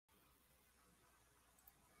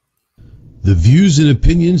The views and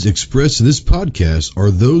opinions expressed in this podcast are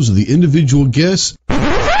those of the individual guests.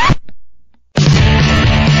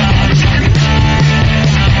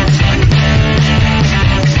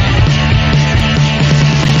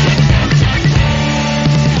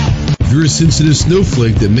 If you're a sensitive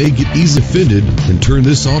snowflake that may get easily offended, then turn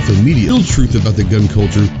this off immediately. Real truth about the gun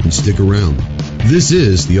culture and stick around. This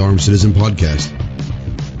is the Armed Citizen Podcast.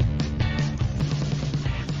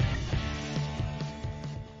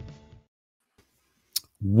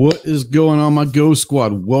 What is going on, my Ghost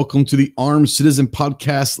Squad? Welcome to the Armed Citizen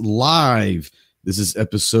Podcast Live. This is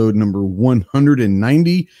episode number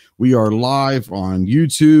 190. We are live on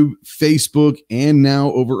YouTube, Facebook, and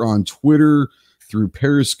now over on Twitter through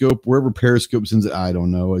Periscope, wherever Periscope sends it. I don't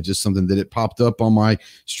know. It's just something that it popped up on my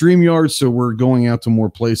StreamYard, so we're going out to more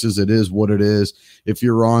places. It is what it is. If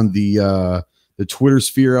you're on the Twitter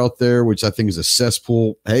sphere out there, which I think is a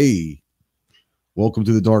cesspool, hey, welcome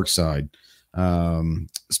to the dark side.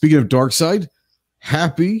 Speaking of dark side,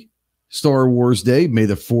 happy Star Wars Day. May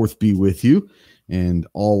the 4th be with you and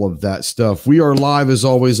all of that stuff. We are live as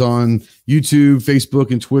always on YouTube, Facebook,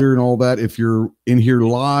 and Twitter and all that. If you're in here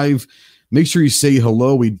live, make sure you say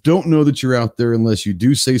hello. We don't know that you're out there unless you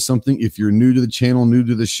do say something. If you're new to the channel, new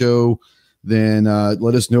to the show, then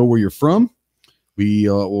let us know where you're from. We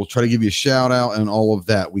will try to give you a shout out and all of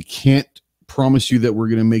that. We can't promise you that we're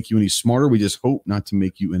going to make you any smarter. We just hope not to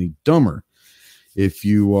make you any dumber. If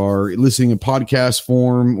you are listening in podcast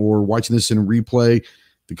form or watching this in replay,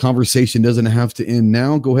 the conversation doesn't have to end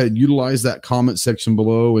now. Go ahead and utilize that comment section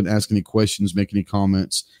below and ask any questions, make any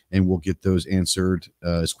comments, and we'll get those answered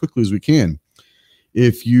as quickly as we can.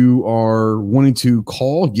 If you are wanting to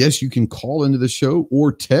call, yes, you can call into the show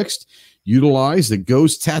or text. Utilize the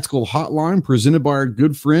Ghost Tactical Hotline presented by our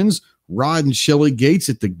good friends Rod and Shelly Gates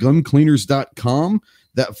at theguncleaners.com.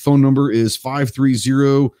 That phone number is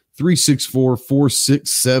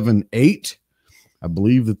 530-364-4678. I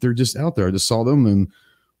believe that they're just out there. I just saw them and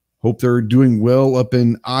hope they're doing well up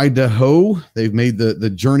in Idaho. They've made the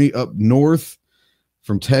journey up north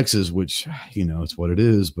from Texas, which, you know, it's what it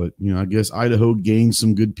is. But, you know, I guess Idaho gained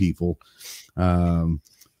some good people.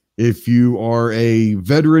 If you are a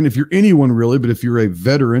veteran, if you're anyone really, but if you're a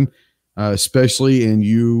veteran, especially, and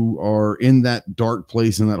you are in that dark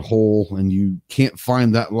place in that hole and you can't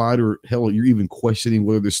find that light, or hell, you're even questioning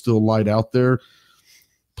whether there's still light out there,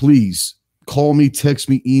 please call me, text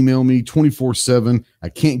me, email me 24/7. I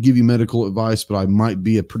can't give you medical advice, but I might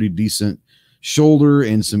be a pretty decent shoulder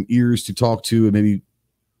and some ears to talk to and maybe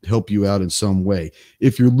help you out in some way.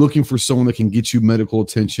 If you're looking for someone that can get you medical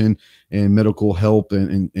attention and medical help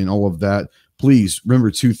and all of that, please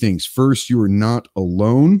remember two things. First, you are not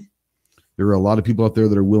alone. There are a lot of people out there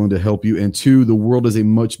that are willing to help you. And two, the world is a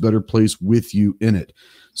much better place with you in it.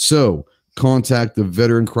 So contact the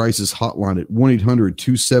Veteran Crisis Hotline at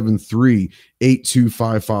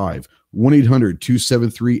 1-800-273-8255.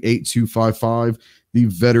 1-800-273-8255, the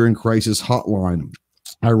Veteran Crisis Hotline.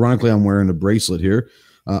 Ironically, I'm wearing a bracelet here.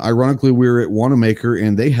 Ironically, we were at Wanamaker,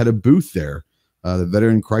 and they had a booth there. The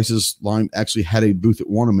Veteran Crisis Line actually had a booth at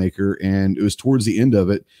Wanamaker, and it was towards the end of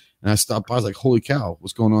it. And I stopped by. I was like, holy cow,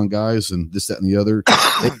 what's going on, guys? And this, that, and the other.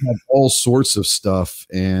 They had all sorts of stuff.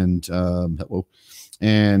 And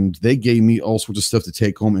and they gave me all sorts of stuff to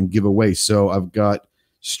take home and give away. So I've got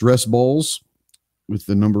stress balls with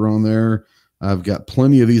the number on there. I've got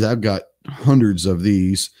plenty of these. I've got hundreds of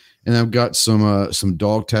these. And I've got some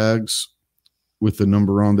dog tags with the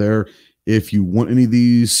number on there. If you want any of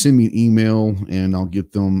these, send me an email and I'll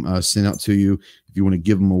get them sent out to you. If you want to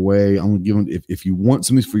give them away, I'm going to give them. If you want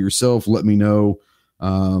something for yourself, let me know.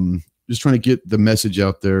 Just trying to get the message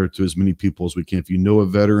out there to as many people as we can. If you know a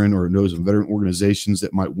veteran or knows some veteran organizations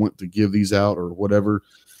that might want to give these out or whatever,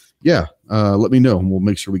 yeah, let me know and we'll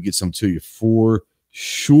make sure we get some to you for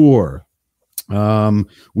sure.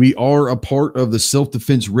 We are a part of the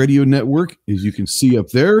Self-Defense Radio Network, as you can see up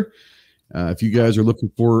there. If you guys are looking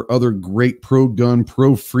for other great pro-gun,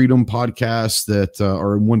 pro-freedom podcasts that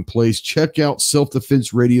are in one place, check out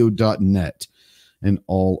selfdefenseradio.net and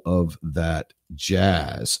all of that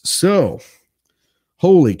jazz. So,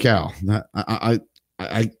 holy cow.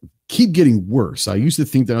 I keep getting worse. I used to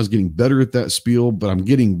think that I was getting better at that spiel, but I'm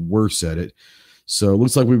getting worse at it. So it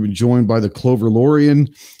looks like we've been joined by the Clover Lorian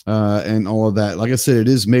and all of that. Like I said, it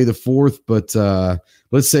is May the 4th, but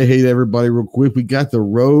let's say hey to everybody real quick. We got the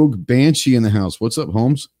Rogue Banshee in the house. What's up,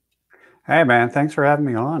 Holmes? Hey, man. Thanks for having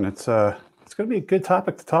me on. It's going to be a good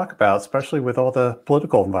topic to talk about, especially with all the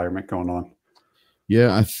political environment going on.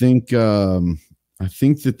 Yeah, I think there's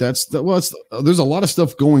a lot of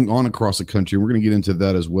stuff going on across the country. We're going to get into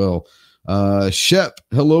that as well. Shep,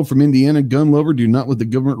 hello from Indiana. Gun lover, do not let the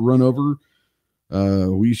government run over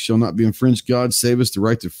We shall not be infringed. God save us the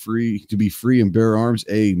right to be free and bear arms.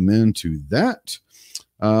 Amen to that.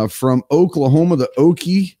 From Oklahoma, the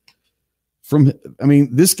Okie.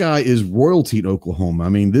 This guy is royalty in Oklahoma.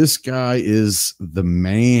 This guy is the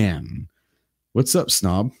man. What's up,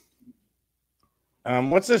 Snob?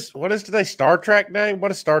 What's this? What is today? Star Trek Day?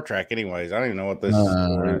 What is Star Trek, anyways? I don't even know what this is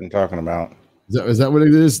we're even talking about. Is that what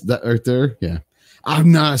it is? That right there? Yeah.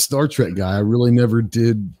 I'm not a Star Trek guy. I really never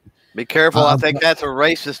did. Be careful. I think that's a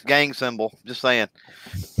racist gang symbol. Just saying.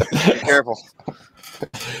 Be careful.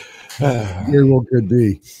 Very well could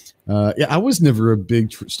be. I was never a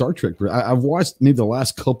big Star Trek. I've watched maybe the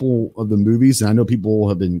last couple of the movies, and I know people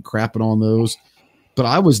have been crapping on those, but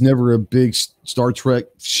I was never a big Star Trek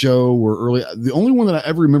show or early. The only one that I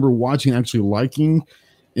ever remember watching, actually liking,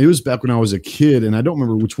 it was back when I was a kid, and I don't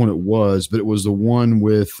remember which one it was, but it was the one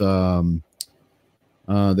with the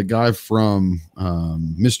guy from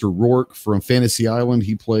Mr. Rourke from Fantasy Island.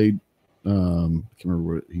 He played, I can't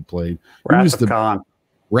remember what he played. Wrath of Khan.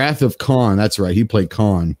 Wrath of Khan. That's right. He played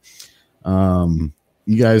Khan.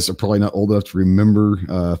 You guys are probably not old enough to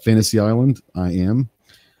remember Fantasy Island. I am.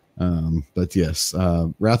 But yes,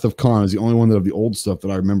 Wrath of Khan is the only one of the old stuff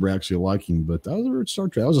that I remember actually liking. But I was a Star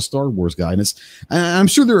Trek. I was a Star Wars guy, and I'm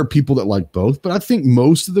sure there are people that like both. But I think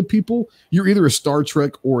most of the people, you're either a Star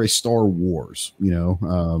Trek or a Star Wars.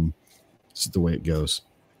 It's the way it goes.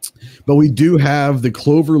 But we do have the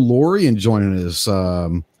Clover Lorian joining us.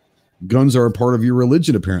 Guns are a part of your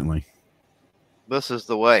religion, apparently. This is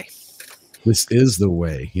the way. This is the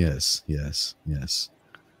way. Yes.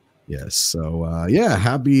 So,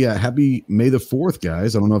 happy May the 4th,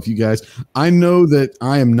 guys. I don't know if you guys, I know that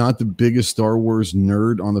I am not the biggest Star Wars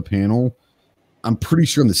nerd on the panel. I'm pretty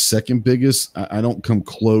sure I'm the second biggest. I don't come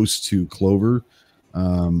close to Clover.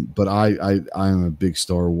 But I am a big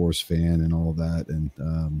Star Wars fan and all that.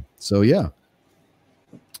 And so, yeah.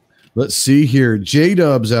 Let's see here.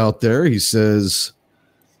 J-Dub's out there. He says,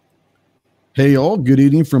 hey, all. Good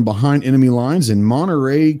evening from behind enemy lines in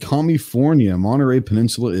Monterey, California. Monterey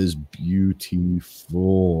Peninsula is beautiful.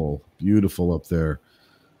 Beautiful up there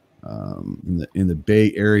in the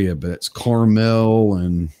Bay Area. But it's Carmel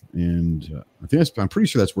and I'm pretty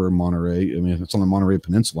sure that's where Monterey. It's on the Monterey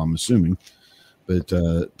Peninsula, I'm assuming. But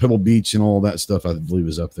Pebble Beach and all that stuff, I believe,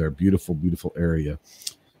 is up there. Beautiful, beautiful area.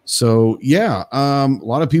 So, yeah, a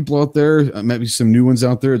lot of people out there, maybe some new ones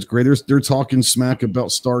out there. It's great. They're talking smack about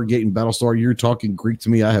Stargate and Battlestar. You're talking Greek to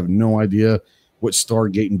me. I have no idea what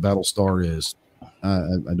Stargate and Battlestar is.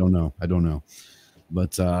 I don't know.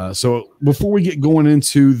 But so before we get going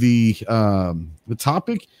into the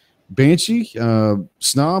topic, Banshee,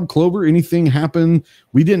 Snob, Clover, anything happened?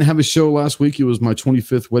 We didn't have a show last week. It was my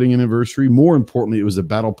 25th wedding anniversary. More importantly, it was the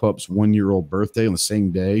Battle Pup's 1-year-old birthday on the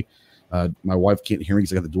same day. My wife can't hear me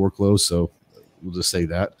because I got the door closed, so we'll just say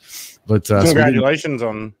that. But congratulations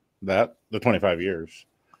on that, the 25 years.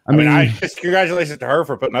 I mean, congratulations to her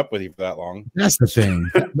for putting up with you for that long. That's the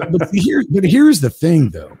thing. but here's the thing,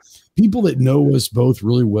 though. People that know us both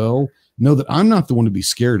really well know that I'm not the one to be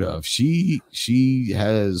scared of. She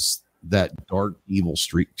has that dark, evil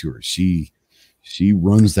streak to her. She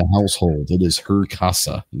runs the household. It is her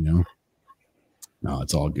casa, No,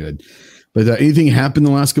 it's all good. But anything happened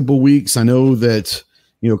the last couple of weeks? I know that,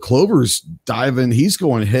 Clover's diving. He's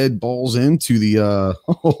going head balls into the,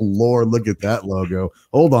 oh, Lord, look at that logo.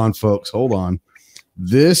 Hold on, folks. Hold on.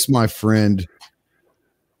 This, my friend,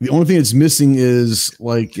 the only thing it's missing is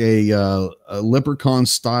like a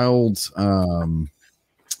leprechaun-styled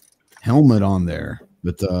helmet on there.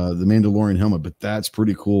 But the Mandalorian helmet. But that's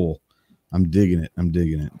pretty cool. I'm digging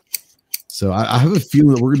it. So I have a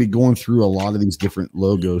feeling that we're going to be going through a lot of these different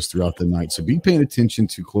logos throughout the night. So be paying attention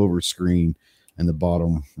to Clover's screen and the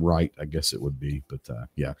bottom right, I guess it would be. But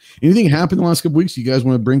yeah, anything happened the last couple weeks? You guys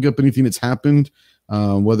want to bring up anything that's happened,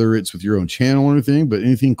 whether it's with your own channel or anything, but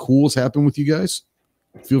anything cool has happened with you guys?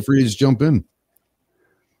 Feel free to just jump in.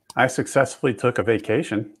 I successfully took a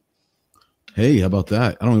vacation. Hey, how about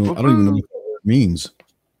that? I don't even know what that means.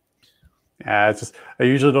 Yeah, it's just I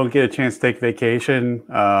usually don't get a chance to take vacation.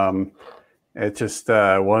 It's just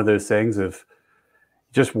one of those things of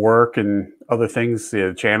just work and other things.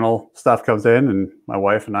 The channel stuff comes in, and my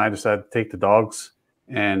wife and I decided to take the dogs,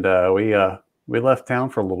 and we left town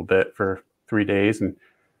for a little bit for 3 days and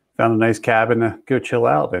found a nice cabin to go chill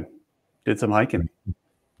out and did some hiking.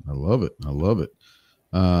 I love it.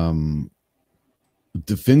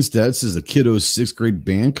 Defense Dad says the kiddo's 6th grade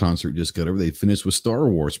band concert just got over. They finished with Star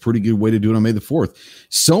Wars. Pretty good way to do it on May the 4th.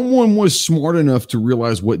 Someone was smart enough to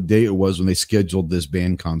realize what day it was when they scheduled this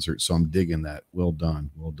band concert. So I'm digging that. Well done.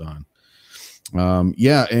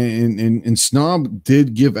 Yeah, and Snob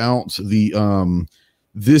did give out the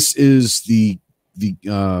this is the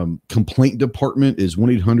complaint department is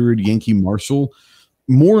 1-800 Yankee Marshall.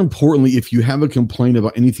 More importantly, if you have a complaint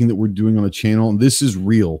about anything that we're doing on the channel, this is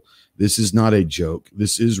real. This is not a joke.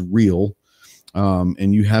 This is real.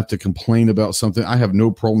 And you have to complain about something. I have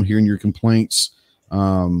no problem hearing your complaints.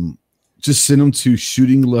 Just send them to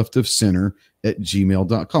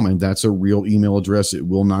shootingleftofcenter@gmail.com. And that's a real email address. It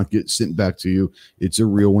will not get sent back to you. It's a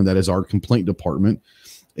real one. That is our complaint department.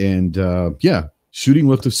 And yeah,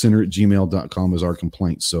 shootingleftofcenter@gmail.com is our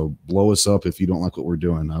complaint. So blow us up if you don't like what we're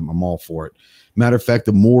doing. I'm all for it. Matter of fact,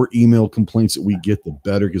 the more email complaints that we get, the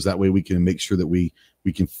better, because that way we can make sure that we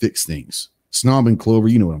can fix things. Snob and Clover,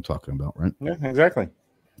 you know what I'm talking about, right? Yeah, exactly.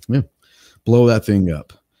 Yeah. Blow that thing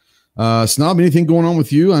up. Snob, anything going on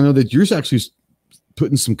with you? I know that you're actually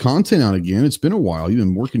putting some content out again. It's been a while. You've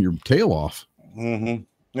been working your tail off. Mm-hmm.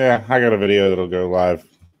 Yeah, I got a video that'll go live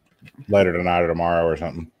later tonight or tomorrow or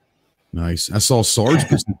something. Nice. I saw Sarge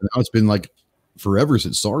put something out. It's been like forever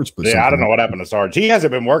since Sarge put something I don't know out. what happened to Sarge. He hasn't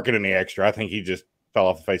been working any extra. I think he just fell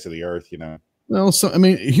off the face of the earth, you know. Well, so I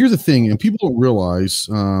mean, here's the thing, and people don't realize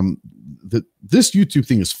that this YouTube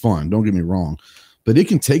thing is fun. Don't get me wrong, but it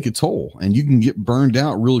can take a toll, and you can get burned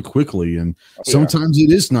out really quickly. And sometimes it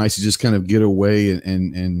is nice to just kind of get away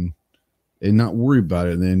and not worry about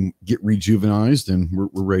it, and then get rejuvenized, and we're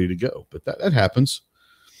ready to go. But that happens.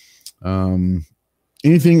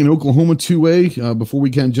 Anything in Oklahoma 2A before we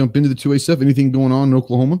can jump into the 2A stuff? Anything going on in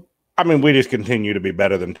Oklahoma? I mean, we just continue to be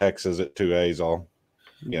better than Texas at 2A's all.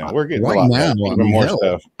 You know, we're getting right a lot now, even more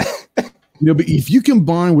stuff. You know, but if you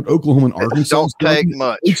combine with Oklahoma and Arkansas, Don't take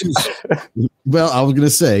much. Well, I was going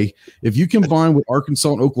to say, if you combine what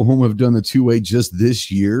Arkansas and Oklahoma have done the 2A just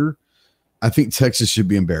this year, I think Texas should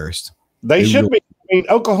be embarrassed. They should be. I mean,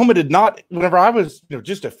 Oklahoma did not. Whenever I was,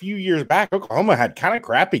 just a few years back, Oklahoma had kind of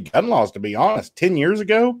crappy gun laws, to be honest, 10 years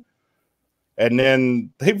ago. And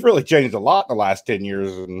then they've really changed a lot in the last 10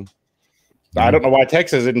 years. And I don't know why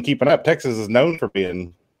Texas isn't keeping up. Texas is known for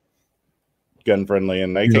being gun friendly,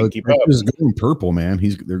 and they can't keep up. Is going purple, man.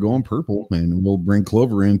 They're going purple, man. And we'll bring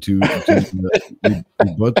Clover in to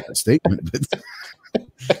rebut that statement.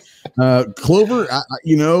 But Clover,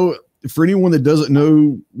 for anyone that doesn't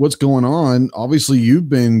know what's going on, obviously you've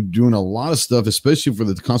been doing a lot of stuff, especially for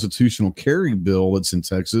the constitutional carry bill that's in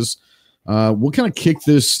Texas. We'll kind of kick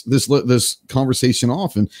this conversation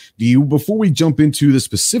off. And before we jump into the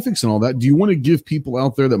specifics and all that, do you want to give people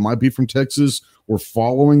out there that might be from Texas or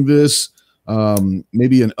following this,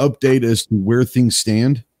 maybe an update as to where things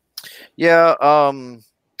stand? Yeah.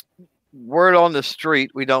 Word on the street,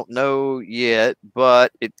 we don't know yet,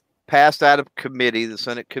 but it passed out of committee, the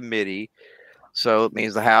Senate committee. So it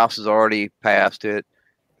means the House has already passed it,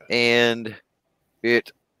 and it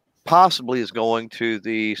possibly is going to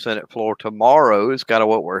the Senate floor tomorrow is kind of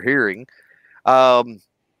what we're hearing.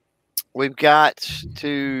 We've got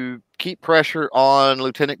to keep pressure on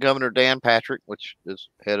Lieutenant Governor Dan Patrick, which is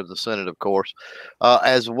head of the Senate, of course,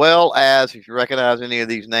 as well as, if you recognize any of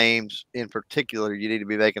these names in particular, you need to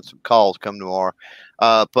be making some calls come tomorrow.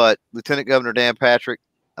 But Lieutenant Governor Dan Patrick,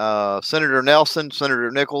 Senator Nelson,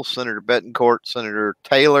 Senator Nichols, Senator Betancourt, Senator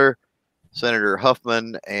Taylor, Senator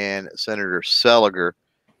Huffman, and Senator Seliger.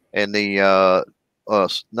 And the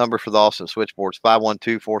number for the Austin switchboard is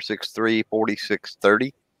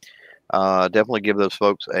 512-463-4630. Definitely give those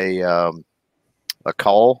folks a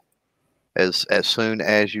call as soon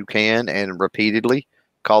as you can, and repeatedly.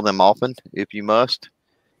 Call them often if you must.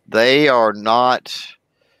 They are not,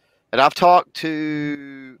 and I've talked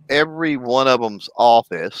to every one of them's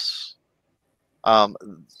office,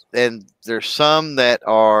 and there's some that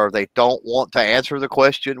they don't want to answer the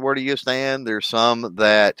question, where do you stand? There's some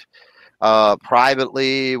that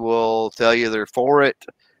privately will tell you they're for it.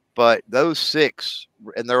 But those 6,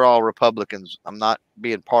 and they're all Republicans. I'm not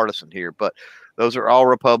being partisan here, but those are all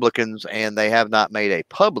Republicans, and they have not made a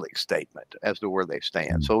public statement as to where they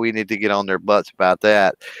stand. So we need to get on their butts about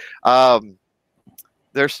that.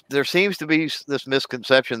 There seems to be this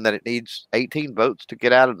misconception that it needs 18 votes to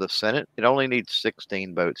get out of the Senate. It only needs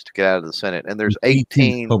 16 votes to get out of the Senate, and there's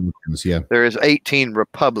 18 Republicans. Yeah, there is 18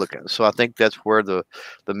 Republicans. So I think that's where the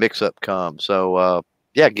mix-up comes. So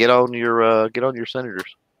get on your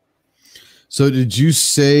senators. So did you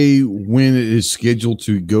say when it is scheduled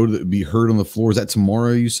to be heard on the floor? Is that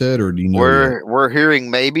tomorrow, you said, or do you know? We're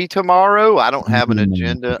hearing maybe tomorrow. I don't have an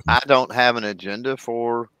agenda. I don't have an agenda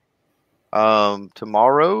for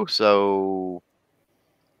tomorrow. So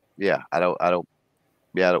yeah,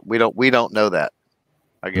 we don't know that.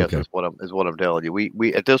 I guess is what I'm telling you.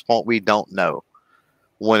 We at this point we don't know.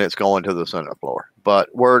 when it's going to the Senate floor.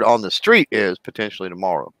 But word on the street is potentially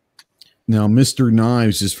tomorrow. Now, Mr.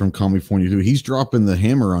 Knives is from California too. He's dropping the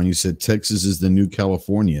hammer on you. Said Texas is the new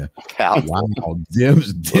California. Wow,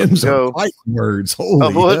 Dim's are fighting words. Holy, I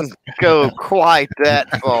wouldn't go quite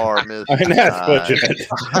that far, Mr. I mean, that's pushing it.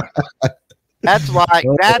 That's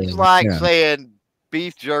like yeah. saying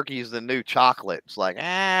beef jerky is the new chocolate. It's like,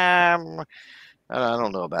 I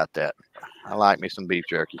don't know about that. I like me some beef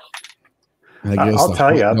jerky. I guess I'll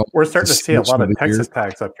tell you, the we're starting to see a lot of here. Texas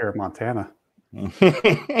tags up here in Montana.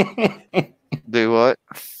 Do what?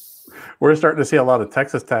 We're starting to see a lot of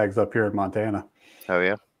Texas tags up here in Montana. Oh,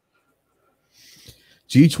 yeah.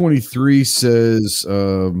 G23 says,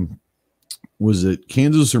 was it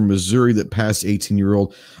Kansas or Missouri that passed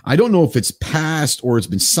 18-year-old? I don't know if it's passed or it's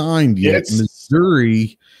been signed yet. Yes.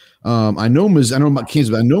 Missouri, I know about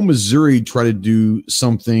Kansas, but I know Missouri tried to do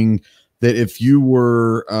something that if you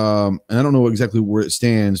were, and I don't know exactly where it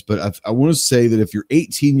stands, but I want to say that if you're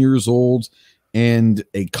 18 years old and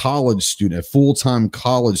a college student, a full-time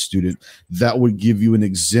college student, that would give you an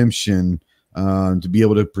exemption to be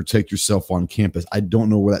able to protect yourself on campus. I don't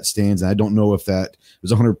know where that stands. And I don't know if that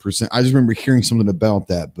was 100%. I just remember hearing something about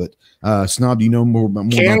that. But Snob, do you know more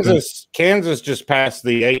about Kansas? Kansas just passed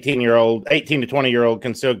the 18 to 20-year-old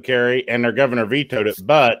concealed carry, and their governor vetoed it.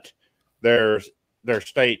 But their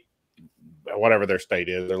state, whatever their state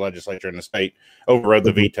is, their legislature in the state overrode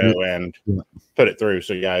the veto and put it through.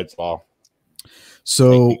 So yeah, it's law.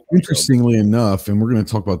 So interestingly enough, and we're going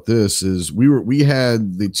to talk about this, is we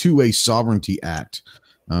had the 2A Sovereignty Act,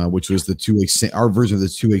 which was the 2A, our version of the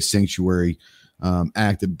 2A Sanctuary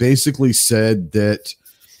Act, that basically said that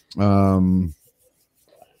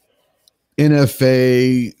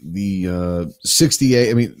NFA, the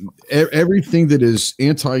 68, I mean, everything that is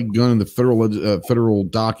anti-gun in the federal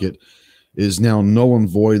docket is now null and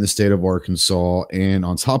void in the state of Arkansas. And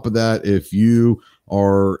on top of that, if you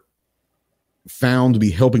are found to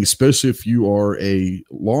be helping, especially if you are a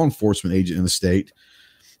law enforcement agent in the state,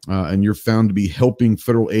 and you're found to be helping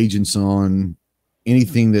federal agents on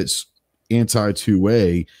anything that's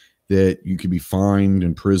anti-2A, that you could be fined,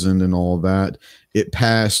 imprisoned, and all of that. It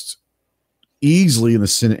passed easily in the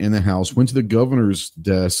Senate and the House, went to the governor's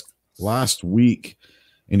desk last week,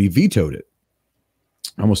 and he vetoed it.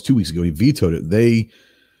 Almost 2 weeks ago, he vetoed it.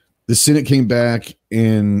 The Senate came back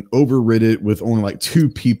and overrid it with only like 2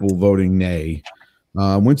 people voting nay.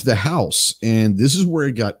 Went to the House, and this is where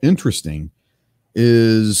it got interesting,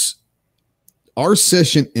 is our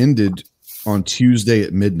session ended on Tuesday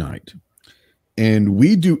at midnight. And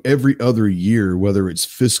we do every other year, whether it's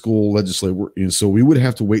fiscal, legislative, and so we would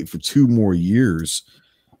have to wait for 2 more years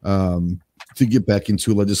to get back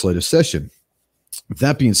into a legislative session. With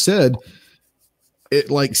that being said, at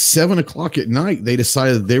like 7 o'clock at night, they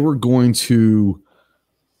decided they were going to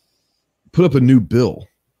put up a new bill.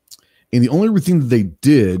 And the only thing that they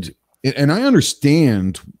did, and I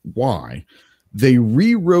understand why, they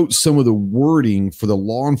rewrote some of the wording for the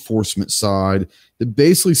law enforcement side that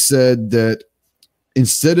basically said that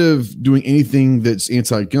instead of doing anything that's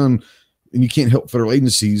anti-gun and you can't help federal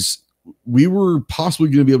agencies, we were possibly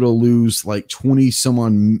going to be able to lose like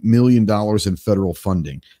 $20-some million in federal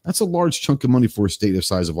funding. That's a large chunk of money for a state the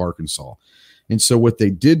size of Arkansas. And so what they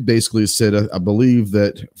did basically is said, I believe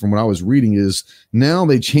that from what I was reading, is now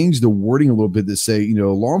they changed the wording a little bit to say,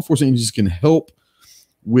 law enforcement agencies can help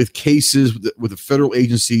with cases with the federal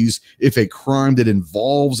agencies if a crime that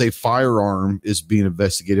involves a firearm is being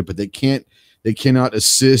investigated, but they cannot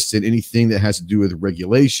assist in anything that has to do with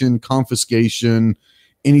regulation, confiscation,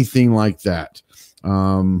 anything like that.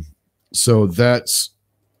 So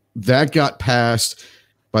that got passed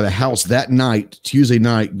by the House that night, Tuesday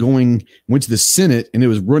night, went to the Senate, and it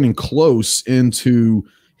was running close into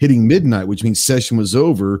hitting midnight, which means session was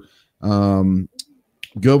over.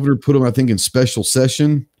 Governor put them, I think, in special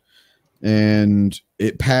session, and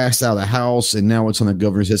it passed out of the House, and now it's on the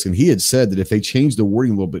governor's desk. And he had said that if they change the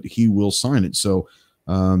wording a little bit, he will sign it. So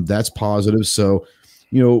that's positive. So,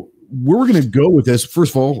 where we're going to go with this,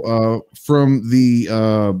 first of all, from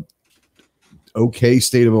the okay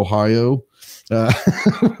state of Ohio,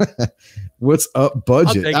 what's up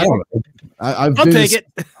budget? I'll take it.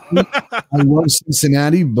 I love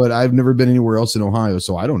Cincinnati, but I've never been anywhere else in Ohio,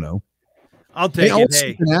 so I don't know. I'll take it.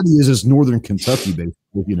 Hey. Cincinnati is northern Kentucky,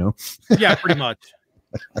 basically, Yeah, pretty much.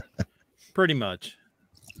 Pretty much.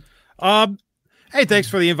 Hey, thanks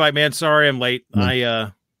for the invite, man. Sorry I'm late.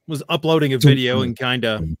 I was uploading a video and kind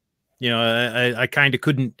of, I kind of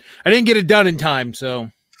couldn't. I didn't get it done in time,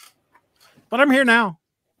 so. But I'm here now.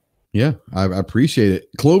 Yeah, I appreciate it.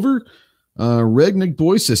 Clover, Regnick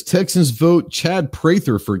Boy says Texans vote Chad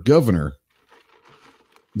Prather for governor.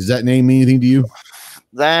 Does that name mean anything to you?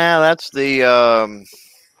 That's the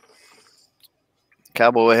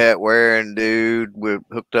cowboy hat wearing dude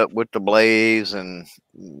hooked up with the Blaze, and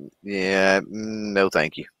no,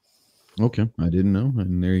 thank you. Okay, I didn't know,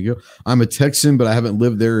 and there you go. I'm a Texan, but I haven't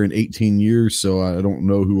lived there in 18 years, so I don't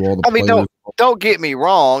know who all the. I mean, don't get me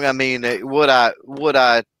wrong. I mean, would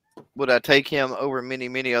I take him over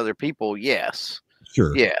many other people? Yes,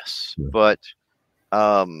 sure, yes, sure. But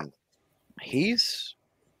he's.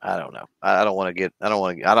 I don't know. I don't want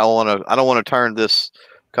to turn this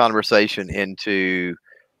conversation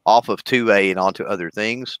off of 2A and onto other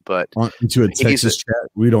things, but into a Texas chat.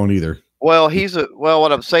 We don't either. Well,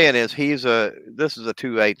 what I'm saying is this is a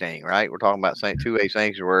 2A thing, right? We're talking about 2A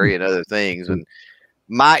sanctuary and other things. And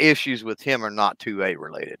my issues with him are not 2A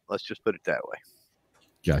related. Let's just put it that way.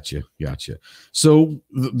 Gotcha. So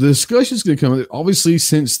the discussion is going to come. Obviously,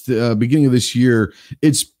 since the beginning of this year,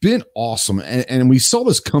 it's been awesome. And we saw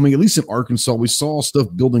this coming, at least in Arkansas. We saw stuff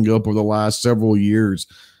building up over the last several years.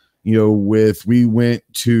 We went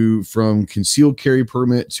from concealed carry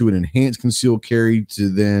permit to an enhanced concealed carry to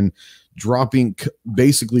then dropping,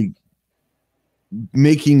 basically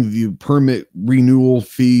making the permit renewal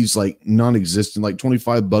fees like non-existent, like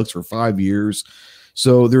 $25 for 5 years.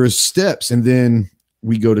 So there are steps, and then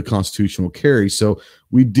we go to constitutional carry. So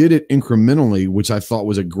we did it incrementally, which I thought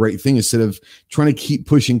was a great thing. Instead of trying to keep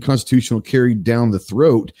pushing constitutional carry down the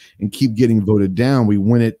throat and keep getting voted down, we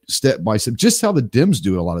went it step by step, just how the Dems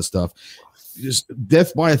do a lot of stuff. Just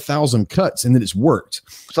death by 1,000 cuts, and then it's worked.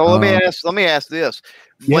 So let me ask this: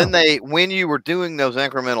 when you were doing those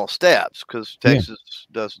incremental steps, because Texas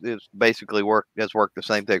has worked the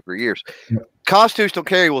same thing for years. Yeah. Constitutional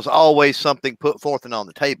carry was always something put forth and on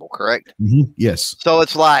the table, correct? Mm-hmm. Yes. So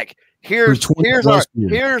it's like here's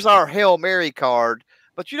our Hail Mary card.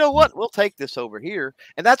 But you know what? We'll take this over here.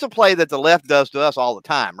 And that's a play that the left does to us all the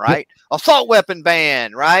time, right? Yep. Assault weapon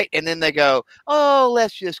ban, right? And then they go, oh,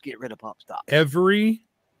 let's just get rid of pump stock. Every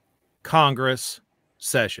Congress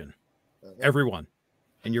session, everyone.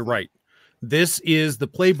 And you're right. This is the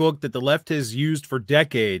playbook that the left has used for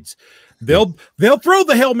decades. They'll throw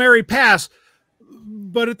the Hail Mary pass,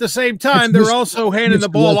 but at the same time, they're also handing the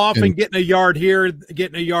ball off and getting a yard here,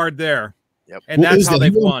 getting a yard there. Yep. And that's how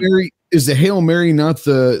they've won. Is the Hail Mary not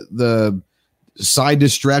the side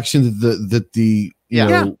distraction that the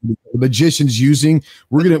magician's using?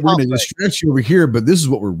 We're gonna distract you over here, but this is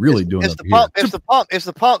what we're really doing. It's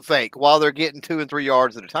the pump fake while they're getting 2 and 3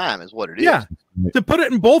 yards at a time is what it is. Yeah. To put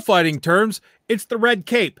it in bullfighting terms, it's the red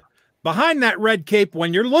cape. Behind that red cape,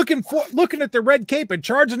 when you're looking at the red cape and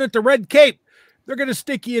charging at the red cape, they're going to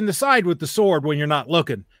stick you in the side with the sword when you're not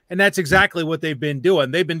looking. And that's exactly what they've been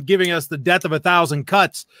doing. They've been giving us the death of 1,000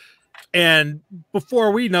 cuts. And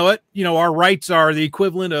before we know it, our rights are the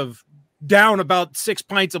equivalent of down about 6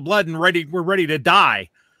 pints of blood and we're ready to die.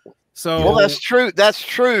 So that's true. That's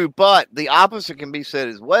true. But the opposite can be said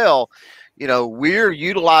as well. We're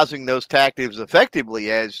utilizing those tactics effectively,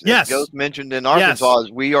 as Ghost mentioned in Arkansas,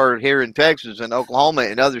 as we are here in Texas and Oklahoma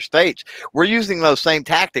and other states. We're using those same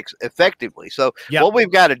tactics effectively. So what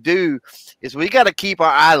we've got to do is we got to keep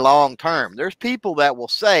our eye long term. There's people that will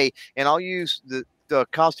say, and I'll use the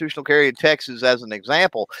constitutional carry in Texas as an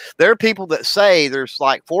example. There are people that say there's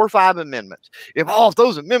like 4 or 5 amendments. If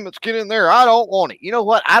those amendments get in there, I don't want it. You know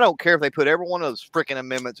what? I don't care if they put every one of those freaking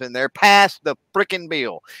amendments in there. Pass the freaking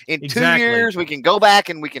bill. In 2 years, we can go back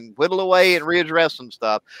and we can whittle away and readdress some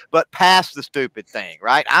stuff, but pass the stupid thing,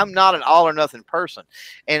 right? I'm not an all or nothing person.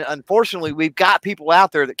 And unfortunately, we've got people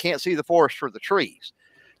out there that can't see the forest for the trees.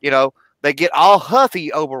 They get all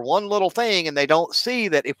huffy over one little thing, and they don't see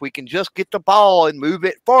that if we can just get the ball and move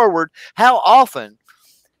it forward, how often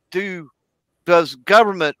does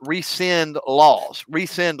government rescind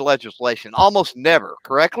legislation? Almost never,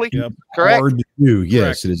 correctly? Yep. Correct? Hard to do.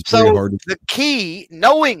 Yes, it is very hard to do. The key,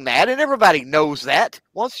 knowing that, and everybody knows that,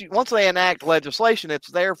 once they enact legislation,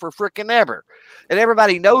 it's there for frickin' ever. And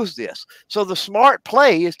everybody knows this. So the smart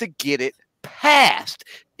play is to get it passed.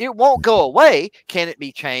 It won't go away. Can it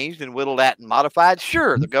be changed and whittled at and modified?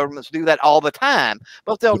 Sure, the governments do that all the time,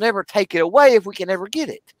 but they'll never take it away if we can ever get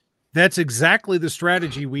it. That's exactly the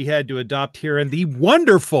strategy we had to adopt here in the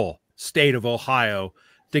wonderful state of Ohio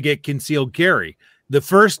to get concealed carry. The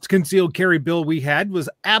first concealed carry bill we had was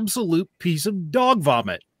absolute piece of dog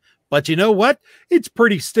vomit. But you know what? It's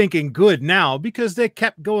pretty stinking good now because they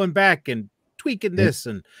kept going back and tweaking this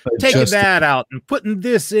and taking that out and putting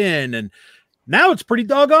this in, and now it's pretty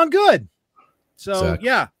doggone good. So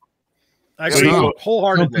I agree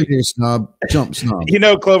wholeheartedly. Jump snob.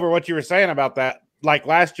 Clover, what you were saying about that, like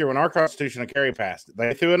last year when our constitutional carry passed,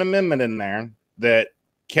 they threw an amendment in there that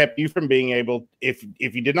kept you from being able, if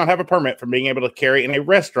you did not have a permit, from being able to carry in a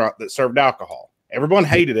restaurant that served alcohol. Everyone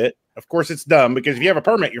hated it. Of course, it's dumb because if you have a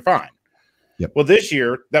permit, you're fine. Yep. Well, this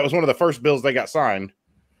year, that was one of the first bills they got signed,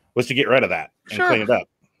 was to get rid of that and clean it up.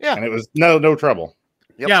 Yeah. And it was no trouble.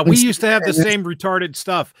 Yep. Yeah, we used to have the same retarded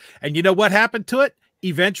stuff. And you know what happened to it?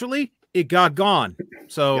 Eventually, it got gone.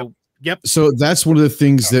 So, yep. So that's one of the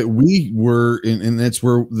things that we were in, and that's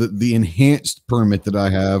where the enhanced permit that I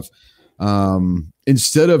have,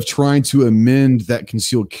 instead of trying to amend that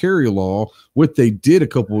concealed carry law, what they did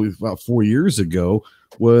about 4 years ago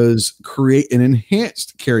was create an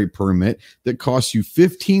enhanced carry permit that costs you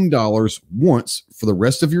 $15 once for the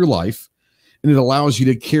rest of your life. And it allows you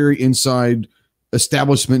to carry inside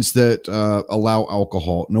establishments that allow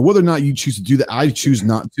alcohol. Now, whether or not you choose to do that, I choose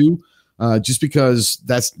not to, just because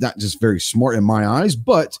that's not just very smart in my eyes.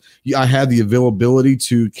 But I have the availability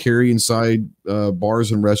to carry inside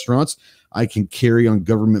bars and restaurants. I can carry on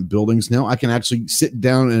government buildings now. I can actually sit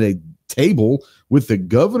down at a table with the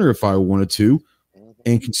governor if I wanted to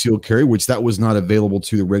and conceal carry, which that was not available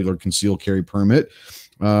to the regular concealed carry permit.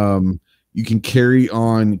 You can carry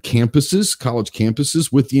on campuses, college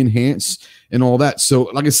campuses, with the enhance and all that. So,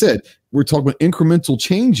 like I said, we're talking about incremental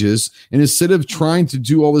changes. And instead of trying to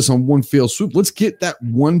do all this on one fell swoop, let's get that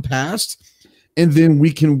one passed. And then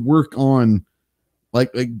we can work on,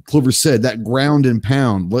 like Clover said, that ground and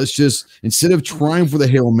pound. Let's just, instead of trying for the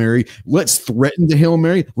Hail Mary, let's threaten the Hail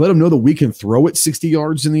Mary. Let them know that we can throw it 60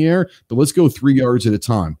 yards in the air, but let's go 3 yards at a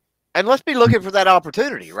time. And let's be looking for that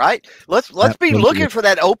opportunity, right? Let's be looking for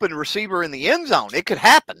that open receiver in the end zone. It could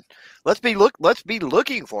happen. Let's be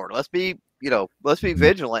looking for it. Let's be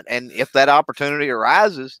vigilant. And if that opportunity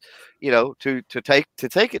arises, to take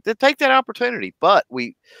that opportunity. But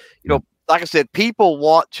we, like I said, people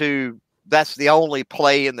want to. That's the only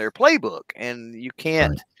play in their playbook, and we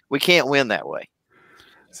can't win that way.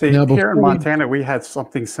 See, here in Montana, we had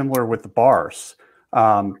something similar with the bars.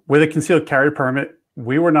 With a concealed carry permit,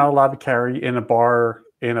 we were not allowed to carry in a bar,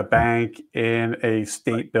 in a bank, in a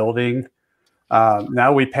state building.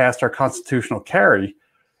 Now we passed our constitutional carry.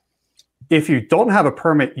 If you don't have a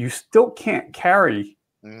permit, you still can't carry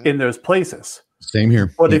in those places. Same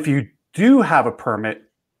here. But if you do have a permit,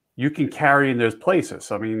 you can carry in those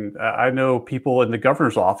places. I mean, I know people in the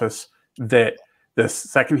governor's office that the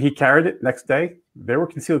second he carried it, next day, they were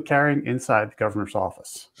concealed carrying inside the governor's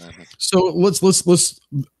office. So let's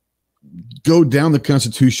go down the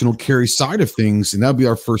constitutional carry side of things, and that'll be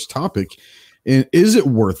our first topic. And is it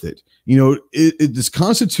worth it? This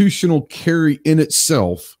constitutional carry in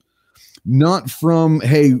itself, not from,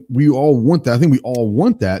 hey, we all want that. I think we all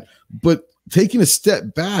want that, but taking a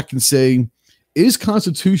step back and saying, is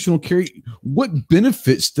constitutional carry, what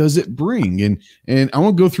benefits does it bring? And I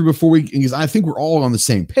want to go through because I think we're all on the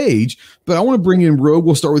same page, but I want to bring in Rogue.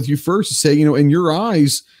 We'll start with you first to say, in your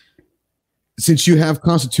eyes, since you have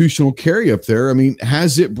constitutional carry up there, I mean,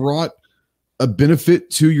 has it brought a benefit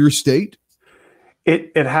to your state?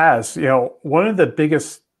 It has. One of the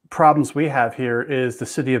biggest problems we have here is the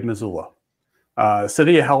city of Missoula.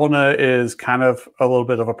 City of Helena is kind of a little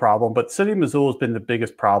bit of a problem, but city of Missoula has been the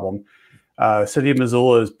biggest problem. City of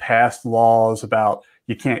Missoula has passed laws about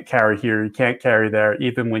you can't carry here, you can't carry there,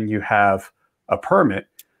 even when you have a permit.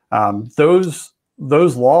 Those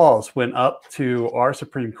laws went up to our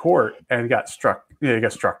Supreme Court and got struck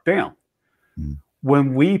down.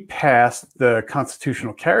 When we passed the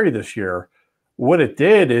constitutional carry this year, what it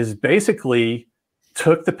did is basically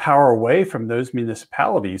took the power away from those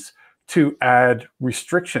municipalities to add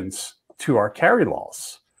restrictions to our carry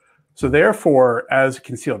laws. So therefore, as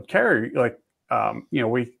concealed carry,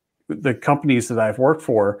 the companies that I've worked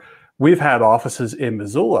for, we've had offices in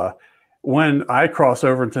Missoula. When I cross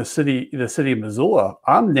over into the city of Missoula,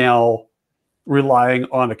 I'm now relying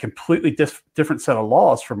on a completely different set of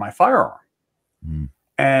laws for my firearm.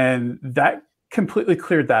 And that completely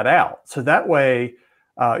cleared that out. So that way,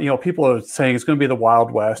 people are saying it's going to be the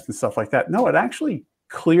Wild West and stuff like that. No, it actually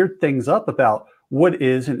cleared things up about what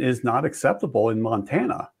is and is not acceptable in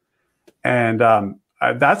Montana. And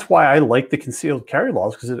that's why I like the concealed carry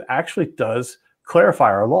laws, because it actually does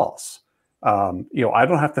clarify our laws. I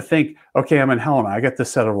don't have to think, okay, I'm in Helena, I get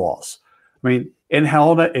this set of laws. I mean, in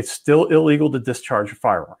Helena, it's still illegal to discharge a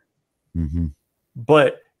firearm.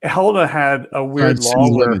 But Helena had a weird law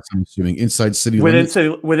limits, I'm assuming, inside city limits.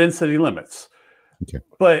 Within city limits. Okay.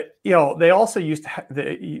 But they also used to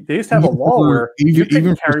have a law where you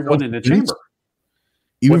couldn't carry one in a chamber.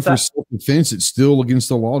 Even for self-defense, it's still against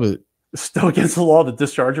the law to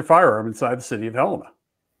discharge a firearm inside the city of Helena.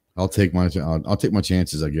 I'll take my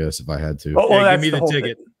chances, I guess, if I had to. Give me the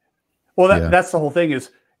ticket. Well, that's the whole thing is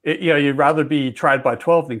you'd rather be tried by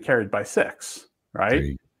 12 than carried by 6,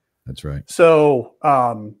 right? That's right. So,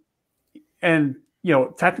 and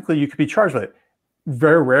technically you could be charged with it.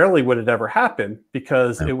 Very rarely would it ever happen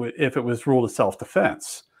because if it was ruled as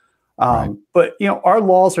self-defense. But our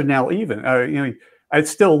laws are now even. It's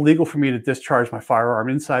still illegal for me to discharge my firearm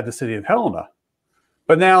inside the city of Helena.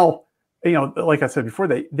 But now, like I said before,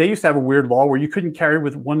 they used to have a weird law where you couldn't carry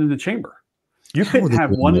with one in the chamber. You couldn't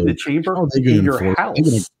have one in the chamber in your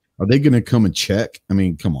house. Are they going to come and check? I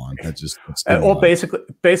mean, come on. Well,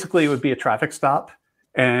 basically, it would be a traffic stop.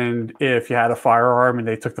 And if you had a firearm and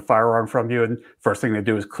they took the firearm from you, and first thing they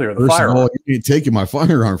do is clear the firearm. First of all, you're taking my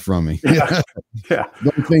firearm from me. Yeah.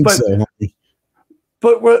 Don't think so.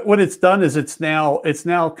 But what it's done is it's now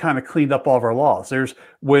kind of cleaned up all of our laws.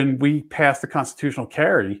 When we passed the constitutional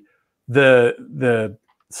carry, the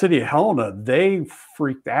city of Helena, they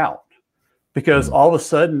freaked out because all of a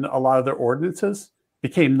sudden a lot of their ordinances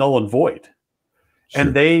became null and void. Sure.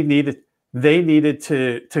 And they needed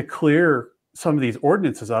to clear some of these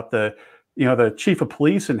ordinances up. The chief of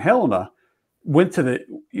police in Helena went to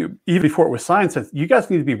even before it was signed, said, you guys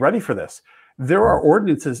need to be ready for this. There are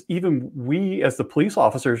ordinances even we as the police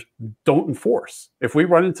officers don't enforce. If we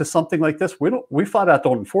run into something like this, we flat out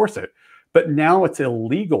don't enforce it. But now it's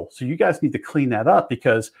illegal. So you guys need to clean that up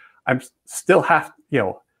because I'm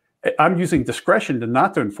using discretion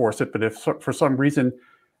not to enforce it. But if for some reason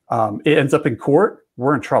it ends up in court,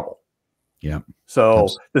 we're in trouble. Yeah. So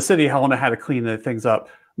the city of Helena had to clean the things up.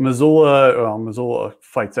 Missoula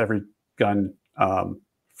fights every gun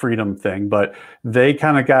freedom thing, but they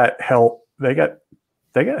kind of got held. They got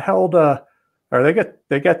held, or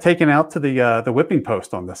they got taken out to the whipping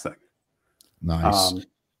post on this thing. Nice.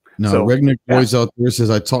 Now, Regnick Boys out there says,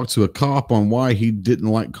 I talked to a cop on why he didn't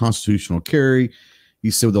like constitutional carry. He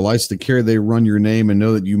said with the license to carry, they run your name and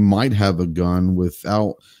know that you might have a gun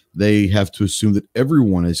without. They have to assume that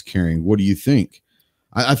everyone is carrying. What do you think?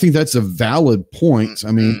 I think that's a valid point.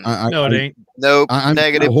 I mean, no, it ain't. Nope.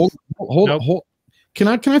 Negative. Hold. Can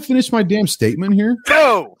I finish my damn statement here?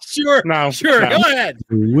 No. Sure. No. Sure. Go ahead.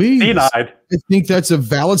 Denied. I think that's a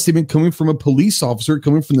valid statement coming from a police officer,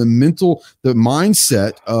 coming from the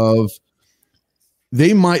mindset of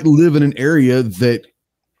they might live in an area that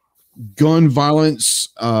gun violence,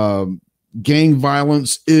 gang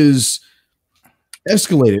violence is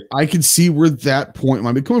escalated. I can see where that point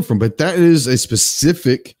might be coming from, but that is a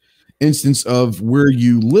specific instance of where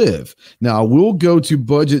you live. Now, we'll go to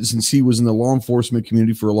Budget since he was in the law enforcement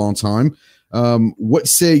community for a long time. What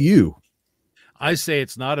say you? I say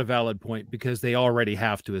it's not a valid point because they already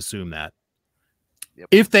have to assume that. Yep.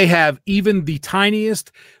 If they have even the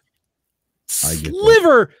tiniest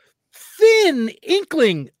sliver, thin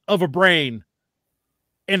inkling of a brain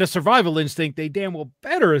and a survival instinct, they damn well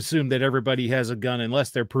better assume that everybody has a gun unless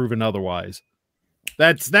they're proven otherwise.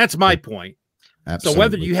 That's my point. Absolutely. So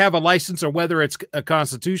whether you have a license or whether it's a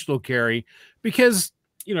constitutional carry, because,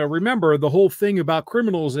 remember the whole thing about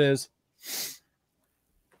criminals is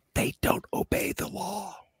they don't obey the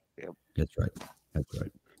law. Yep. That's right.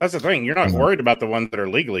 That's the thing. You're not worried about the ones that are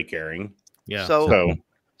legally carrying. Yeah.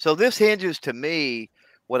 So this hinges to me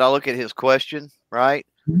when I look at his question, right?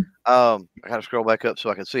 I got to scroll back up so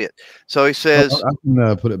I can see it. So he says, I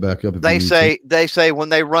can put it back up. They say when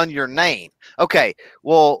they run your name. Okay.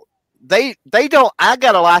 Well, they don't. I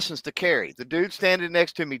got a license to carry. The dude standing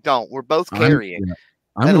next to me don't. We're both carrying.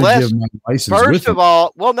 I'm going to give my license. First of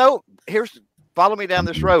all, well, no. Follow me down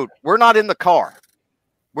this road. We're not in the car.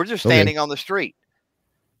 We're just standing on the street.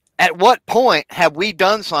 At what point have we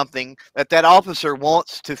done something that officer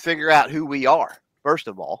wants to figure out who we are? First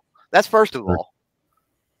of all, that's first of all.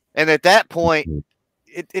 And at that point,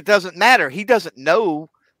 it doesn't matter. He doesn't know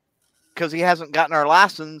because he hasn't gotten our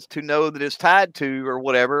license to know that it's tied to or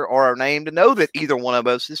whatever, or our name to know that either one of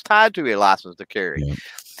us is tied to a license to carry. Yeah.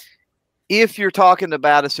 If you're talking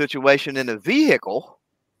about a situation in a vehicle,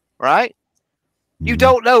 right, you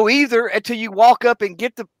don't know either until you walk up and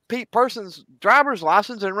get the person's driver's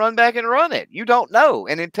license and run back and run it. You don't know.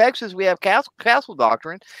 And in Texas, we have castle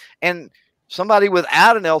doctrine, and somebody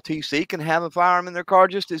without an LTC can have a firearm in their car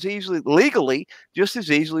just as easily, legally, just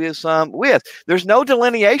as easily as some with. There's no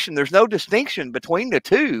delineation. There's no distinction between the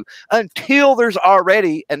two until there's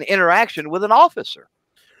already an interaction with an officer.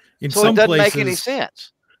 So it doesn't make any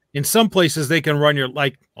sense. In some places, they can run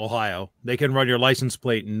like Ohio, they can run your license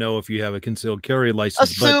plate and know if you have a concealed carry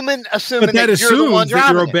license. Assuming but that assumes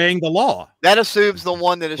that you're obeying the law. That assumes the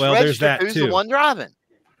one that is registered who's the one driving.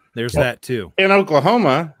 There's that too. In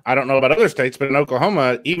Oklahoma, I don't know about other states, but in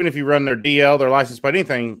Oklahoma, even if you run their DL, their license plate,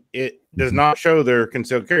 anything, it does not show their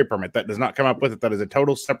concealed carry permit. That does not come up with it. That is a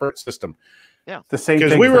total separate system. The same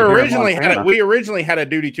because thing we for here in originally had a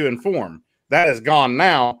duty to inform. That is gone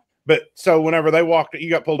now. But so whenever they you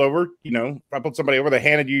got pulled over, if I pulled somebody over, they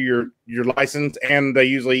handed you your license, and they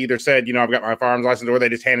usually either said, I've got my firearms license, or they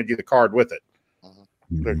just handed you the card with it.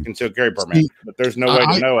 The concealed carry permit. But there's no way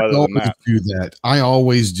to know other than that. Do that. I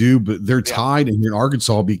always do, but they're tied in here in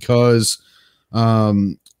Arkansas because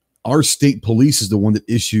our state police is the one that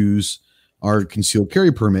issues our concealed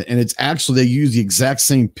carry permit, and it's actually they use the exact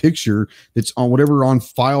same picture that's on whatever on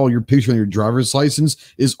file. Your picture on your driver's license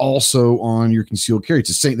is also on your concealed carry. It's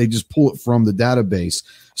the same. They just pull it from the database,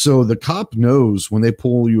 so the cop knows when they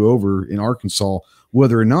pull you over in Arkansas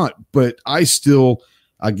whether or not. But I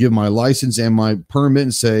give my license and my permit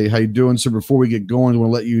and say, "How you doing, sir? Before we get going, I want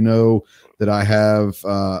to let you know that I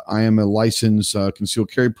am a licensed concealed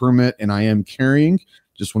carry permit, and I am carrying.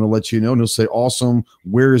 Just want to let you know." And he'll say, "Awesome.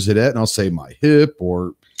 Where is it at?" And I'll say my hip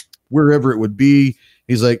or wherever it would be.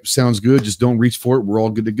 He's like, "Sounds good. Just don't reach for it. We're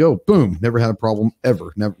all good to go." Boom. Never had a problem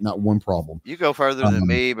ever. Never, not one problem. You go further than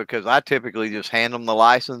me because I typically just hand them the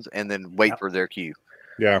license and then wait for their cue.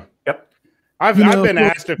 Yeah. Yep. I've been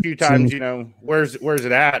asked a few times, where's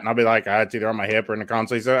it at? And I'll be like, it's either on my hip or in the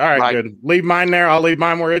console. He said, all right, good. Leave mine there. I'll leave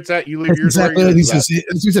mine where it's at. You leave yours exactly. where He says,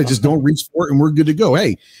 just don't reach for it and we're good to go.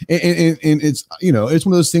 Hey, and it's, it's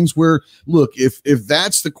one of those things where, look, if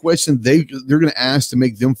that's the question they're going to ask to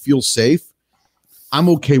make them feel safe, I'm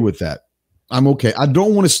okay with that. I'm okay. I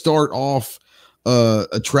don't want to start off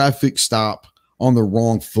a traffic stop on the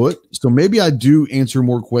wrong foot. So maybe I do answer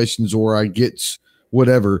more questions or I get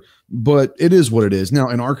whatever, but it is what it is. Now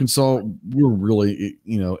in Arkansas, we're really,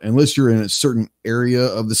 unless you're in a certain area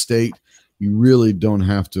of the state, you really don't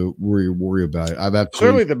have to worry about it. I've actually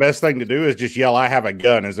clearly the best thing to do is just yell, "I have a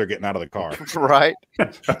gun," as they're getting out of the car. Right.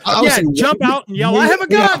 Jump out and yell, "I have a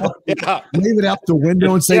gun." Yeah. Leave it out the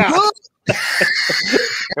window and say, "Look."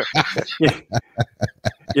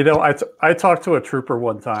 I talked to a trooper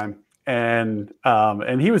one time. And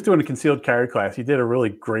he was doing a concealed carry class. He did a really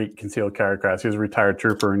great concealed carry class. He was a retired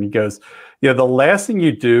trooper, and he goes, the last thing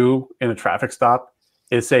you do in a traffic stop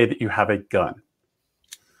is say that you have a gun.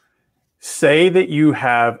 Say that you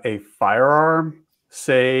have a firearm.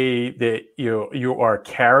 Say that you are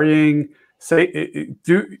carrying.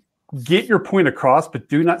 Get your point across, but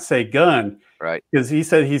do not say gun. Right. Because he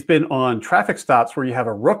said he's been on traffic stops where you have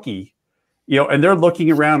a rookie, and they're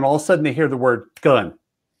looking around, and all of a sudden they hear the word gun.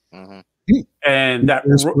 Mm-hmm. And that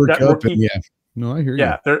rookie, no, I hear you.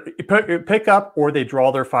 Yeah, they pick up or they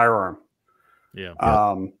draw their firearm. Yeah.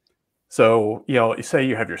 So say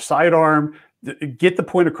you have your sidearm, get the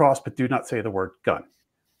point across, but do not say the word gun.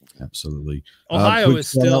 Absolutely. Ohio is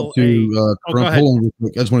still Crump. Hold on real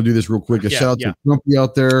quick. I just want to do this real quick. A shout out to Crumpy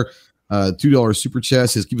out there. $2 super chat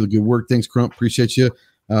says, "Keep up the good work." Thanks, Crump. Appreciate you.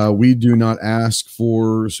 We do not ask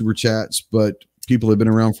for super chats, but people have been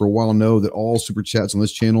around for a while know that all super chats on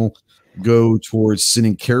this channel go towards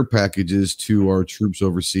sending care packages to our troops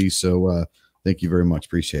overseas. So thank you very much.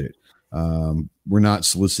 Appreciate it. We're not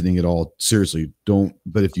soliciting at all. Seriously, don't.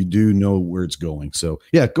 But if you do, know where it's going. So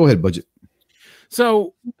yeah, go ahead, Budget.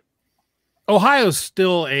 So Ohio's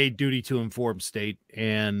still a duty to inform state.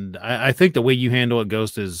 And I think the way you handle it,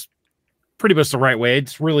 Ghost, is pretty much the right way.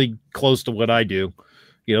 It's really close to what I do.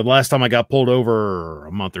 The last time I got pulled over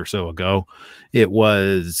a month or so ago, it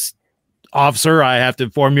was, "Officer, I have to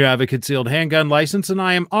inform you I have a concealed handgun license and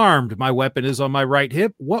I am armed. My weapon is on my right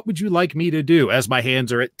hip. What would you like me to do?" As my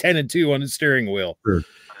hands are at 10 and 2 on the steering wheel. Sure.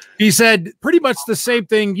 He said pretty much the same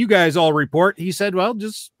thing you guys all report. He said, "Well,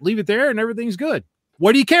 just leave it there and everything's good."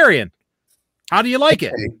 What are you carrying? How do you like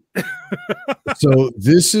it? So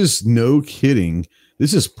this is no kidding.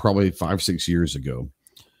 This is probably 5-6 years ago.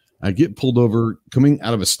 I get pulled over coming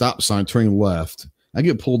out of a stop sign, turning left. I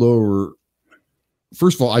get pulled over.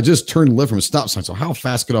 First of all, I just turned left from a stop sign. So how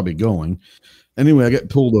fast could I be going? Anyway, I get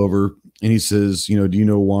pulled over and he says, "Do you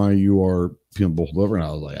know why you are being pulled over?" And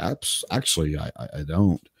I was like, "Actually, I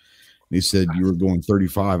don't." And he said, "You were going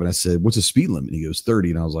 35." And I said, "What's the speed limit?" And he goes,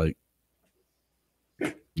 30. And I was like,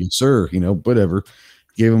 "Yes, sir." Whatever.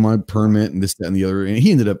 Gave him my permit and this, that, and the other. And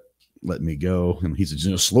he ended up letting me go. And he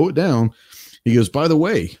said, "Slow it down." He goes, "By the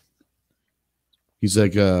way," he's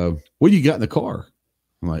like, "What do you got in the car?"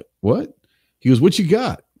 I'm like, "What?" He goes, "What you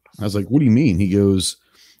got?" I was like, "What do you mean?" He goes,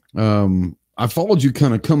 "I followed you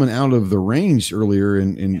kind of coming out of the range earlier.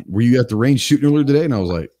 And were you at the range shooting earlier today?" And I was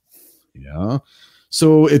like, "Yeah."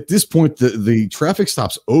 So at this point, the traffic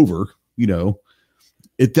stop's over,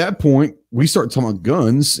 At that point, we start talking about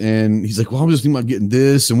guns. And he's like, "Well, I'm just thinking about getting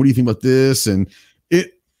this. And what do you think about this?" And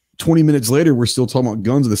 20 minutes later, we're still talking about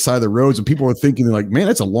guns on the side of the roads, and people are thinking, they're like, man,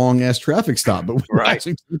 that's a long ass traffic stop. But we're Right.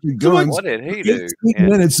 actually taking guns. What did he do? 18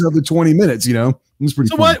 minutes of the 20 minutes, you know, it was pretty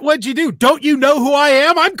So funny. what'd you do? Don't you know who I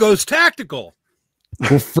am? I'm Ghost Tactical.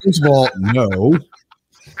 Well, first of all, no.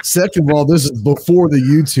 Second of all, this is before the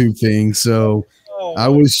YouTube thing, so I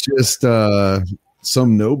was just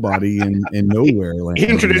some nobody in nowhere land. He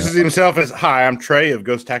introduces himself as, "Hi, I'm Trey of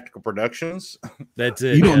Ghost Tactical Productions." That's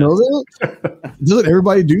it. You don't know that? Doesn't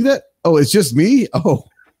everybody do that? Oh, it's just me? Oh,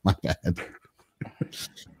 my bad.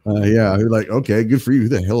 Yeah, you're like, okay, good for you. Who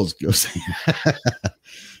the hell is Ghost?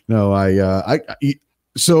 No,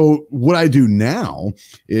 so what I do now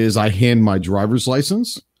is I hand my driver's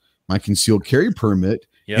license, my concealed carry permit,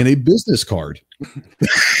 and a business card. I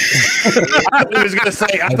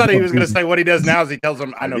thought he was going to say what he does now is he tells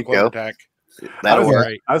them, "I know Clover Tac." That'll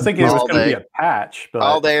work. I was thinking it was All going to be day. a patch, but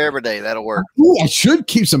All day, every day. That'll work. Ooh, I should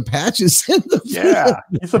keep some patches in the yeah,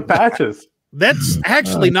 keep some patches. That's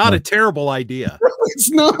actually not a terrible idea. It's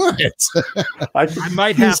not. I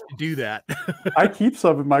might have to do that. I keep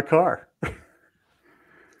some in my car.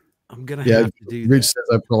 I'm gonna have to do Rich that. says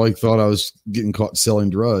I probably thought I was getting caught selling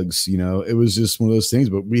drugs. You know, it was just one of those things.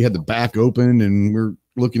 But we had the back open and we're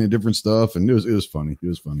looking at different stuff, and it was funny. It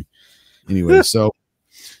was funny. Anyway, so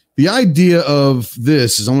the idea of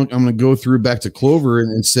this is I'm going to go through back to Clover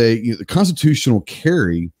and say, you know, the constitutional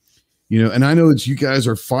carry. You know, and I know that you guys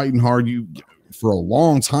are fighting hard for a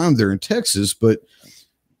long time there in Texas, but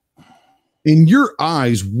in your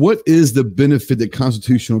eyes, what is the benefit that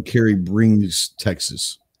constitutional carry brings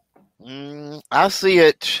Texas? I see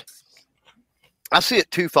it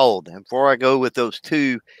twofold. And before I go with those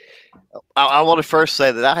two, I want to first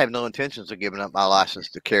say that I have no intentions of giving up my license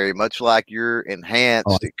to carry. Much like your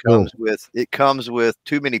enhanced, it comes with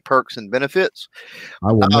too many perks and benefits.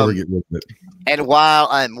 I will never get rid of it. And while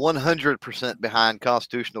I'm 100% behind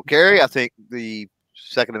constitutional carry, I think the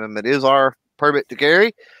Second Amendment is our permit to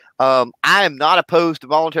carry. I am not opposed to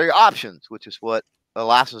voluntary options, which is what a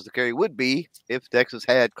license to carry would be if Texas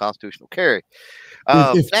had constitutional carry.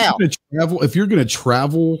 If you're going to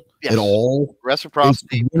travel Yes. at all,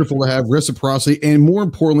 Reciprocity. it's wonderful to have reciprocity. And more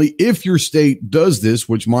importantly, if your state does this,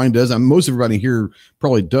 which mine does, and most everybody here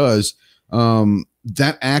probably does,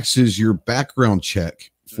 that acts as your background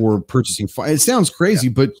check for purchasing. It sounds crazy,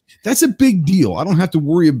 but that's a big deal. I don't have to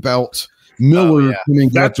worry about Miller coming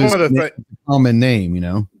That's up one of the common name, you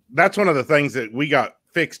know? That's one of the things that we got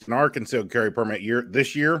fixed in our concealed carry permit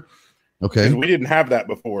this year. Okay. 'Cause we didn't have that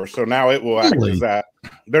before, so now it will act as that.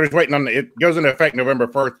 They're just waiting on it goes into effect November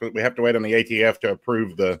 1st, but we have to wait on the ATF to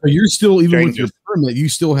approve the. So you're still, even with changes. your permit, you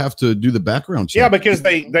still have to do the background check. Yeah, because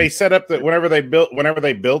they set up that whenever they built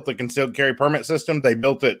the concealed carry permit system, they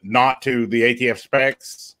built it not to the ATF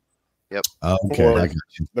specs. Yep. Okay, I got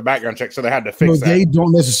you. The background check, so they had to fix that. They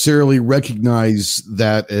don't necessarily recognize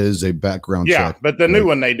that as a background check. But the new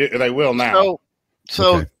one they do. They will now.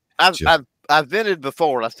 So Okay. I've vented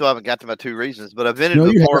before, and I still haven't got to my two reasons, but I've vented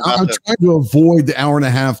before. I'm trying to avoid the hour and a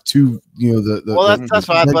half to That's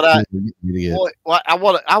fine. But I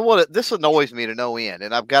want to. This annoys me to no end,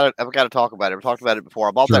 and I've got to talk about it. I've talked about it before.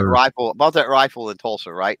 I bought that rifle. I bought that rifle in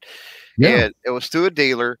Tulsa, right? Yeah. And it was through a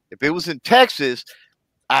dealer. If it was in Texas,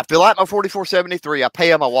 I fill out my 4473. I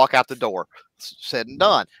pay him. I walk out the door. Said and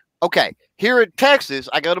done. Okay. Here in Texas,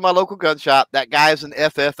 I go to my local gun shop. That guy is an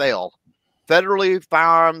FFL. Federally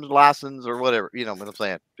firearms license or whatever, you know what I'm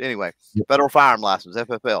saying. Anyway, federal firearm license,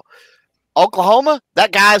 FFL. Oklahoma,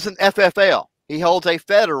 that guy's an FFL. He holds a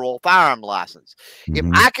federal firearm license. If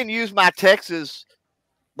I can use my Texas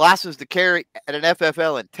license to carry at an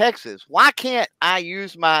FFL in Texas, why can't I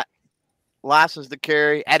use my license to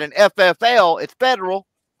carry at an FFL? It's federal.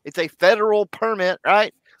 It's a federal permit,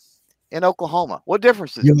 right? In Oklahoma. What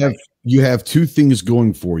difference does it make? You have two things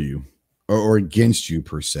going for you or against you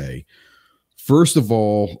per se. First of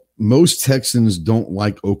all, most Texans don't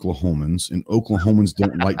like Oklahomans, and Oklahomans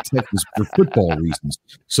don't like Texas for football reasons.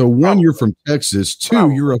 So, one, you're from Texas.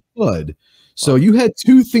 Two, you're a FUD. So you had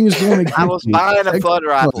two things going against you. I was buying a FUD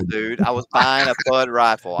rifle, dude. I was buying a FUD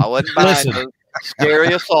rifle. I wasn't buying a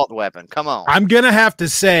scary assault weapon. Come on. I'm going to have to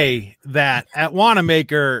say that at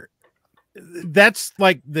Wanamaker, that's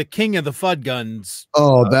like the king of the FUD guns.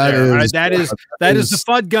 Oh, that is the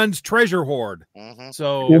FUD guns treasure hoard.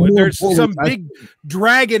 So there's some big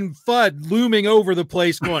dragon FUD looming over the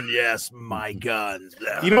place going, yes, my guns.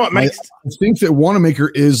 You know what makes I think that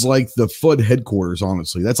Wanamaker is like the FUD headquarters,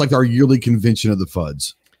 honestly. That's like our yearly convention of the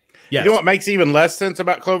FUDs. Yes. You know what makes even less sense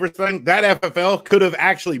about Clover's thing? That FFL could have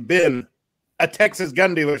actually been a Texas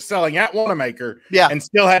gun dealer selling at Wanamaker and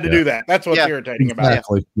still had to do that. That's what's irritating about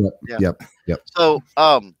it. Yep. So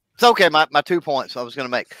It's okay. My 2 points I was going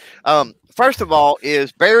to make. First of all,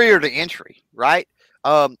 is barrier to entry, right?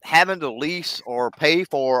 Having to lease or pay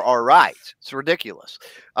for our rights. It's ridiculous.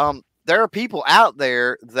 There are people out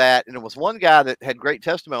there that, and it was one guy that had great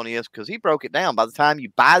testimony, is because he broke it down. By the time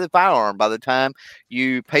you buy the firearm, by the time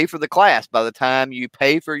you pay for the class, by the time you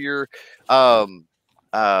pay for your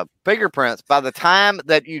fingerprints, by the time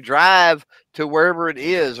that you drive to wherever it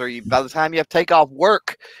is, or by the time you have to take off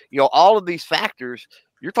work, all of these factors,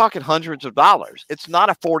 you're talking hundreds of dollars. It's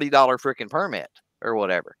not a $40 freaking permit or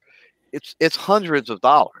whatever. It's hundreds of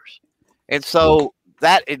dollars. And so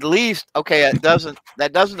that at least, okay,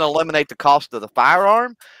 that doesn't eliminate the cost of the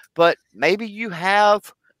firearm, but maybe you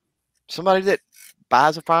have somebody that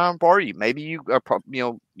buys a firearm for you. Maybe you are,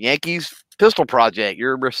 Yankees Pistol Project,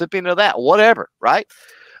 you're a recipient of that, whatever, right?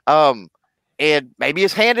 And maybe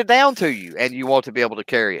it's handed down to you and you want to be able to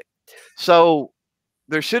carry it. So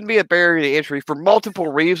there shouldn't be a barrier to entry for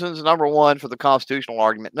multiple reasons. Number one, for the constitutional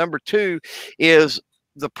argument. Number two is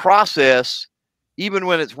the process, even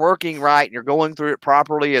when it's working right and you're going through it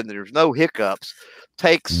properly and there's no hiccups,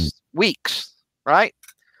 takes weeks, right?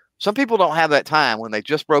 Some people don't have that time when they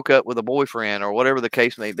just broke up with a boyfriend or whatever the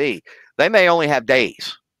case may be. They may only have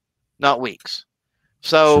days, not weeks.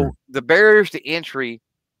 So the barriers to entry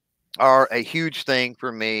are a huge thing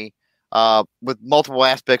for me, with multiple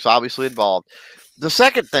aspects obviously involved. The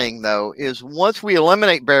second thing, though, is once we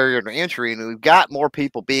eliminate barrier to entry and we've got more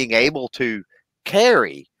people being able to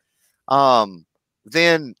carry,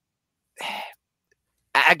 then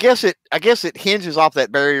I guess it hinges off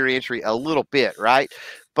that barrier to entry a little bit, right?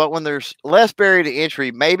 But when there's less barrier to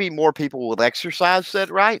entry, maybe more people will exercise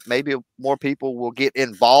that right. Maybe more people will get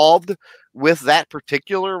involved with that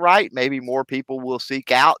particular right. Maybe more people will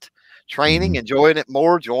seek out training, enjoying it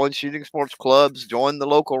more, join shooting sports clubs, join the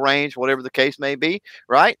local range, whatever the case may be,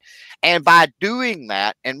 right? And by doing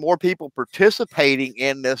that and more people participating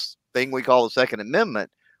in this thing we call the Second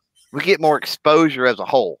Amendment, we get more exposure as a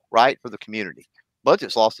whole, right, for the community.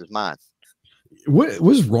 Budget's lost his mind. What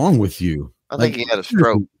was wrong with you? I think he had a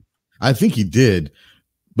stroke. I think he did.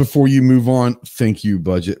 Before you move on, thank you,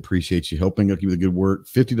 Budget. Appreciate you helping. I'll keep the good work.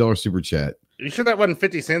 $50 super chat. You sure that wasn't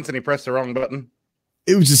 50 cents and he pressed the wrong button?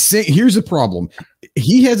 It was the same. Here's the problem.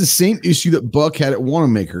 He has the same issue that Buck had at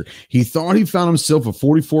Wanamaker. He thought he found himself a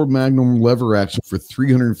 44 Magnum lever action for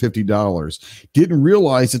 $350. Didn't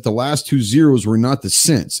realize that the last two zeros were not the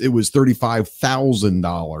cents. It was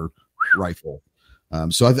 $35,000 rifle.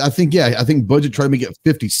 So I think Budget tried to make it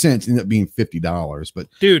 50 cents, ended up being $50. But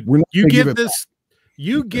dude, you give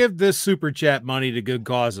this super chat money to good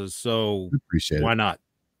causes, so appreciate why not?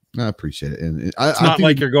 I appreciate it, and it's not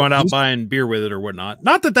like you're going out buying beer with it or whatnot.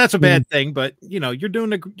 Not that that's a bad thing, but you're doing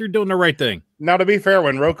the right thing. Now, to be fair,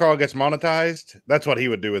 when roll call gets monetized, that's what he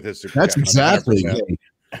would do with his super. That's exactly,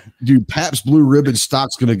 dude. Pabst Blue Ribbon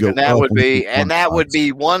stock's going to go. And that would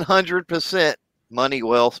be 100% money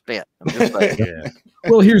well spent. I'm just saying. Yeah.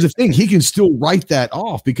 Well, here's the thing. He can still write that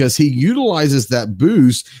off because he utilizes that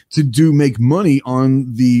boost to make money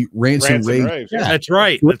on the ransom rate. Yeah, that's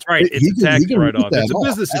right. That's right. It's a tax write-off. It's a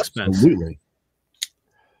business expense. Absolutely.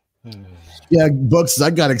 Yeah, Bucks, I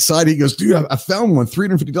got excited. He goes, dude, I found one,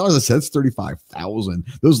 $350. I said, that's $35,000.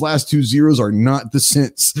 Those last two zeros are not the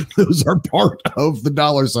cents. Those are part of the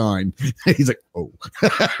dollar sign. He's like, oh.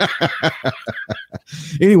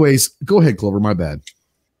 Anyways, go ahead, Clover. My bad.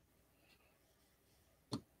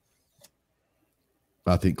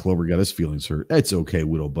 I think Clover got his feelings hurt. It's okay,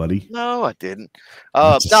 little buddy. No, I didn't.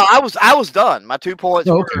 No, I was done. My 2 points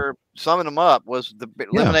were summing them up was the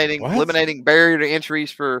eliminating barrier to entries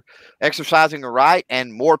for exercising a right,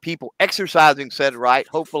 and more people exercising said right.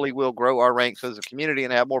 Hopefully, we'll grow our ranks as a community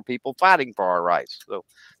and have more people fighting for our rights. So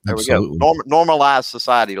there we go. Normalize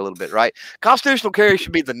society a little bit, right? Constitutional carry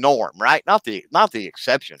should be the norm, right? Not the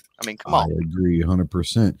exception. I mean, come on. I agree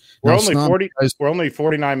 100%. We're only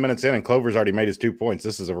 49 minutes in, and Clover's already made his 2 points.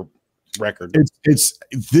 This is a record.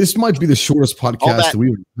 This might be the shortest podcast that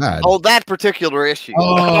we've had. Oh, that particular issue.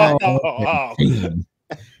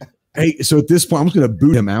 Hey, so at this point, I'm just going to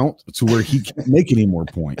boot him out to where he can't make any more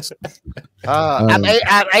points. I'm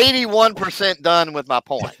 81% done with my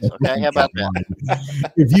points. Okay, how about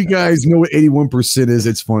that? If you guys know what 81% is,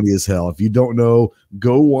 it's funny as hell. If you don't know,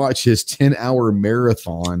 go watch his 10-hour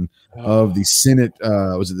marathon of the Senate.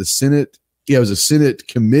 Was it the Senate? Yeah, it was a Senate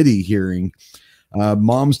committee hearing.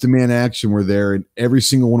 Moms Demand Action were there, and every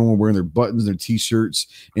single one of them were wearing their buttons, their T-shirts,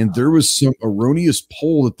 and there was some erroneous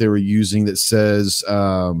poll that they were using that says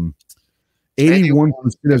 81%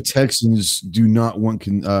 of Texans do not want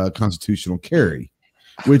constitutional carry.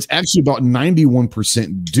 which actually about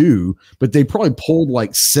 91% do, but they probably pulled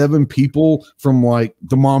like 7 people from like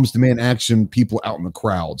the Moms Demand Action people out in the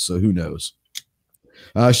crowd. So who knows?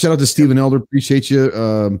 Shout out to Stephen Elder. Appreciate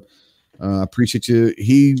you. Appreciate you.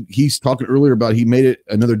 He's talking earlier about he made it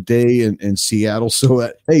another day in Seattle.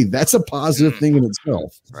 So hey, that's a positive thing in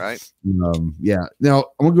itself. Right. Yeah. Now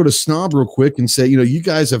I'm gonna go to Snob real quick and say, you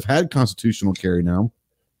guys have had constitutional carry now.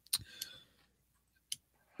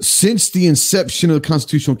 Since the inception of the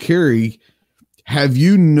constitutional carry, have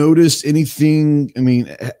you noticed anything? I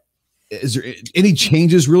mean, is there any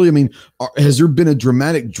changes really? I mean, has there been a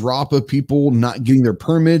dramatic drop of people not getting their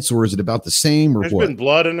permits, or is it about the same? Or There's what? been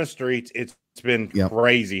blood in the streets. It's been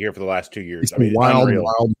crazy here for the last 2 years. It's wild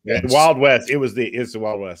West. Wild West. It's the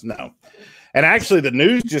Wild West. No. And actually the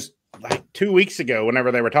news just like 2 weeks ago,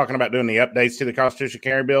 whenever they were talking about doing the updates to the constitutional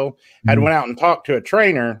carry bill, had went out and talked to a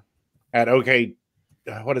trainer at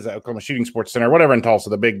what is that? Oklahoma Shooting Sports Center, whatever in Tulsa,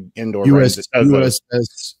 the big indoor U.S.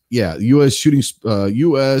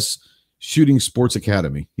 Shooting Sports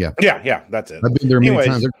Academy. Yeah, that's it. I've been there many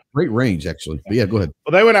times. They're great range, actually. But yeah, go ahead.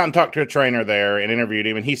 Well, they went out and talked to a trainer there and interviewed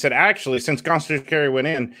him, and he said actually, since constitutional carry went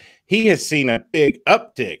in, he has seen a big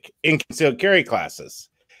uptick in concealed carry classes.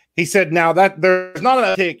 He said now that there's not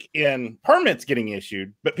an uptick in permits getting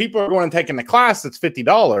issued, but people are going and taking the class that's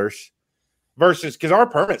 $50 versus because our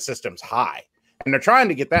permit system's high. And they're trying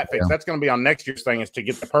to get that fixed. That's going to be on next year's thing, is to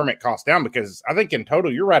get the permit cost down, because I think in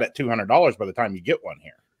total you're right at $200 by the time you get one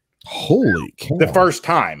here. Holy cow. The first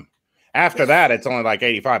time. After that, it's only like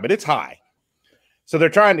 $85, but it's high. So they're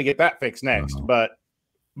trying to get that fixed next. But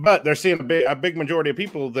they're seeing a big majority of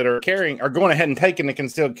people that are going ahead and taking the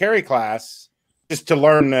concealed carry class just to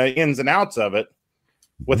learn the ins and outs of it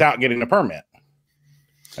without getting a permit.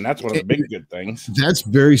 And that's one of the big good things. That's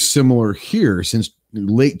very similar here, since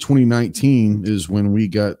late 2019 is when we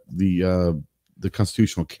got the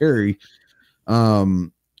constitutional carry.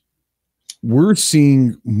 We're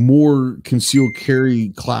seeing more concealed carry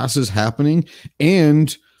classes happening,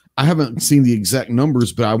 and I haven't seen the exact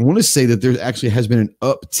numbers, but I want to say that there actually has been an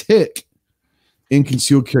uptick in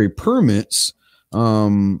concealed carry permits.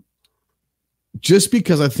 Just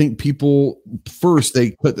because I think people first,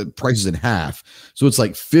 they put the prices in half. So it's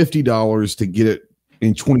like $50 to get it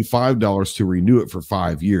and $25 to renew it for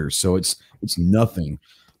 5 years. So it's nothing.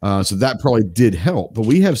 So that probably did help, but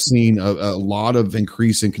we have seen a lot of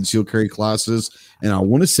increase in concealed carry classes. And I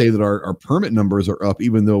want to say that our permit numbers are up,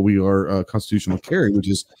 even though we are constitutional carry, which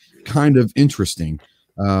is kind of interesting.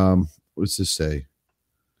 What's this say?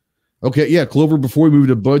 Okay, yeah, Clover, before we move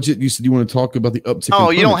to budget, you said you want to talk about the uptick. Oh,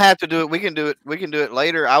 you don't have to do it. We can do it. We can do it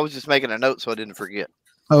later. I was just making a note so I didn't forget.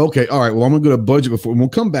 Oh, okay. All right. Well, I'm going to go to budget before, and we'll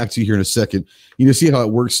come back to you here in a second. See how it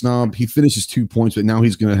works, Snob? He finishes 2 points, but now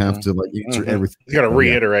he's going to have to answer everything. He's got to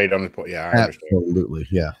reiterate on the point. Yeah, I absolutely.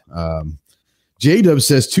 Yeah. J-Dub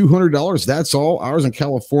says $200. That's all. Ours in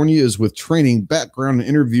California is with training, background, and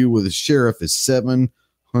interview with the sheriff is $700.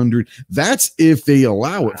 That's if they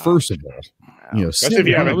allow it, first of all. That's if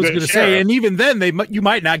you have I was going to say, and even then, you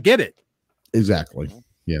might not get it. Exactly.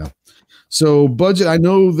 Yeah. So, budget. I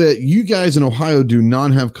know that you guys in Ohio do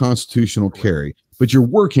not have constitutional carry, but you're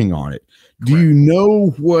working on it. Do you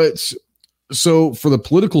know what? So, for the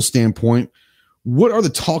political standpoint, what are the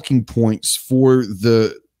talking points for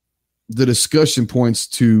the discussion points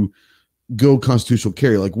to go constitutional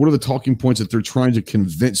carry? Like, what are the talking points that they're trying to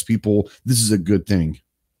convince people this is a good thing?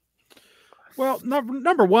 Well,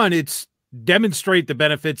 number one, it's demonstrate the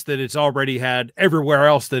benefits that it's already had everywhere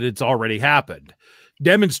else that it's already happened.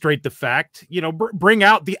 Demonstrate the fact, bring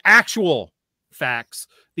out the actual facts,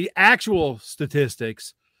 the actual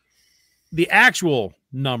statistics, the actual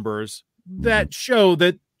numbers that show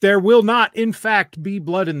that there will not, in fact, be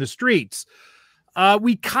blood in the streets.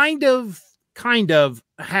 We kind of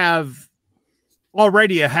have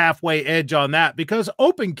already a halfway edge on that, because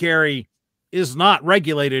open carry is not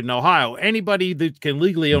regulated in Ohio. Anybody that can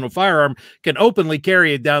legally own a firearm can openly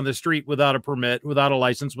carry it down the street without a permit, without a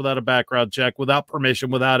license, without a background check, without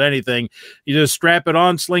permission, without anything. You just strap it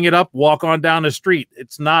on, sling it up, walk on down the street.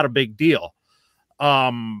 It's not a big deal.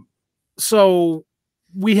 So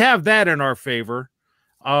we have that in our favor.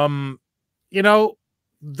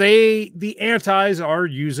 The antis are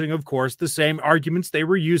using, of course, the same arguments they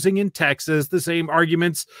were using in Texas, the same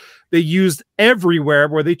arguments they used everywhere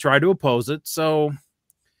where they try to oppose it. So,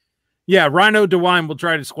 yeah, Rhino DeWine will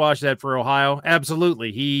try to squash that for Ohio.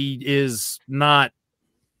 Absolutely. He is not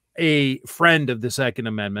a friend of the Second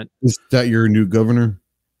Amendment. Is that your new governor?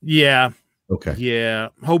 Yeah. Okay. Yeah.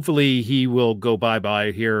 Hopefully he will go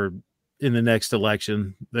bye-bye here in the next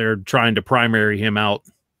election. They're trying to primary him out.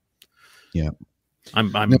 Yeah.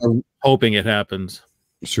 I'm hoping it happens.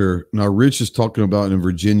 Sure. Now, Rich is talking about in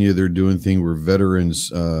Virginia, they're doing thing where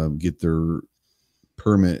veterans get their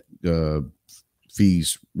permit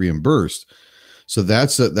fees reimbursed. So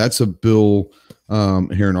that's a bill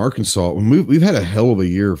here in Arkansas. We've had a hell of a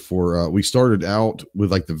year for. We started out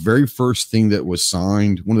with like the very first thing that was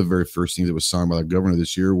signed. One of the very first things that was signed by the governor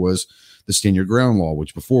this year was the Stand Your Ground law,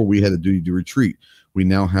 which before we had the duty to retreat. We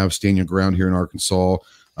now have Stand Your Ground here in Arkansas.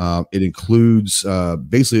 It includes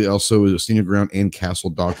basically also a Stand Your Ground and Castle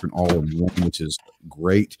Doctrine all in one, which is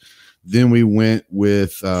great. Then we went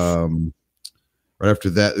with right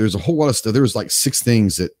after that. There's a whole lot of stuff. There was like 6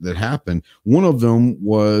 things that happened. One of them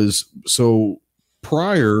was so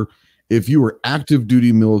prior, if you were active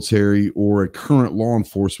duty military or a current law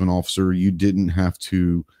enforcement officer, you didn't have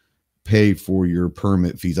to pay for your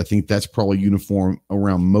permit fees. I think that's probably uniform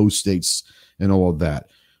around most states and all of that.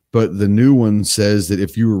 But the new one says that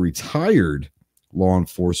if you were retired law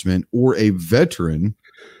enforcement or a veteran,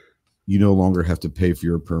 you no longer have to pay for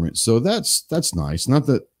your permit. So that's nice. Not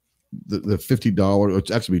that the $50,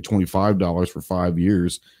 it's actually $25 for 5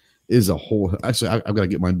 years is a whole. Actually, I've got to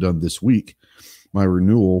get mine done this week. My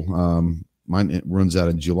renewal, mine runs out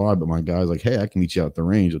in July, but my guy's like, hey, I can meet you out at the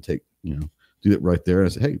range. I'll take, do it right there. I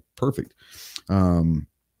said, hey, perfect.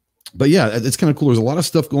 But yeah, it's kind of cool. There's a lot of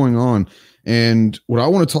stuff going on. And what I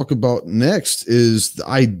want to talk about next is the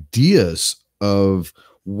ideas of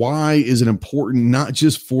why is it important, not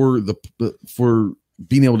just for for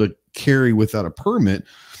being able to carry without a permit.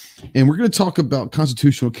 And we're going to talk about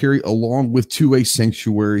constitutional carry along with 2A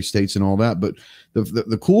sanctuary states and all that. But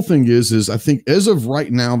the cool thing is I think as of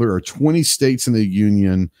right now, there are 20 states in the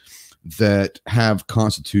union that have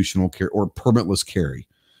constitutional carry or permitless carry,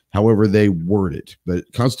 however they word it,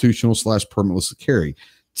 but constitutional / permitless carry.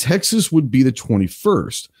 Texas would be the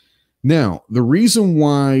 21st. Now, the reason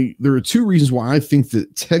why there are 2 reasons why I think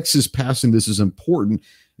that Texas passing this is important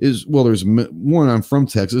is, well, there's one, I'm from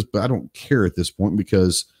Texas, but I don't care at this point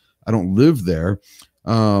because I don't live there.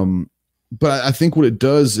 But I think what it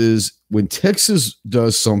does is when Texas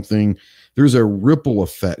does something, there's a ripple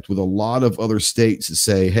effect with a lot of other states that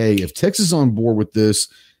say, hey, if Texas is on board with this,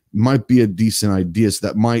 might be a decent idea. So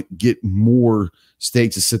that might get more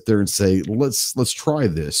states to sit there and say, let's try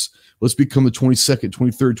this. Let's become the 22nd,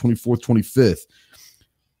 23rd, 24th, 25th.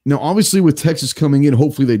 Now, obviously with Texas coming in,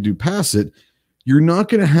 hopefully they do pass it. You're not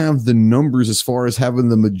going to have the numbers as far as having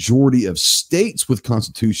the majority of states with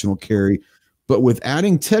constitutional carry, but with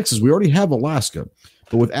adding Texas, we already have Alaska,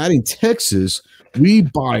 but with adding Texas, we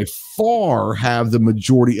by far have the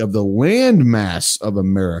majority of the land mass of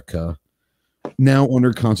America now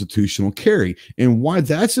under constitutional carry. And why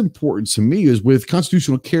that's important to me is with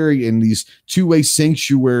constitutional carry and these 2A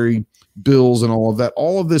sanctuary bills and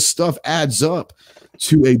all of this stuff adds up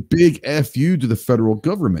to a big FU to the federal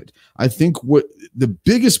government. I think what the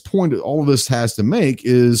biggest point that all of this has to make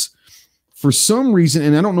is, for some reason,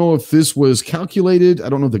 and I don't know if this was calculated, I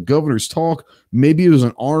don't know if the governor's talk, maybe it was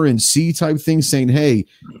an RNC type thing saying, hey,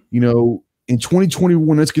 in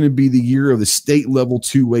 2021, that's going to be the year of the state level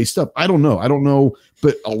 2A stuff. I don't know,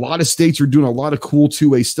 but a lot of states are doing a lot of cool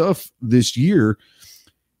 2A stuff this year.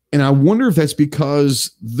 And I wonder if that's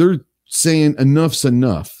because they're saying enough's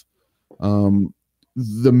enough.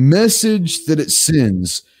 The message that it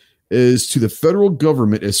sends is to the federal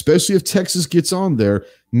government, especially if Texas gets on there.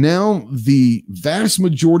 Now, the vast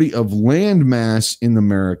majority of land mass in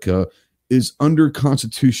America is under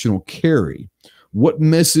constitutional carry. What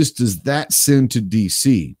message does that send to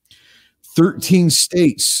DC? 13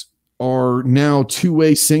 states are now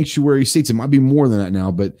 2A sanctuary states. It might be more than that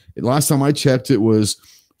now, but last time I checked, it was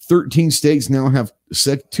 13 states now have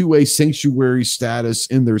 2A sanctuary status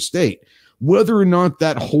in their state. Whether or not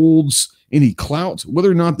that holds any clout, whether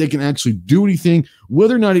or not they can actually do anything,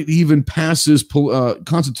 whether or not it even passes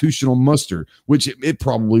constitutional muster, which it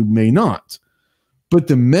probably may not. But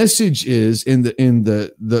the message is, in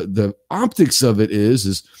the optics of it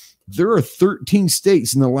is there are 13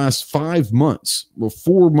 states in the last 5 months, well,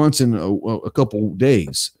 4 months and a couple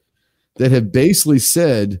days, that have basically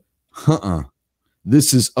said,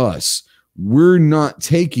 this is us. We're not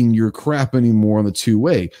taking your crap anymore on the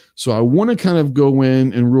 2A. So I want to kind of go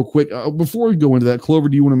in and real quick, before we go into that, Clover,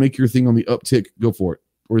 do you want to make your thing on the uptick? Go for it.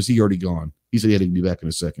 Or is he already gone? He said he had to be back in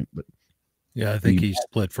a second, but yeah, I think he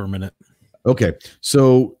split for a minute. Okay.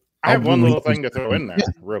 So I have one little thing to throw in there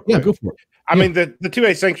real quick. Yeah, go for it. I mean, the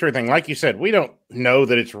 2A sanctuary thing, like you said, we don't know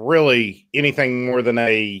that it's really anything more than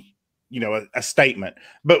a statement.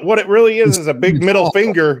 But what it really is a big middle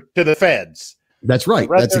finger to the feds. That's right.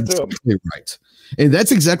 That's exactly right. And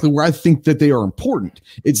that's exactly where I think that they are important.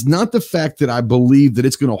 It's not the fact that I believe that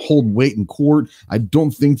it's going to hold weight in court. I don't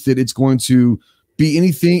think that it's going to be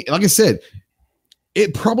anything. Like I said,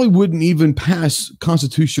 it probably wouldn't even pass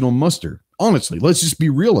constitutional muster. Honestly, let's just be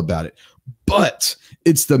real about it. But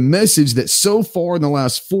it's the message that so far in the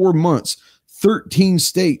last 4 months, 13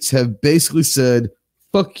 states have basically said,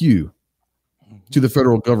 fuck you to the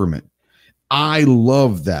federal government. I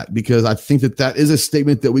love that because I think that that is a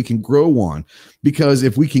statement that we can grow on, because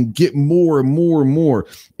if we can get more and more and more,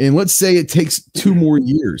 and let's say it takes 2 more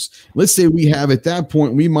years, let's say we have at that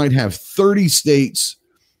point, we might have 30 states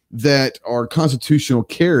that are constitutional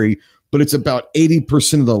carry, but it's about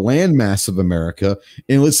 80% of the landmass of America.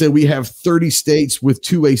 And let's say we have 30 states with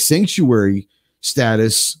 2A sanctuary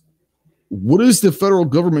status. What is the federal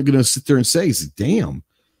government going to sit there and say? Damn,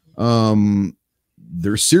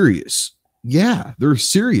 they're serious. Yeah, they're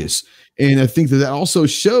serious. And I think that that also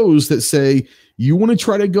shows that, say, you want to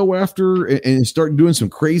try to go after and start doing some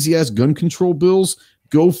crazy ass gun control bills,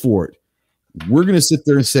 go for it. We're going to sit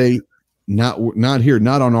there and say, not here,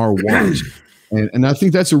 not on our watch. And I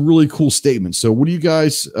think that's a really cool statement. So what do you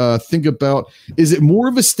guys think about? Is it more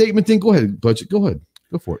of a statement thing? Go ahead, Budget. Go ahead.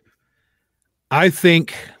 Go for it. I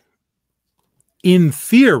think in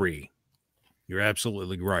theory, you're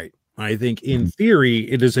absolutely right. I think in theory,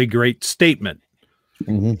 it is a great statement.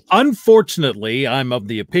 Mm-hmm. Unfortunately, I'm of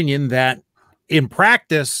the opinion that in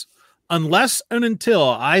practice, unless and until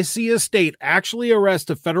I see a state actually arrest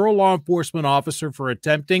a federal law enforcement officer for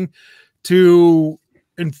attempting to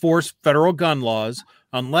enforce federal gun laws,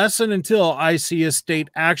 unless and until I see a state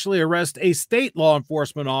actually arrest a state law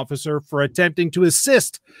enforcement officer for attempting to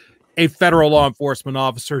assist a federal law enforcement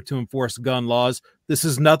officer to enforce gun laws, this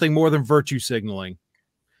is nothing more than virtue signaling.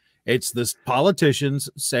 It's the politicians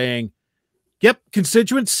saying, yep,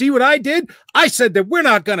 constituents, see what I did? I said that we're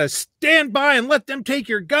not going to stand by and let them take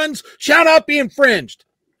your guns, shall not be infringed.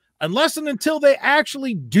 Unless and until they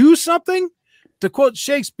actually do something, to quote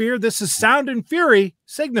Shakespeare, this is sound and fury,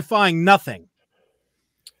 signifying nothing.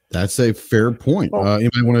 That's a fair point.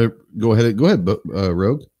 Anybody want to go ahead? Go ahead,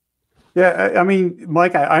 Rogue. Yeah, I mean,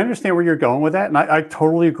 Mike, I understand where you're going with that, and I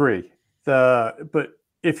totally agree. But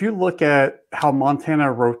if you look at how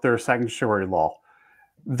Montana wrote their sanctuary law,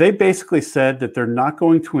 they basically said that they're not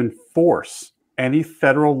going to enforce any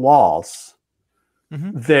federal laws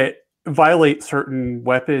that violate certain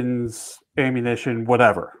weapons, ammunition,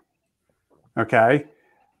 whatever. Okay.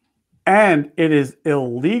 And it is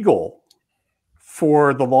illegal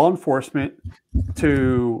for the law enforcement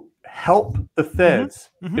to help the feds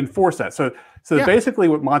enforce that. So basically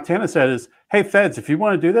what Montana said is, hey, feds, if you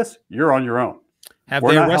want to do this, you're on your own. Have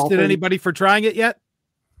they arrested anybody for trying it yet?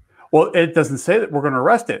 Well, it doesn't say that we're going to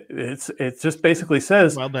arrest it. It just basically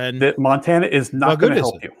says that Montana is not going to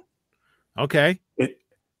help you. Okay.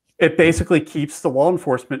 It basically keeps the law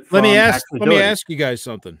enforcement from Let me ask you guys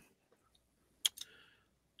something.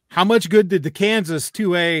 How much good did the Kansas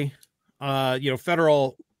 2A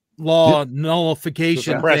federal law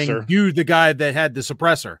nullification thing do the guy that had the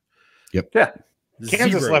suppressor? Yep. Yeah.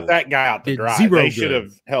 Kansas left that guy out to dry. They should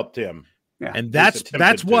have helped him. Yeah. And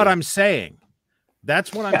that's what I'm saying.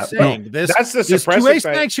 That's what I'm saying. No, that's the this 2A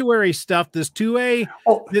sanctuary stuff, this 2A,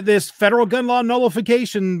 this federal gun law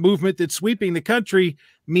nullification movement that's sweeping the country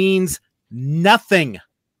means nothing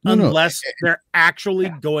unless they're actually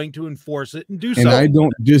going to enforce it and do so. And I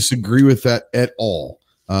don't disagree with that at all.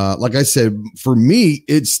 Like I said, for me,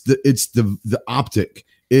 it's the optic.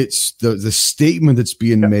 It's the statement that's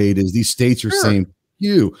being made is these states are saying,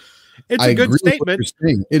 it's a good statement.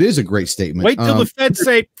 It is a great statement. Wait till the feds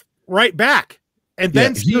say right back. And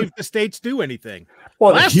then see if the states do anything.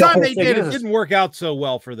 Well, last time they did, it didn't work out so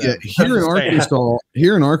well for them. Yeah,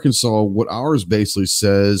 here in Arkansas, what ours basically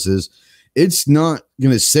says is it's not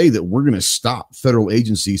going to say that we're going to stop federal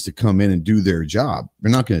agencies to come in and do their job.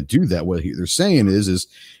 They're not going to do that. What they're saying is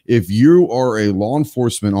if you are a law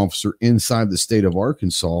enforcement officer inside the state of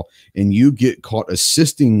Arkansas and you get caught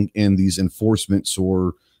assisting in these enforcements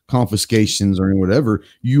or confiscations or whatever,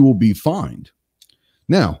 you will be fined.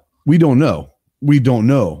 Now, we don't know.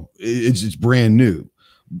 It's brand new.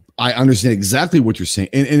 I understand exactly what you're saying.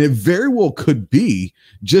 And it very well could be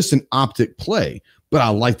just an optic play, but I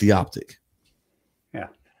like the optic. Yeah.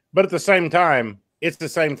 But at the same time, it's the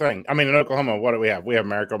same thing. I mean, in Oklahoma, what do we have? We have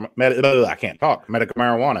medical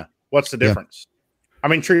marijuana. What's the difference? I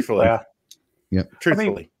mean, truthfully. Yeah. Truthfully.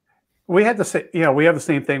 I mean, we had the same, we have the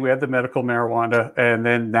same thing. We have the medical marijuana, and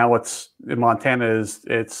then now it's in Montana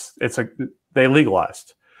they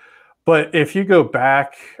legalized. But if you go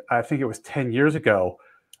back, I think it was 10 years ago,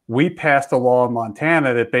 we passed a law in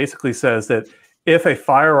Montana that basically says that if a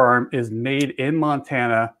firearm is made in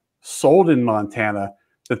Montana, sold in Montana,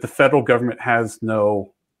 that the federal government has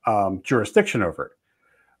no jurisdiction over it.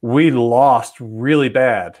 we lost really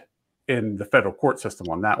bad in the federal court system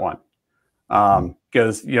on that one.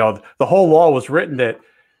 Because, the whole law was written that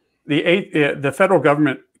the federal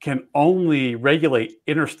government can only regulate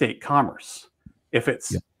interstate commerce. If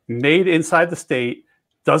it's made inside the state,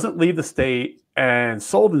 doesn't leave the state, and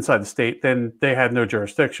sold inside the state, then they had no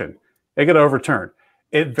jurisdiction. They got overturned.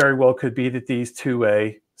 It very well could be that these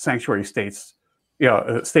 2A sanctuary states,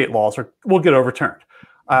 state laws will get overturned.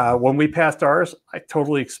 When we passed ours, I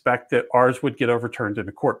totally expect that ours would get overturned in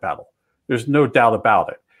a court battle. There's no doubt about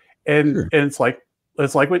it. And it's like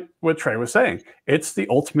what Trey was saying. It's the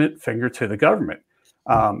ultimate finger to the government.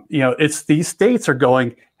 It's these states are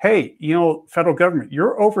going, hey, federal government,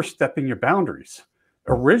 you're overstepping your boundaries.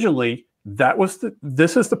 Originally,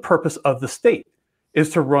 this is the purpose of the state, is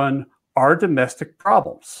to run our domestic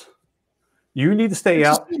problems. You need to stay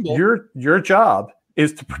out. Your job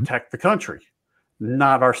is to protect the country,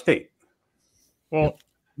 not our state. Well,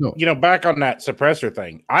 back on that suppressor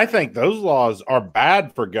thing, I think those laws are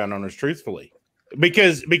bad for gun owners, truthfully,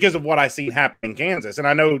 because of what I see happen in Kansas. And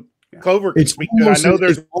I know Clover can speak to it. I know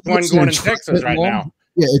there's one going in Texas right now.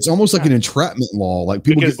 Yeah, it's almost like an entrapment law. Like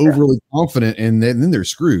people get overly confident and then they're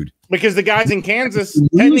screwed. Because the guys in Kansas,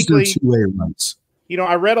 technically,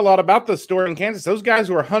 I read a lot about the story in Kansas. Those guys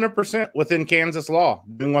were 100% within Kansas law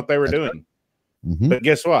doing what they were doing. Right. But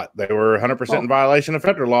guess what? They were 100% in violation of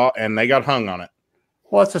federal law, and they got hung on it.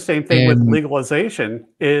 Well, it's the same thing with legalization.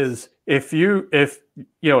 Is if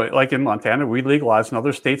like in Montana, we legalized and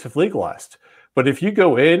other states have legalized. But if you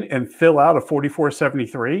go in and fill out a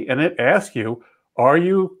 4473 and it asks you, are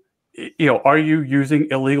you using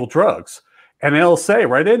illegal drugs? And it'll say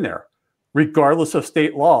right in there, regardless of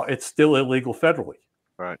state law, it's still illegal federally.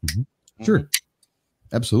 Right. Sure.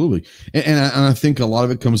 Absolutely. And I think a lot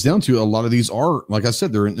of it comes down to a lot of these are, like I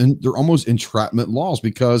said, they're almost entrapment laws,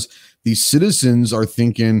 because these citizens are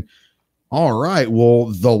thinking, all right, well,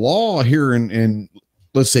 the law here in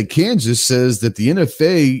let's say Kansas says that the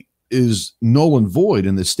NFA is null and void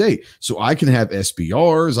in the state. So I can have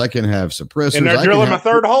SBRs, I can have suppressors. And they're drilling a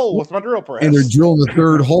third hole with my drill press. And they're drilling the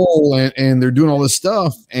third hole and they're doing all this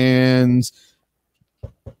stuff. And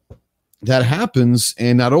that happens.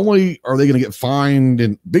 And not only are they going to get fined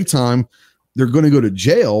and big time, they're going to go to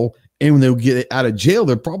jail. And when they get out of jail,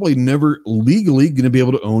 they're probably never legally going to be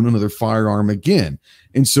able to own another firearm again.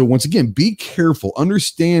 And so once again, be careful.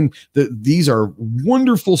 Understand that these are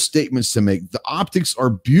wonderful statements to make. The optics are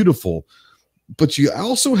beautiful, but you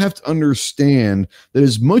also have to understand that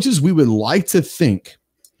as much as we would like to think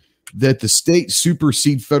that the state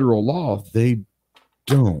supersede federal law, they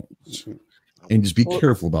don't. And just be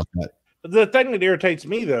careful about that. The thing that irritates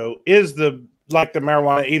me, though, is the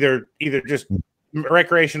marijuana, either just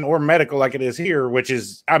recreation or medical, like it is here, which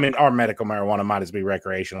is, our medical marijuana might as be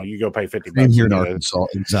recreational. You go pay $50 here in Arkansas.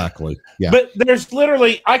 Exactly. Yeah. But there's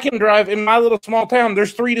literally, I can drive in my little small town.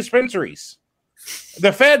 There's 3 dispensaries.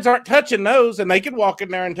 The feds aren't touching those, and they can walk in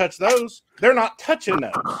there and touch those. They're not touching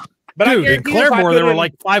those. But dude, in Claremore, there were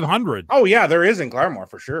like 500. Oh yeah, there is in Claremore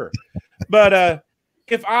for sure. But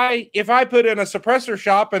if I put in a suppressor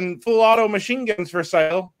shop and full auto machine guns for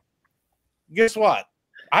sale, guess what?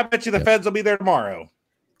 I bet you the feds will be there tomorrow.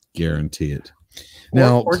 Guarantee it.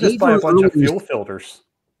 Now, or just buy a bunch of fuel filters.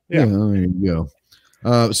 Yeah, there you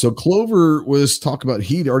go. So Clover was talking about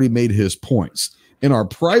he'd already made his points. In our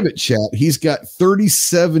private chat, he's got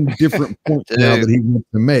 37 different points now that he wants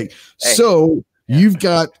to make. Hey. So you've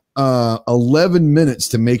got 11 minutes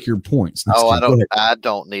to make your points. I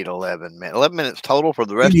don't need 11 minutes. 11 minutes total for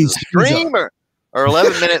the rest of the stream, or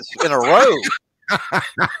 11 minutes in a row.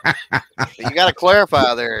 You got to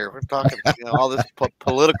clarify there. We're talking all this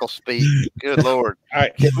political speak. Good Lord. All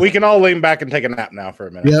right. We can all lean back and take a nap now for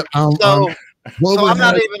a minute. Yep. So I'm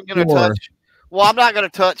not even going to touch. Well, I'm not going to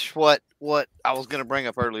touch what I was going to bring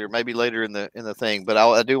up earlier, maybe later in the thing, but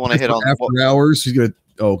I do want to hit on after hours. He's going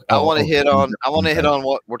to. I want to hit on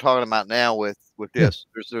what we're talking about now with this.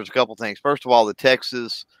 There's a couple things. First of all, the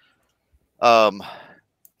Texas,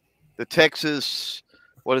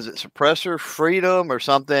 what is it, suppressor freedom or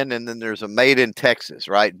something, and then there's a made in Texas,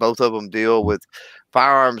 right? Both of them deal with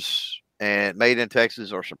firearms and made in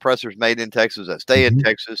Texas, or suppressors made in Texas that stay in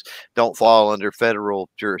Texas don't fall under federal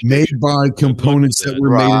jurisdiction. Made by components that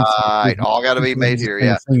were made in Texas. All got to be made here,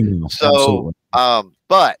 yeah. So,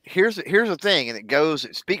 but here's the thing, and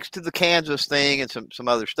it speaks to the Kansas thing and some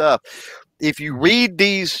other stuff. If you read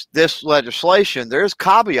this legislation, there's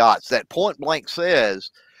caveats that point blank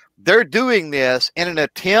says they're doing this in an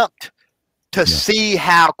attempt to see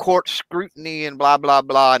how court scrutiny and blah, blah,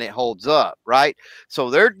 blah, and it holds up, right?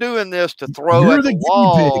 So they're doing this to throw at the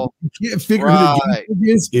wall. You can't figure who the guinea pig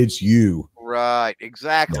is. It's you. Right,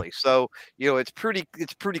 exactly. Yeah. So, it's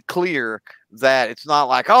pretty clear that it's not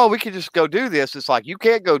like, oh, we can just go do this. It's like, you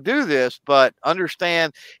can't go do this, but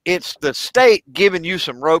understand it's the state giving you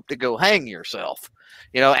some rope to go hang yourself,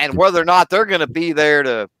 and whether or not they're going to be there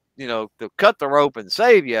to cut the rope and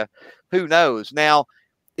save you, who knows? Now,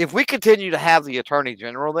 if we continue to have the attorney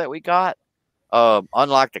general that we got,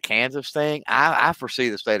 unlike the Kansas thing, I foresee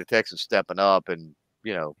the state of Texas stepping up and,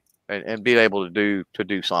 and being able to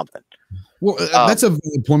do something. Well, that's a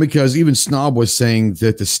valid point, because even Snob was saying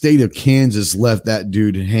that the state of Kansas left that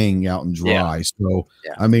dude hanging out and dry. Yeah. So,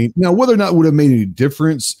 yeah. I mean, now whether or not it would have made any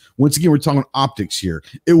difference, once again, we're talking optics here.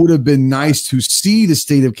 It would have been nice to see the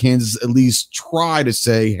state of Kansas at least try to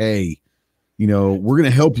say, hey, we're going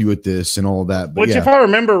to help you with this and all of that. But which, if I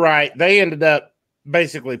remember right, they ended up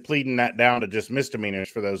basically pleading that down to just misdemeanors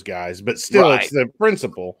for those guys. But still, It's the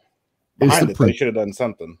principle. They should have done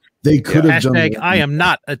something. They could have done. I am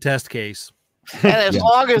not a test case. And as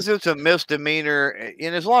long as it's a misdemeanor,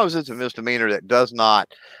 and as long as it's a misdemeanor that does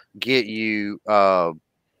not get you,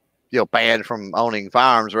 banned from owning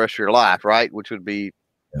firearms the rest of your life, right? Which would be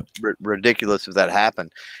ridiculous if that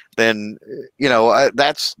happened. Then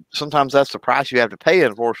that's sometimes that's the price you have to pay,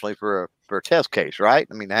 unfortunately, for a test case, right?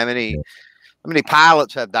 I mean, how many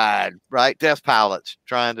pilots have died, right? Test pilots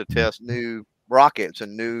trying to test new rockets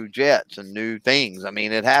and new jets and new things. I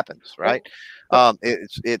mean, it happens, right?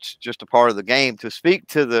 It's just a part of the game. To speak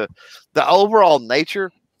to the overall nature,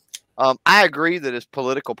 I agree that it's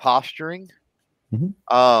political posturing.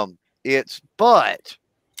 Mm-hmm. But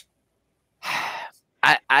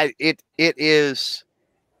it is,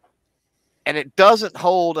 and it doesn't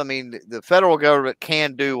hold. I mean, the federal government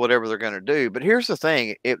can do whatever they're going to do, but here's the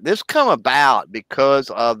thing: this come about because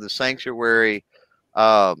of the sanctuary,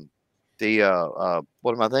 what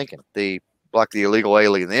am I thinking? The illegal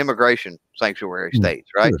alien, the immigration sanctuary states,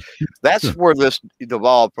 right? Sure. That's where this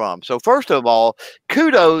evolved from. So first of all,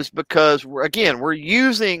 kudos, because we're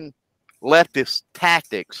using leftist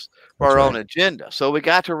tactics for our own agenda. So we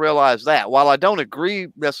got to realize that. While I don't agree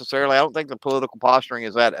necessarily, I don't think the political posturing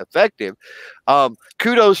is that effective.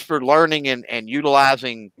 Kudos for learning and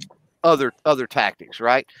utilizing other tactics,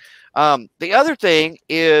 right? The other thing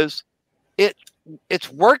is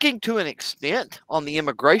it's working to an extent on the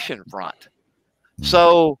immigration front.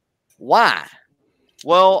 So why?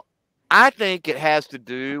 Well, I think it has to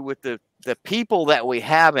do with the people that we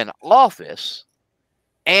have in office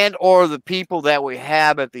and or the people that we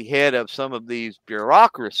have at the head of some of these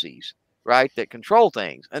bureaucracies, right, that control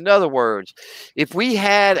things. In other words, if we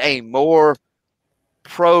had a more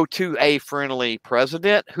pro-2A friendly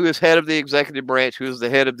president who is head of the executive branch, who is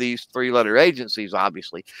the head of these three-letter agencies,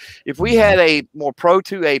 obviously, if we had a more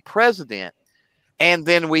pro-2A president, and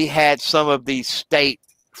then we had some of these state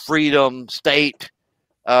freedom, state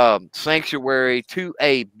sanctuary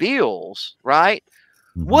 2A bills, right?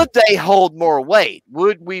 Would they hold more weight?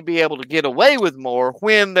 Would we be able to get away with more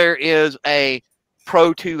when there is a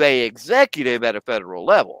pro-2A executive at a federal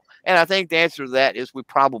level? And I think the answer to that is we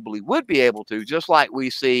probably would be able to, just like we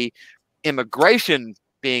see immigration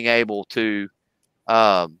being able to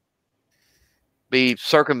be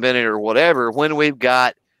circumvented or whatever when we've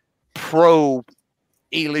got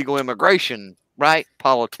pro-illegal immigration, right,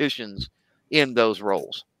 politicians in those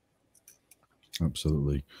roles.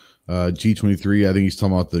 Absolutely. G23, I think he's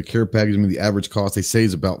talking about the care package. I mean, the average cost, they say,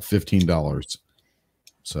 is about $15.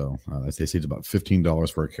 So they say it's about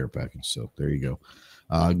 $15 for a care package. So there you go.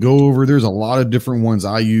 Go over. There's a lot of different ones.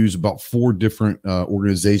 I use about 4 different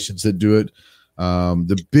organizations that do it.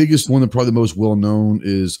 The biggest one, and probably the most well-known,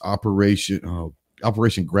 is Operation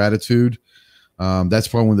Gratitude. That's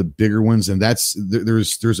probably one of the bigger ones. And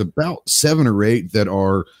there's about 7 or 8 that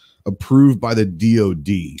are approved by the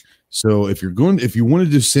DOD. So if you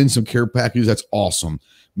wanted to send some care packages, that's awesome.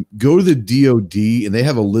 Go to the DOD, and they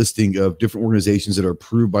have a listing of different organizations that are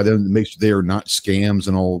approved by them to make sure they are not scams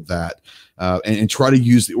and all of that. And try to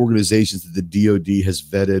use the organizations that the DOD has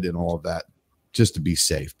vetted and all of that, just to be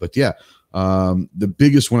safe. But yeah, the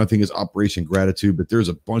biggest one I think is Operation Gratitude, but there's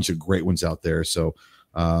a bunch of great ones out there. So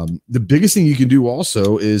the biggest thing you can do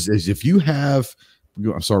also is if you have,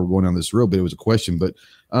 I'm sorry, we're going down this road, but it was a question, but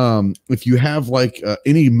if you have like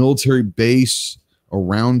any military base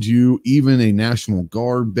around you, even a National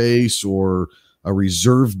Guard base or a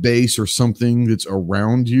reserve base or something that's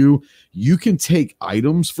around you, you can take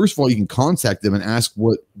items. First of all, you can contact them and ask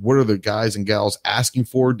what are the guys and gals asking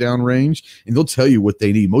for downrange, and they'll tell you what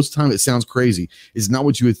they need. Most of the time, it sounds crazy. It's not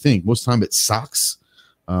what you would think. Most of the time, it's socks,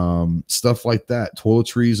 stuff like that,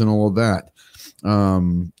 toiletries and all of that.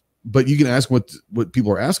 But you can ask what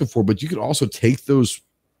people are asking for, but you could also take those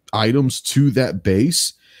items to that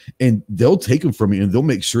base, and they'll take them from you and they'll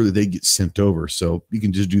make sure that they get sent over. So you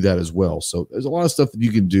can just do that as well. So there's a lot of stuff that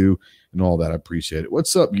you can do and all that. I appreciate it.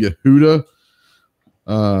 What's up, Yehuda?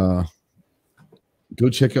 Go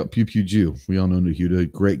check out Pew Pew Jew. We all know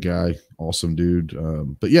Yehuda. Great guy. Awesome dude.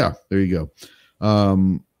 But yeah, there you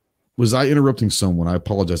go. Was I interrupting someone? I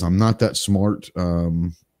apologize. I'm not that smart. I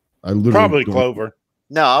literally Probably Clover.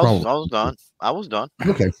 No, I was done. I was done.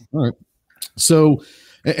 Okay. All right. So,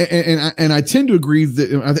 and I tend to agree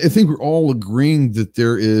that I think we're all agreeing that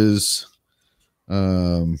there is,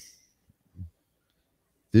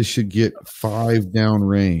 this should get 5 down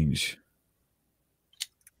range.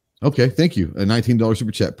 Okay. Thank you. A $19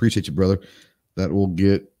 super chat. Appreciate you, brother. That will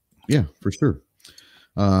get, yeah, for sure.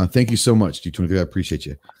 Thank you so much, G23. I appreciate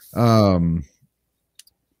you.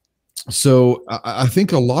 So I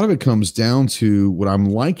think a lot of it comes down to what I'm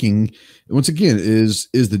liking, once again, is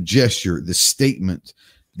the gesture, the statement,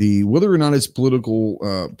 the whether or not it's political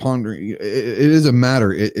pondering. It doesn't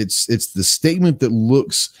matter. It's the statement that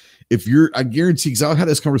looks. If you're, I guarantee, because I had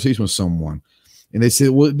this conversation with someone, and they said,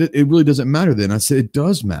 "Well, it really doesn't matter." Then I said, "It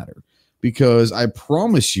does matter, because I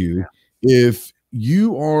promise you, if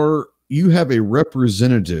you have a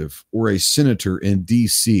representative or a senator in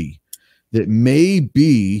D.C. that may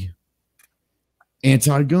be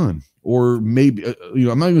anti-gun, or maybe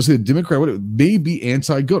I'm not going to say a Democrat, but it may be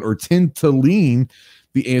anti-gun or tend to lean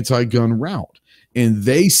the anti-gun route, and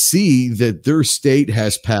they see that their state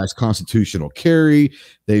has passed constitutional carry,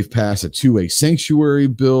 they've passed a 2A sanctuary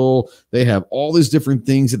bill, they have all these different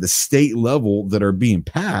things at the state level that are being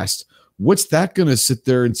passed. What's that going to sit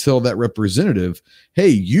there and tell that representative, hey,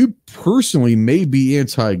 you personally may be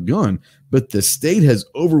anti-gun, but the state has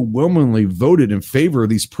overwhelmingly voted in favor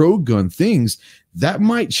of these pro-gun things? That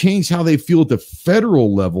might change how they feel at the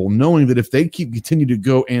federal level, knowing that if they continue to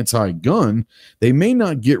go anti-gun, they may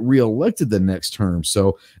not get reelected the next term.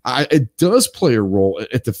 So it does play a role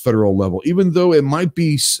at the federal level, even though it might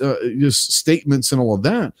be just statements and all of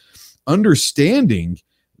that. Understanding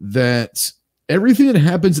that everything that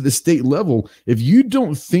happens at the state level, if you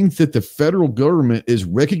don't think that the federal government is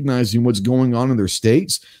recognizing what's going on in their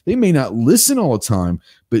states, they may not listen all the time,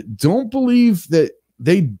 but don't believe that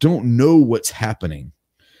they don't know what's happening.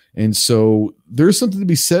 And so there's something to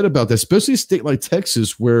be said about that, especially a state like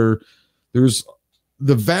Texas, where there's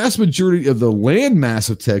the vast majority of the land mass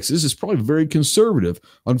of Texas is probably very conservative.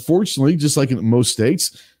 Unfortunately, just like in most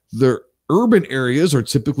states, the urban areas are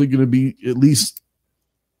typically going to be at least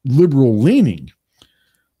liberal leaning.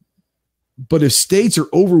 But if states are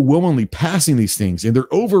overwhelmingly passing these things and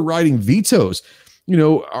they're overriding vetoes,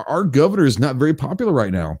 our governor is not very popular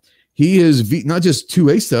right now. He is not just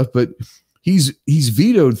 2A stuff, but he's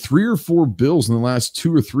vetoed 3 or 4 bills in the last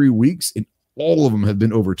 2 or 3 weeks, and all of them have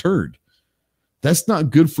been overturned. That's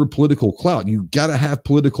not good for political clout. You got to have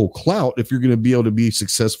political clout if you're going to be able to be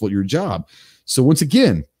successful at your job. So once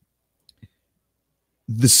again,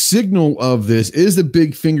 the signal of this is a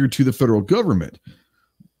big finger to the federal government.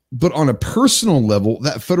 But on a personal level,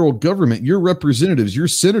 that federal government, your representatives, your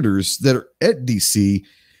senators that are at DC,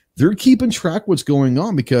 they're keeping track what's going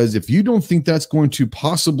on, because if you don't think that's going to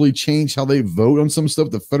possibly change how they vote on some stuff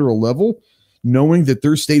at the federal level, knowing that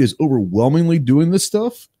their state is overwhelmingly doing this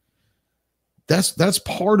stuff, that's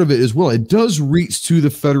part of it as well. It does reach to the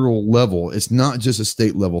federal level. It's not just a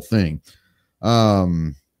state level thing.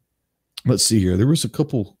 Let's see here. There was a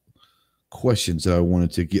couple questions that I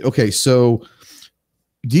wanted to get. Okay, so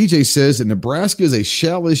DJ says that Nebraska is a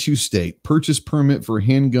shall issue state. Purchase permit for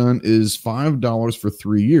handgun is $5 for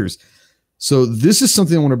 3 years. So this is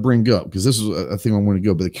something I want to bring up, because this is a thing I want to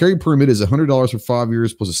go. But the carry permit is $100 for 5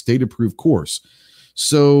 years plus a state approved course.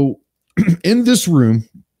 So within this room,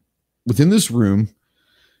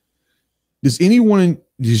 does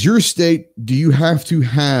your state, do you have to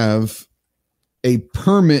have a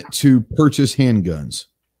permit to purchase handguns?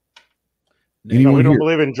 We don't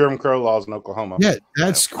believe in Jim Crow laws in Oklahoma. Yeah,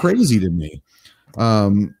 that's crazy to me.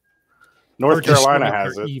 North Carolina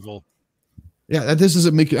has it. Evil. Yeah, that this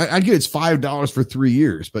doesn't make it. I get it's $5 for 3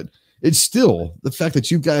 years, but it's still the fact that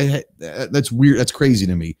you've got that's weird. That's crazy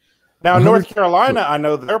to me. Now, North Carolina, I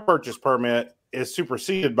know their purchase permit is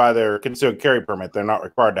superseded by their concealed carry permit. They're not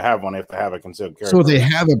required to have one if they have a concealed carry. So if permit. they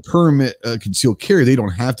have a permit, concealed carry, they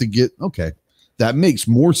don't have to get. Okay, that makes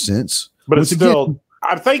more sense. But it's still,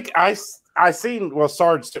 I think I seen. Well,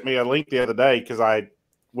 Sarge sent me a link the other day, because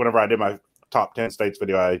whenever I did my top 10 states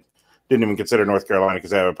video, I didn't even consider North Carolina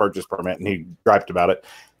because they have a purchase permit, and he griped about it.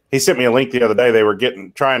 He sent me a link the other day. They were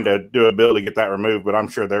trying to do a bill to get that removed, but I'm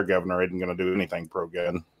sure their governor isn't going to do anything pro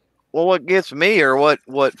gun. Well, what gets me, or what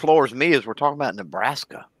floors me, is we're talking about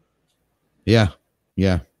Nebraska. Yeah.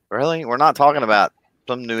 Really? We're not talking about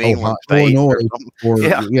some New England state Illinois,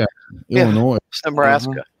 Yeah. Illinois. It's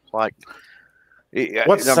Nebraska. Like,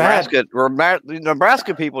 What's Nebraska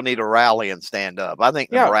people need to rally and stand up. I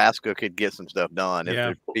think Nebraska could get some stuff done if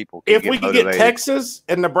the people. If we could get Texas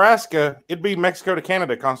and Nebraska, it'd be Mexico to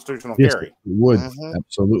Canada constitutional carry. It would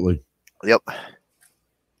absolutely. Yep,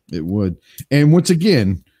 it would. And once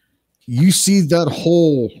again, you see that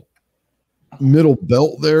whole middle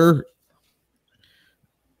belt there.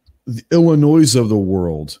 The Illinois of the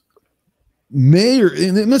world may,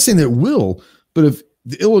 and I'm not saying that will, but if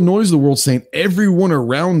the Illinois of the world saying everyone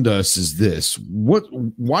around us is this,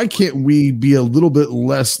 why can't we be a little bit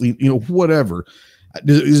less, whatever?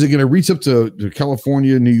 Is it going to reach up to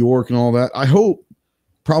California, New York, and all that? I hope.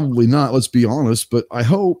 Probably not. Let's be honest, but I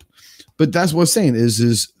hope. But that's what I'm saying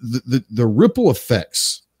is the ripple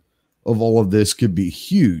effects of all of this could be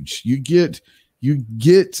huge. You get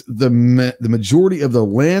the majority of the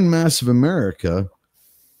land mass of America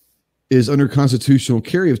is under constitutional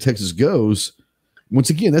carry if Texas goes. Once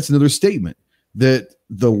again, that's another statement that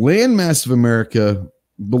the land mass of America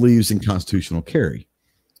believes in constitutional carry.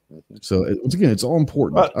 So once again, it's all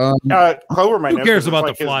important. Clover may who cares about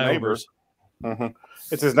the flyovers?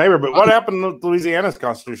 It's his neighbor. But what happened to Louisiana's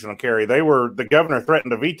constitutional carry? The governor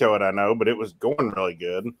threatened to veto it, I know, but it was going really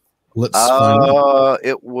good. Let's find out.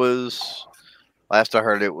 It was, last I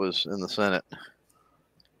heard, it was in the Senate.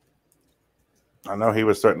 I know he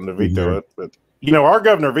was threatening to veto it, but our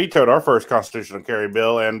governor vetoed our first constitutional carry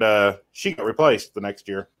bill, and she got replaced the next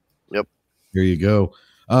year. Yep. Here you go.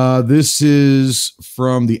 This is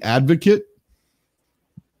from the Advocate.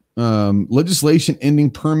 Legislation ending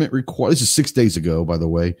permit required. This is 6 days ago, by the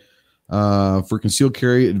way. For concealed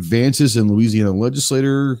carry advances in Louisiana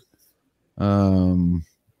legislator.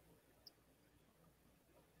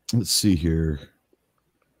 Let's see here.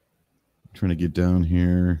 I'm trying to get down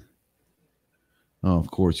here. Oh,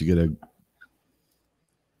 of course, you got to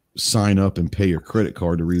sign up and pay your credit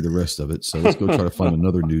card to read the rest of it. So let's go try to find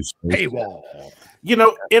another news. Paywall. In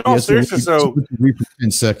all seriousness, so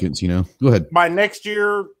 10 seconds. Go ahead. By next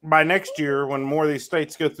year, when more of these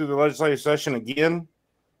states go through the legislative session again,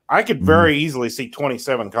 I could very easily see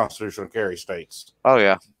 27 constitutional carry states. Oh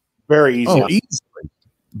yeah, very easily. Oh, easily.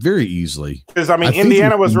 Very easily. Because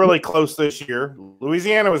Indiana was really close this year.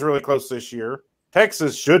 Louisiana was really close this year.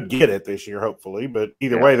 Texas should get it this year, hopefully. But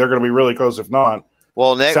either way, they're going to be really close if not.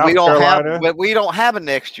 Well, we don't have a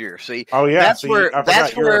next year. See, oh yeah, that's where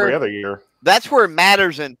every other year. That's where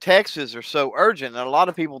matters in Texas are so urgent, and a lot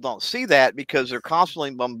of people don't see that because they're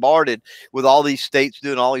constantly bombarded with all these states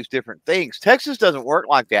doing all these different things. Texas doesn't work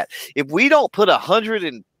like that. If we don't put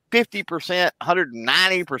 150%,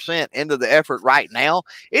 190% into the effort right now,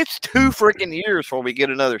 it's 2 freaking years before we get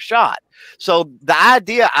another shot. So the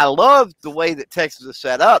idea, I love the way that Texas is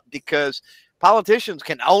set up because politicians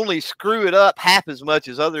can only screw it up half as much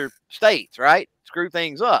as other states, right? Screw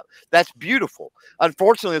things up. That's beautiful.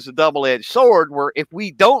 Unfortunately, it's a double-edged sword where if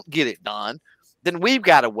we don't get it done, then we've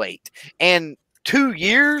got to wait. And 2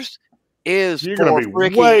 years is you're going to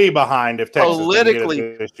be way behind if Texas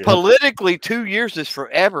politically 2 years is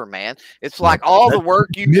forever, man. It's like all the work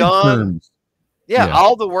you've done. Yeah,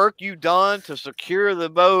 all the work you've done to secure the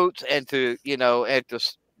votes and to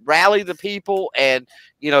rally the people, and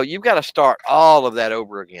you've got to start all of that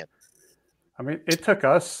over again. I mean, it took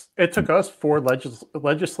us 4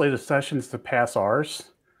 legislative sessions to pass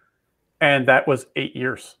ours, and that was 8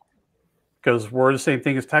 years because we're the same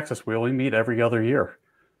thing as Texas. We only meet every other year,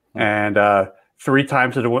 and 3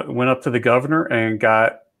 times it went up to the governor and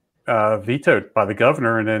got vetoed by the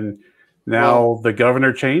governor, and then now the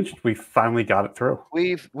governor changed. We finally got it through.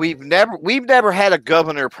 We've never had a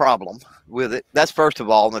governor problem with it. That's first of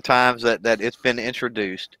all in the times that it's been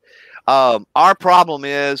introduced. Our problem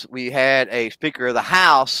is we had a Speaker of the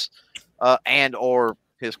House and or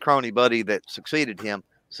his crony buddy that succeeded him,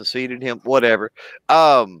 whatever.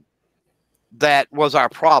 That was our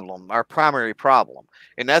problem, our primary problem.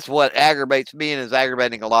 And that's what aggravates me and is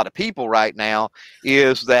aggravating a lot of people right now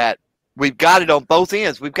is that we've got it on both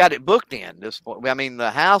ends. We've got it booked in.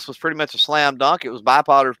 The House was pretty much a slam dunk. It was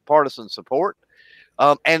bipartisan support.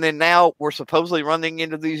 And then now we're supposedly running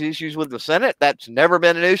into these issues with the Senate. That's never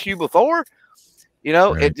been an issue before.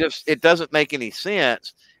 Right. It doesn't make any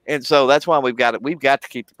sense. And so that's why we've got to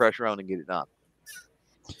keep the pressure on and get it done.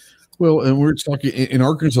 Well, and we're talking in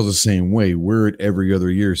Arkansas the same way. We're at every other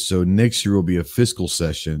year. So next year will be a fiscal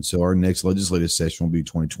session. So our next legislative session will be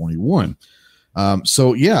 2021.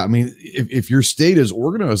 So yeah, I mean, if your state is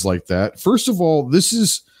organized like that, first of all, this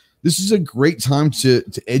is a great time to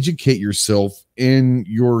educate yourself in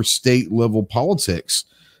your state level politics.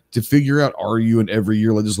 to figure out, are you an every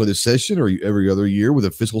year legislative session, or are you every other year with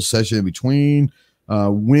a fiscal session in between?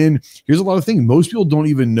 Here's a lot of things. Most people don't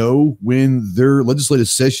even know when their legislative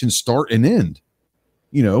sessions start and end.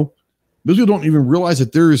 Most people don't even realize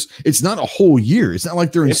that it's not a whole year. It's not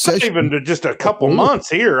like they're in session. Not even just a couple months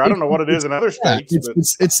here. I don't know what it is in other states.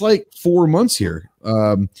 It's like 4 months here.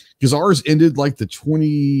 Because ours ended like the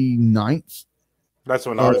 29th. That's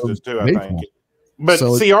when ours is too, I think. But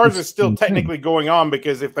so see, ours is still technically going on,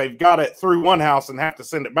 because if they've got it through one house and have to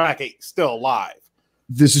send it back, it's still alive.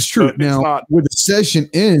 This is true. Now, when the session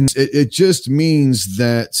ends, it just means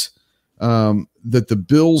that that the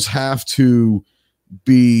bills have to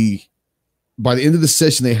be, by the end of the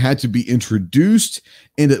session, they had to be introduced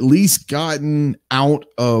and at least gotten out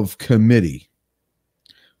of committee.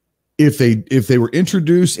 If they were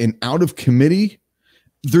introduced and out of committee,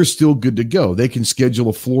 they're still good to go. They can schedule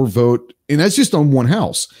a floor vote, and that's just on one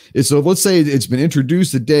house. And so let's say it's been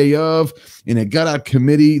introduced the day of, and it got out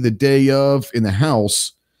committee the day of in the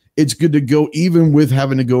House. It's good to go, even with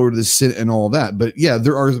having to go to the Senate and all that. But yeah,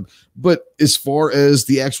 but as far as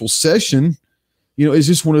the actual session, it's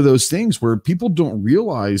just one of those things where people don't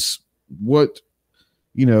realize what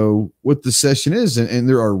the session is. And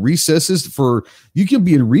there are recesses you can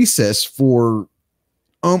be in recess for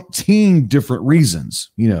umpteen different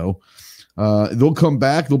reasons. They'll come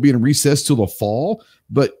back, they'll be in recess till the fall,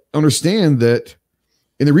 but understand that.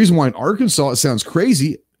 And the reason why in Arkansas, it sounds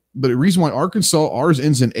crazy, but the reason why Arkansas, ours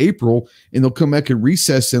ends in April and they'll come back and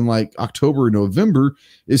recess in like October or November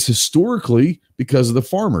is historically because of the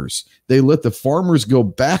farmers. They let the farmers go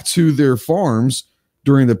back to their farms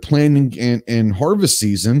during the planting and harvest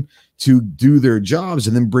season to do their jobs,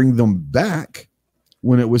 and then bring them back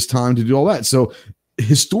when it was time to do all that. So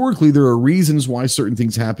historically, there are reasons why certain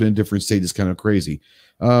things happen in different states. It's kind of crazy.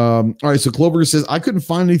 All right. So Clover says, I couldn't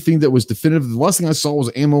find anything that was definitive. The last thing I saw was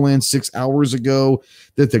AmmoLand 6 hours ago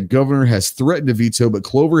that the governor has threatened to veto, but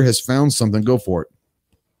Clover has found something. Go for it.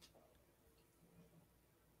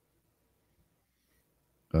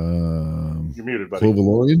 You're muted, buddy.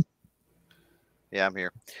 Clovalorian? Yeah, I'm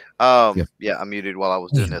here. Yeah, I'm muted while I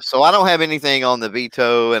was doing this. So I don't have anything on the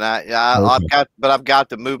veto, and I've got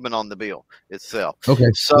the movement on the bill itself.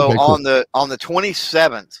 Okay. So on the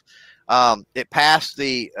 27th, it passed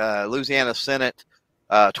the Louisiana Senate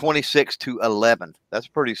 26-11. That's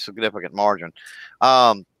a pretty significant margin.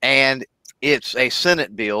 And it's a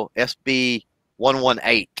Senate bill, SB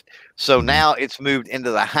 118. So now it's moved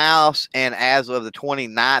into the House, and as of the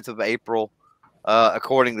 29th of April,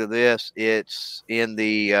 according to this, it's in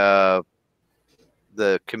the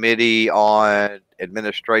Committee on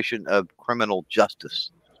Administration of Criminal Justice.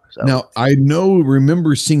 So. Now, I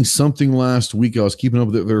remember seeing something last week. I was keeping up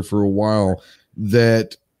with it there for a while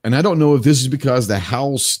and I don't know if this is because the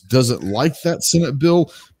House doesn't like that Senate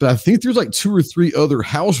bill, but I think there's like 2 or 3 other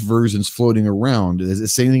House versions floating around. Does it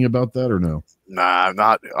say anything about that or no? Nah,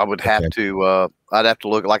 not. I would have to. I'd have to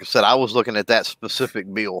look. Like I said, I was looking at that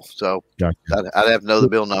specific bill, so gotcha. I'd have to know the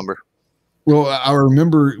bill number. Well, I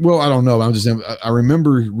remember. Well, I don't know. I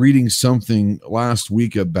remember reading something last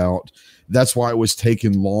week about that's why it was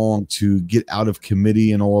taking long to get out of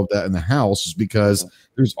committee and all of that in the House, is because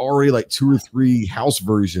there's already like 2 or 3 House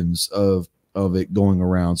versions of it going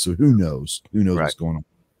around. So who knows? Who knows what's going on?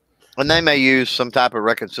 And they may use some type of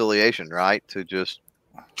reconciliation, right, to just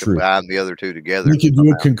combine the other two together. They can do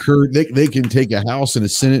a concurrent. They can take a House and a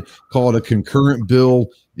Senate, call it a concurrent bill,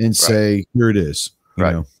 and say, here it is.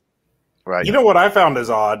 Right. You know what I found is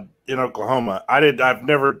odd in Oklahoma? I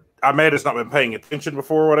may have just not been paying attention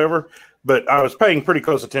before or whatever, but I was paying pretty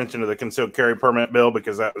close attention to the concealed carry permit bill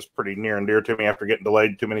because that was pretty near and dear to me after getting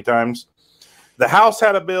delayed too many times. The House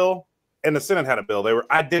had a bill and the Senate had a bill. They were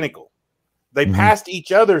identical. They passed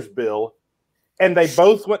each other's bill, and they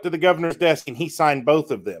both went to the governor's desk, and he signed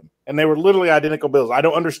both of them. And they were literally identical bills. I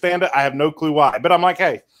don't understand it. I have no clue why. But I'm like,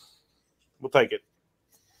 hey, we'll take it.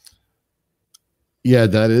 Yeah,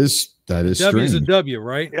 that is W is a W,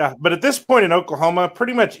 right? Yeah, but at this point in Oklahoma,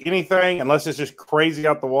 pretty much anything, unless it's just crazy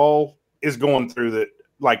out the wall, is going through that,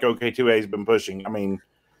 like OK2A has been pushing. I mean,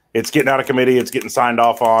 it's getting out of committee, it's getting signed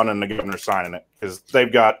off on, and the governor's signing it because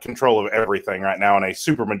they've got control of everything right now in a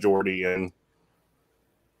super majority. And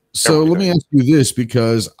so let me ask you this,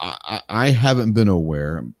 because I haven't been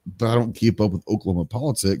aware, but I don't keep up with Oklahoma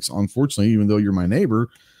politics, unfortunately, even though you're my neighbor.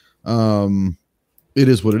 It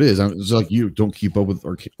is what it is. It's like you don't keep up with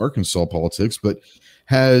Arkansas politics, but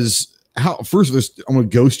first of all, I'm going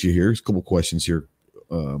to ghost you here. There's a couple questions here.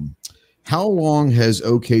 How long has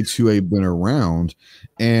OK2A been around?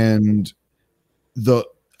 And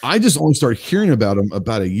I just only started hearing about them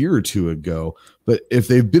about a year or two ago, but if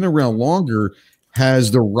they've been around longer,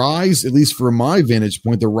 has the rise, at least from my vantage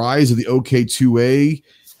point, the rise of the OK2A,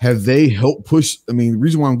 have they helped push? I mean, the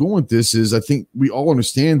reason why I'm going with this is I think we all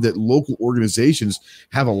understand that local organizations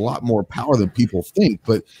have a lot more power than people think.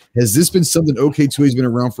 But has this been something OK2A has been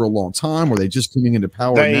around for a long time, or are they just coming into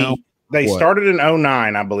power now? They started in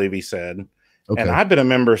 2009, I believe he said. Okay. And I've been a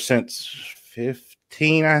member since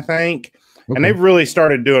 15, I think. Okay. And they've really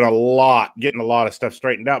started doing getting a lot of stuff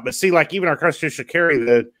straightened out. But see, like even our constitutional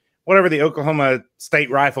carry, whatever the Oklahoma State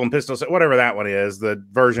Rifle and Pistol, whatever that one is, the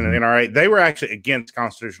version of NRA, they were actually against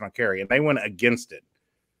constitutional carry, and they went against it,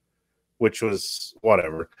 which was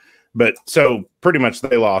whatever. But so pretty much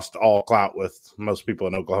they lost all clout with most people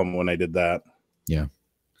in Oklahoma when they did that. Yeah.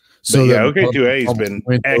 So yeah, OK2A has been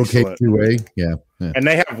excellent. OK2A, yeah. And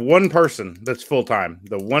they have one person that's full time.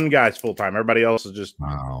 The one guy's full time. Everybody else is just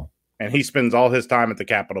wow. And he spends all his time at the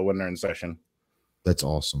Capitol when they're in session. That's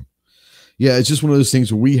awesome. Yeah, it's just one of those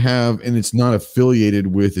things where we have, and it's not affiliated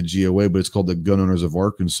with the GOA, but it's called the Gun Owners of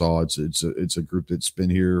Arkansas. It's a group that's been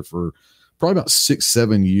here for probably about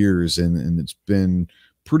 6-7 years, and it's been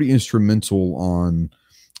pretty instrumental on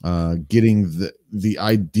getting the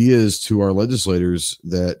ideas to our legislators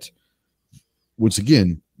that, once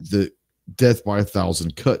again, the death by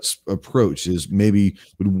 1,000 cuts approach is maybe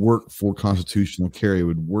would work for constitutional carry, it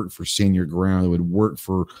would work for stand your ground, it would work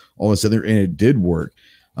for all this other, and it did work.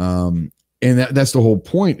 And that's the whole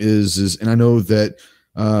point is, and I know that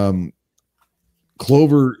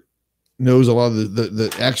Clover knows a lot of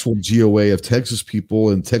the actual GOA of Texas people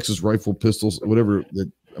and Texas Rifle Pistols, whatever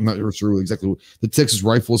that I'm not sure exactly what, the Texas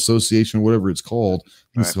Rifle Association, whatever it's called.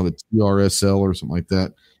 I think it's called a TRSL or something like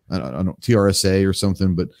that. I don't TRSA or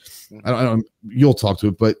something, but I don't. You'll talk to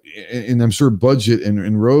it, but and I'm sure Budget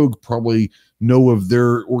and Rogue probably know of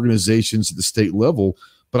their organizations at the state level.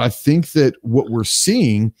 But I think that what we're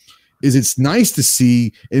seeing is it's nice to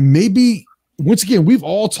see, and maybe once again we've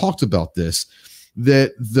all talked about this,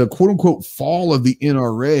 that the quote unquote fall of the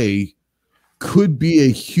NRA could be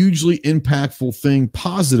a hugely impactful thing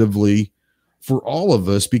positively for all of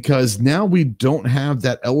us, because now we don't have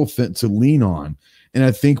that elephant to lean on. And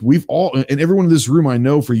I think we've all, and everyone in this room I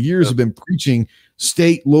know for years have been preaching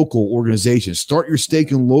state, local organizations. Start your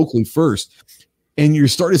stake in locally first. And you're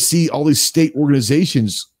starting to see all these state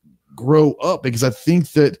organizations grow up, because I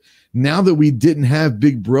think that now that we didn't have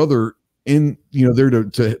Big Brother in, there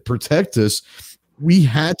to protect us, we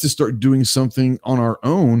had to start doing something on our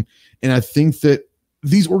own. And I think that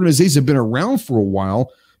these organizations have been around for a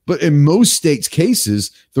while, but in most states'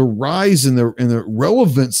 cases, the rise and the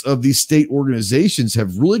relevance of these state organizations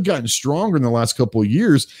have really gotten stronger in the last couple of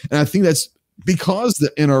years. And I think that's because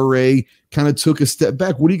the NRA kind of took a step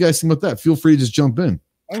back. What do you guys think about that? Feel free to just jump in.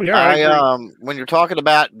 Oh, yeah, when you're talking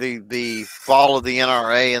about the fall of the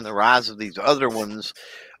NRA and the rise of these other ones,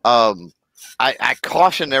 I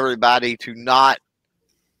caution everybody to not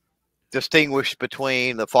distinguish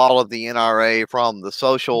between the fall of the NRA from the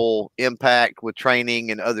social impact with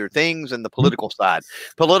training and other things and the political side.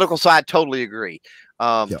 Political side, totally agree.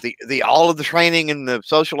 The all of the training and the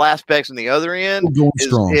social aspects on the other end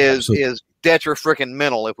is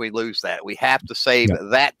detrimental if we lose that. We have to save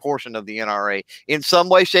that portion of the NRA in some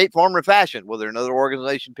way, shape, form, or fashion, whether another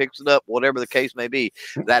organization picks it up, whatever the case may be.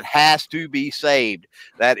 That has to be saved.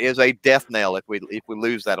 That is a death knell if we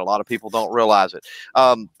lose that. A lot of people don't realize it.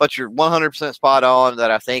 But you're 100% spot on that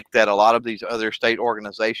I think that a lot of these other state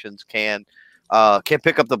organizations can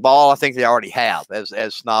pick up the ball. I think they already have,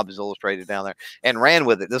 as Snob is illustrated down there, and ran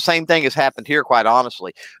with it. The same thing has happened here, quite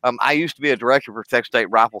honestly. I used to be a director for Texas State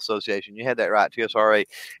Rifle Association. You had that right, TSRA.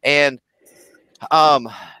 And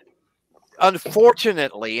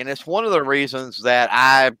unfortunately, and it's one of the reasons that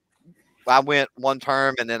I went one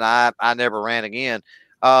term and then I never ran again,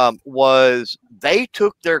 was they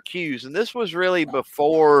took their cues. And this was really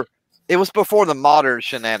before – it was before the modern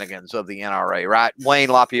shenanigans of the NRA, right? Wayne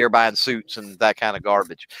LaPierre buying suits and that kind of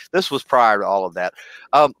garbage. This was prior to all of that.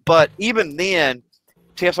 But even then,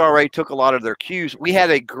 TSRA took a lot of their cues. We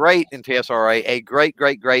had a great in TSRA, a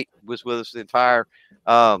great was with us the entire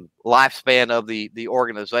lifespan of the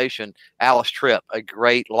organization, Alice Tripp, a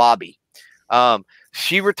great lobby.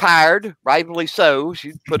 She retired, rightfully so.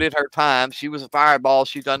 She put in her time. She was a fireball.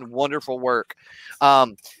 She's done wonderful work.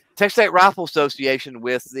 Texas State Rifle Association,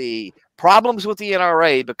 with the problems with the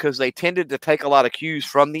NRA, because they tended to take a lot of cues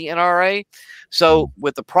from the NRA. So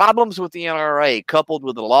with the problems with the NRA coupled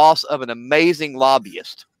with the loss of an amazing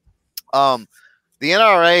lobbyist, the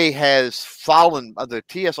NRA has fallen, the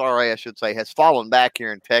TSRA, I should say, has fallen back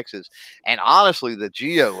here in Texas. And honestly, the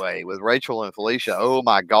GOA with Rachel and Felicia, oh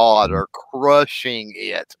my God, are crushing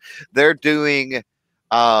it. They're doing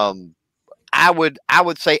I would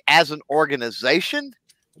say as an organization,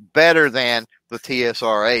 better than the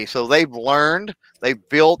TSRA. So they've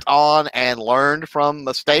built on and learned from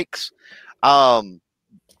mistakes.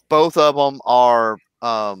 Both of them are,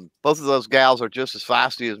 both of those gals are just as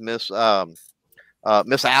feisty as Miss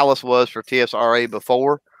Alice was for TSRA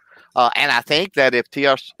before. And I think that if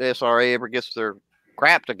TSRA ever gets their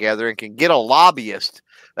crap together and can get a lobbyist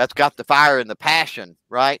that's got the fire and the passion,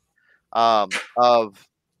 right, of,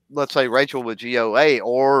 let's say, Rachel with GOA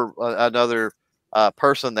or another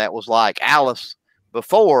person that was like Alice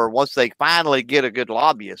before, once they finally get a good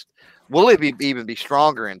lobbyist, will it even be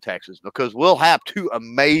stronger in Texas? Because we'll have two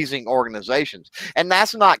amazing organizations. And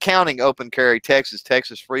that's not counting Open Carry Texas,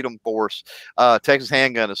 Texas Freedom Force, Texas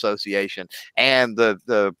Handgun Association, and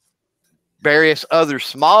the various other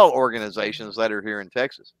small organizations that are here in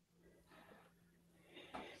Texas.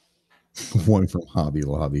 One from Hobby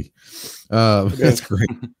Lobby. That's great.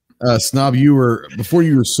 Snob, you were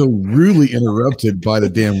so rudely interrupted by the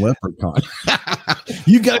damn leprechaun.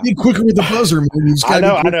 You got to be quicker with the buzzer, man. I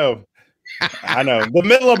know. The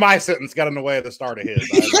middle of my sentence got in the way of the start of his.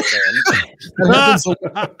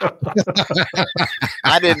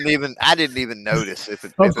 I didn't even notice if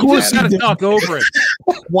it. Of course, you got to talk over it.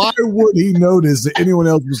 Why would he notice that anyone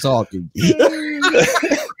else was talking?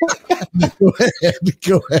 Go ahead.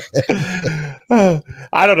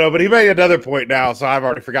 I don't know, but he made another point now, so I've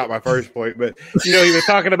already forgot my first point. But he was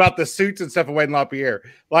talking about the suits and stuff in Wayne LaPierre.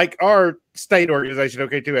 Like our state organization,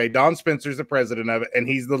 OK2A, Don Spencer's the president of it, and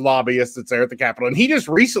he's the lobbyist that's there at the Capitol. And he just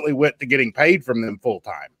recently went to getting paid from them full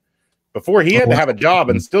time. Before he had to have a job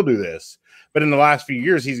and still do this. But in the last few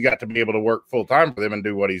years, he's got to be able to work full time for them and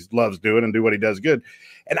do what he loves doing and do what he does good.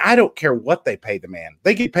 And I don't care what they pay the man.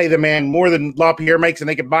 They could pay the man more than LaPierre makes, and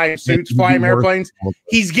they could buy him suits, fly him airplanes.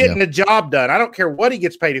 He's getting the job done. I don't care what he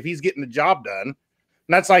gets paid if he's getting the job done. And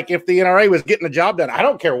that's like if the NRA was getting the job done. I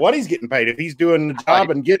don't care what he's getting paid. If he's doing the job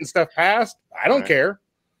and getting stuff passed, I don't care.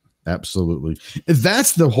 Absolutely.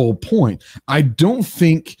 That's the whole point. I don't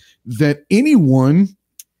think that anyone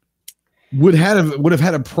would have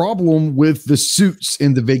had a problem with the suits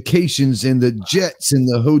and the vacations and the jets and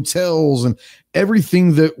the hotels and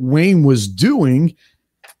everything that Wayne was doing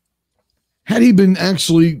had he been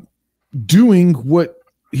actually doing what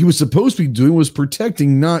he was supposed to be doing, was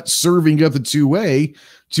protecting, not serving up the 2A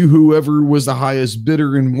to whoever was the highest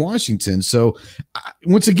bidder in Washington. So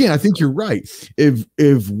once again, I think you're right.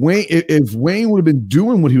 If Wayne would have been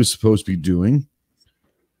doing what he was supposed to be doing,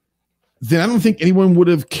 then I don't think anyone would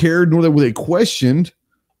have cared, nor would they questioned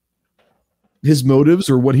his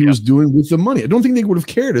motives or what he was doing with the money. I don't think they would have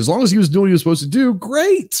cared. As long as he was doing what he was supposed to do,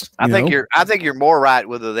 great. I think you're more right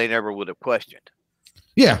whether they never would have questioned.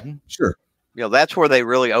 Yeah, sure. That's where they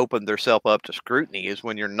really opened themselves up to scrutiny, is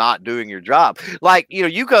when you're not doing your job. Like,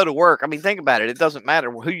 you go to work. I mean, think about it. It doesn't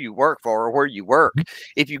matter who you work for or where you work.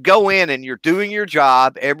 If you go in and you're doing your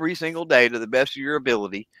job every single day to the best of your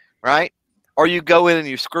ability, right? Or you go in and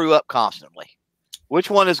you screw up constantly. Which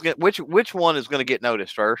one is going to get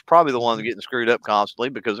noticed first? Probably the one that's getting screwed up constantly,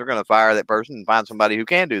 because they're going to fire that person and find somebody who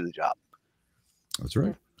can do the job. That's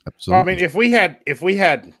right. Absolutely. Well, I mean, if we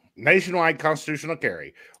had nationwide constitutional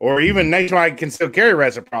carry, or even nationwide concealed carry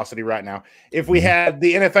reciprocity right now, if we had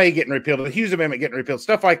the NFA getting repealed, the Hughes Amendment getting repealed,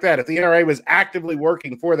 stuff like that, if the NRA was actively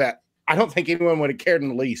working for that, I don't think anyone would have cared in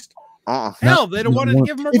the least. Hell, they don't want to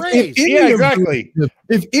give him a raise. Exactly.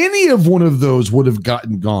 If any of one of those would have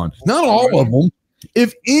gone, not all of them,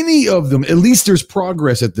 if any of them, at least there's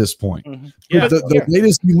progress at this point. Mm-hmm. Yeah. The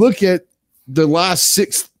latest you look at, the last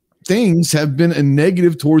 6 things have been a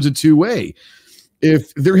negative towards a 2A.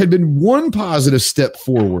 If there had been one positive step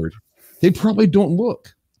forward, they probably don't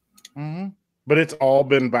look. Mm-hmm. But it's all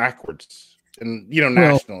been backwards, and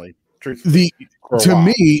nationally. To Me,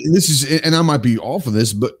 this is, and I might be off of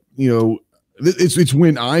this, but it's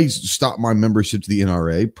when I stopped my membership to the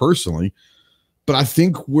NRA personally. But I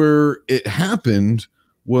think where it happened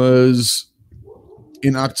was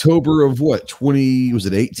in October of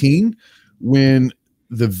 18, when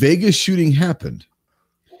the Vegas shooting happened.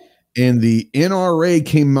 And the NRA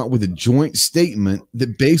came out with a joint statement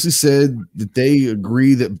that basically said that they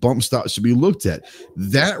agree that bump stocks should be looked at.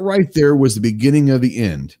 That right there was the beginning of the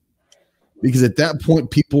end. Because at that point,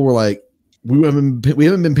 people were like, we haven't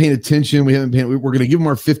been paying attention. We're going to give them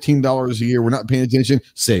our $15 a year. We're not paying attention.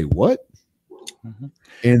 Say what? Mm-hmm.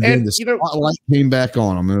 And then the spotlight came back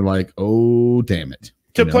on them. They're like, oh, damn it.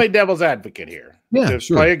 To play devil's advocate here. Yeah,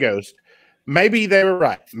 to play a ghost. Maybe they were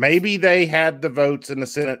right. Maybe they had the votes in the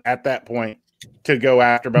Senate at that point to go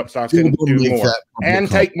after bump stocks and do more and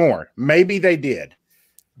take more. Maybe they did.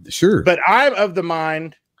 Sure. But I'm of the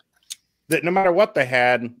mind that no matter what they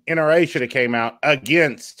had, NRA should have came out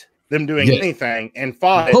against them doing anything and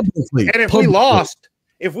fought it. Publicly. And if we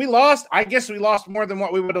lost, I guess we lost more than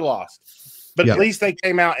what we would have lost. But at least they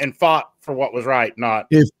came out and fought for what was right, not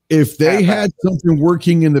if they had something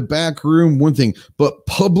working in the back room, one thing, but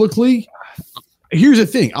publicly, here's the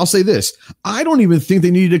thing. I'll say this. I don't even think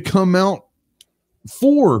they needed to come out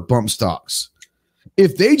for bump stocks.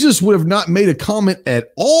 If they just would have not made a comment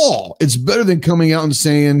at all, it's better than coming out and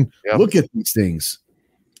saying, look at these things.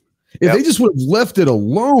 If they just would have left it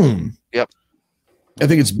alone, I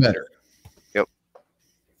think it's better.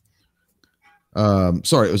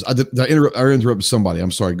 Sorry, I interrupted somebody.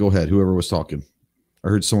 I'm sorry. Go ahead. Whoever was talking. I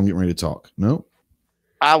heard someone getting ready to talk. No?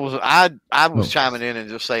 I was chiming in and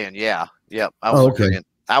just saying, I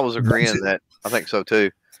was agreeing that I think so too.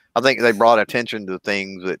 I think they brought attention to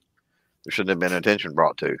things that there shouldn't have been attention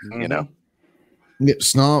brought to, you know. Yeah,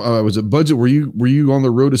 Snob, was it Budget? Were you on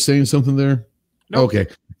the road to saying something there? No. Okay.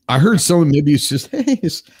 I heard someone, maybe it's just,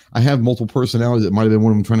 I have multiple personalities. It might have been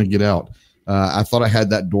one of them trying to get out. I thought I had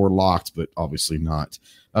that door locked, but obviously not.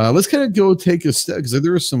 Let's kind of go take a step because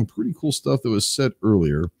there was some pretty cool stuff that was said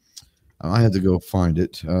earlier. I had to go find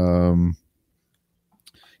it. And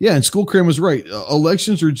School Cram was right.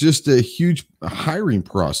 Elections are just a huge hiring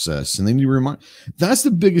process, and they need to remind. That's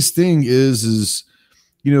the biggest thing is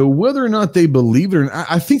whether or not they believe it or not.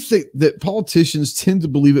 I think that politicians tend to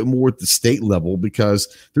believe it more at the state level because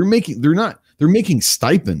they're making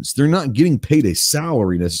stipends. They're not getting paid a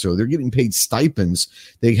salary necessarily. They're getting paid stipends.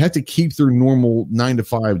 They have to keep their normal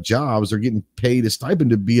 9-to-5 jobs. They're getting paid a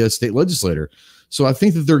stipend to be a state legislator. So I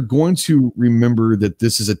think that they're going to remember that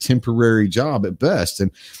this is a temporary job at best.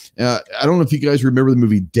 And I don't know if you guys remember the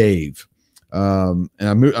movie Dave. And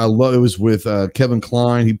I love it was with Kevin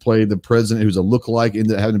Kline. He played the president who's a lookalike,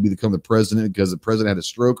 ended up having to become the president because the president had a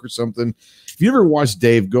stroke or something. If you ever watched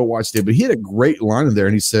Dave, go watch Dave. But he had a great line in there,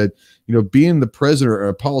 and he said, being the president or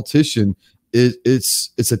a politician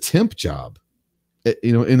it's a temp job,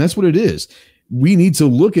 and that's what it is. We need to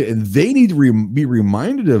look at, and they need to be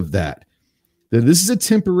reminded of that this is a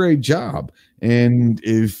temporary job. And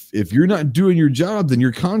if you're not doing your job, then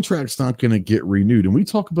your contract's not going to get renewed. And we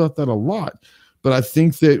talk about that a lot. But I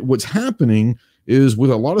think that what's happening is with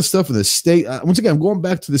a lot of stuff in the state, once again, I'm going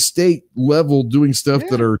back to the state level, doing stuff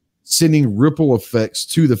that are sending ripple effects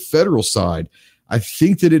to the federal side. I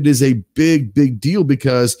think that it is a big, big deal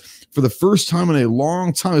because for the first time in a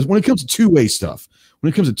long time, when it comes to two-way stuff,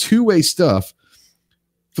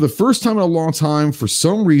 for the first time in a long time, for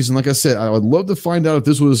some reason, like I said, I would love to find out if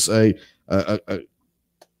this was a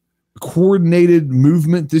coordinated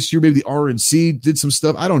movement this year. Maybe the RNC did some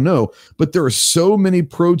stuff. I don't know. But there are so many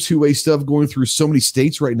pro two-way stuff going through so many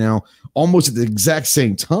states right now, almost at the exact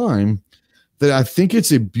same time, that I think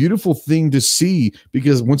it's a beautiful thing to see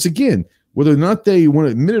because, once again, whether or not they want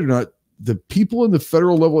to admit it or not, the people in the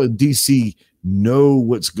federal level in D.C. know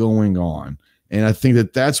what's going on. And I think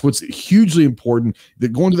that that's what's hugely important.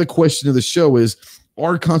 That going to the question of the show is,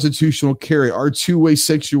 our constitutional carry, our two-way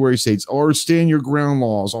sanctuary states, our stand your ground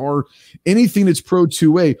laws, or anything that's pro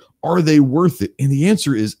two-way, are they worth it? And the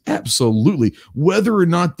answer is absolutely. Whether or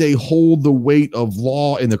not they hold the weight of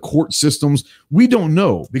law in the court systems, we don't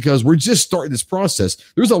know because we're just starting this process.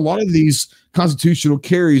 There's a lot of these constitutional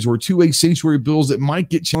carries or two-way sanctuary bills that might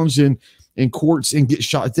get challenged in courts and get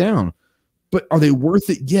shot down. But are they worth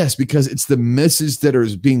it? Yes, because it's the message that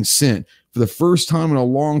is being sent for the first time in a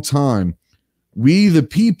long time. We, the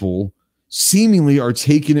people, seemingly are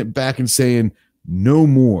taking it back and saying, no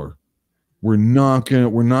more. We're not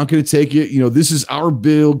gonna take it. This is our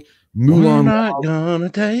bill. Mulan. We're not gonna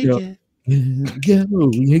take it. Yeah,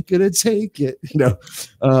 we ain't gonna take it.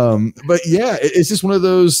 But yeah, it's just one of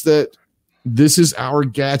those that this is our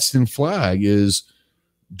Gadsden flag is.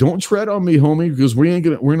 Don't tread on me, homie, because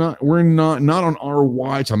we're not on our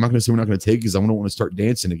watch. I'm not gonna say we're not gonna take it because I don't want to start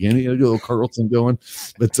dancing again. Get a little Carlton going,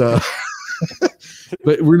 but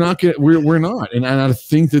but we're not. And I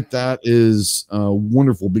think that is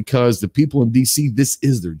wonderful because the people in DC, this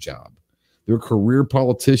is their job. They're career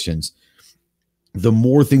politicians. The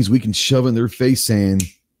more things we can shove in their face saying,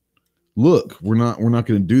 look, we're not going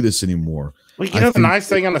to do this anymore. Well, the nice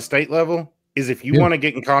thing on the state level is if you want to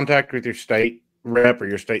get in contact with your state rep or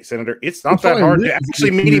your state senator, it's not that hard to actually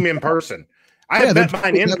meet him in person. I have met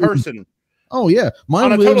mine in person. Oh yeah,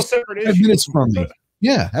 mine on a total separate issue. 5 minutes from me.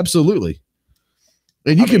 Yeah, absolutely.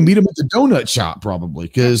 And you can meet them at the donut shop probably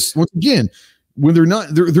because once again, when they're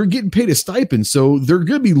getting paid a stipend, so they're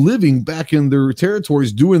going to be living back in their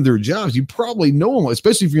territories doing their jobs. You probably know them,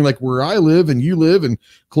 especially if you're like where I live and you live in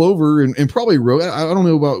Clover and probably Road. I don't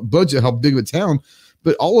know about Budget, how big of a town,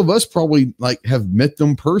 but all of us probably like have met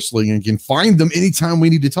them personally and can find them anytime we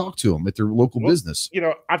need to talk to them at their local business. You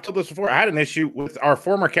know, I've told this before. I had an issue with our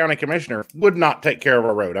former county commissioner would not take care of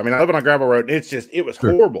our road. I mean, I live on a gravel road. It was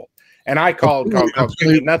horrible. And I called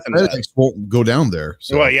nothing. Won't go down there.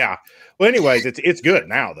 So. Well, yeah. Well, anyways, it's good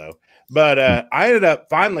now though. But I ended up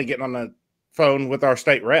finally getting on the phone with our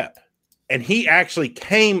state rep, and he actually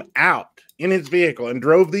came out in his vehicle and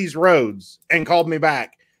drove these roads and called me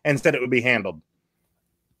back and said it would be handled.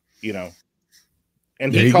 You know,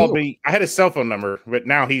 and he called me. I had his cell phone number, but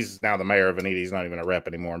now he's the mayor of Veneta. He's not even a rep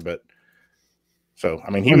anymore. But so,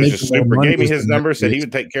 I mean, he was just super. Gave me his number, said he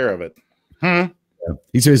would take care of it. Yeah.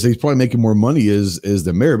 He says he's probably making more money as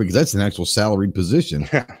the mayor because that's an actual salaried position.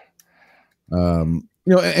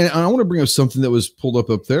 You know, and I want to bring up something that was pulled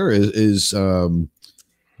up there is term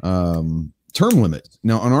limits.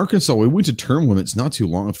 Now, in Arkansas, we went to term limits not too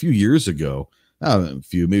long, a few years ago,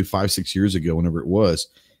 maybe 5-6 years ago, whenever it was.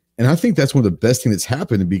 And I think that's one of the best things that's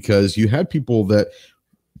happened because you had people that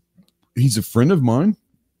he's a friend of mine.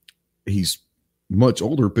 He's much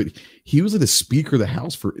older, but he was like the Speaker of the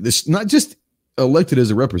House for this, not just elected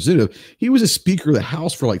as a representative. He was a Speaker of the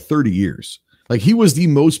House for like 30 years. Like he was the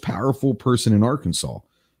most powerful person in Arkansas,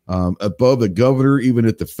 above the governor, even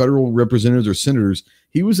at the federal representatives or senators.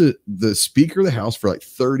 He was the Speaker of the House for like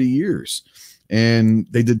 30 years, and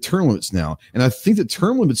they did term limits now. And I think that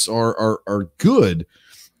term limits are good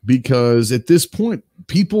because at this point,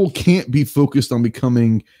 people can't be focused on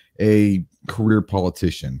becoming a career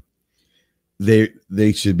politician. They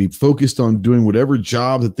should be focused on doing whatever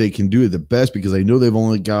job that they can do at the best because they know they've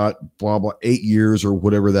only got blah, blah, 8 years or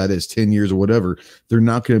whatever that is, 10 years or whatever. They're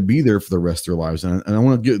not going to be there for the rest of their lives. And I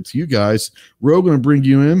want to get to you guys. We're all going to bring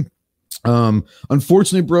you in.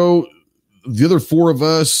 Unfortunately, bro, the other four of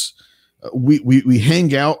us, we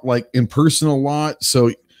hang out like in person a lot.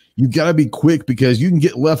 So you've got to be quick because you can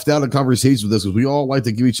get left out of conversations with us because we all like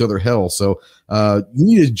to give each other hell. So you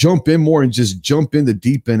need to jump in more and just jump in the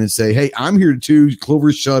deep end and say, hey, I'm here too.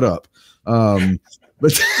 Clover, shut up. But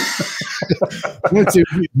do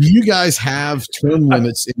you guys have term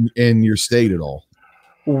limits in your state at all?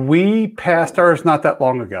 We passed ours not that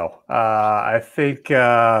long ago. I think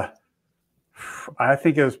it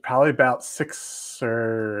was probably about 6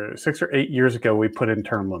 or 8 years ago we put in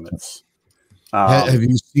term limits. Have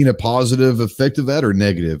you seen a positive effect of that or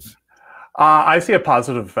negative? I see a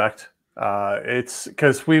positive effect. It's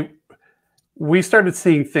because we started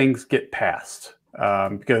seeing things get passed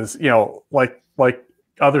because like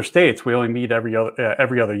other states, we only meet every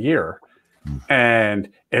other year, and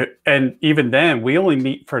even then we only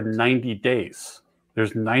meet for 90 days.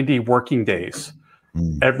 There's 90 working days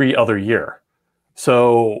every other year,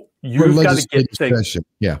 so you've got to get things. Session.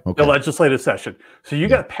 Yeah, okay. The legislative session. So you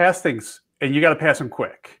got to pass things. And you got to pass them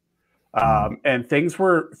quick. And things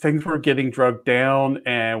were getting drugged down.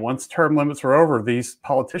 And once term limits were over, these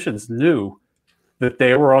politicians knew that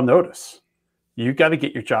they were on notice. You got to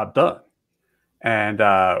get your job done. And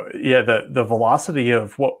the velocity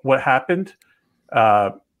of what happened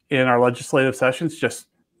in our legislative sessions just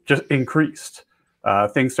increased.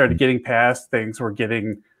 Things started getting passed. Things were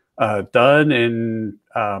getting done. And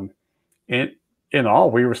in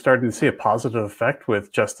all, we were starting to see a positive effect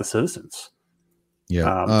with just the citizens.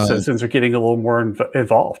 Yeah, citizens are getting a little more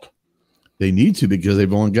involved. They need to because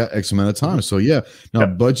they've only got X amount of time. So yeah, now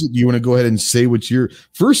budget. You want to go ahead and say what you're?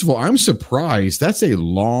 First of all, I'm surprised. That's a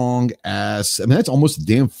long ass. I mean, that's almost a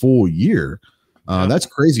damn full year. That's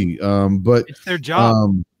crazy. But it's their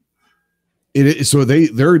job. It is, so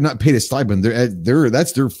they're not paid a stipend.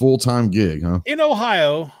 That's their full-time gig, huh? In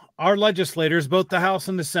Ohio, our legislators, both the House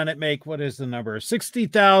and the Senate, make what is the number?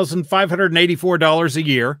 $60,584 a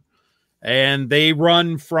year. And they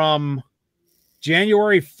run from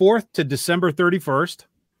January 4th to December 31st.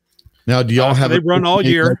 Now, do y'all have they run all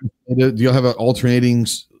year? Do y'all have an alternating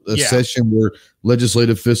session where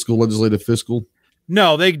legislative fiscal?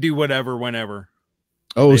 No, they do whatever, whenever.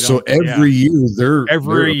 Oh, so every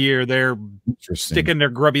year they're sticking their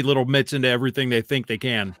grubby little mitts into everything they think they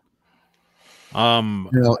can. Now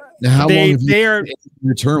how long have your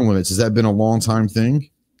term limits? Has that been a long time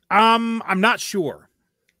thing? I'm not sure.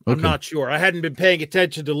 Okay. I'm not sure. I hadn't been paying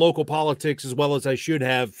attention to local politics as well as I should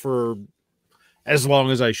have for as long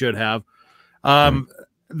as I should have.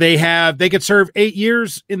 They could serve 8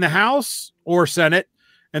 years in the House or Senate,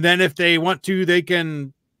 and then if they want to, they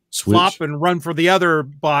can swap and run for the other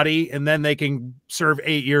body, and then they can serve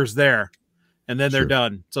 8 years there, and then they're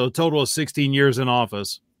done. So a total of 16 years in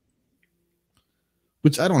office.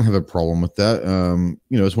 Which I don't have a problem with that.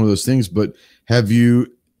 It's one of those things. But I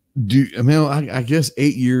guess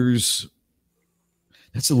 8 years.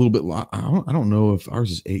 That's a little bit. I don't know if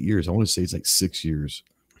ours is 8 years. I want to say it's like 6 years.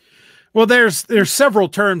 Well, there's several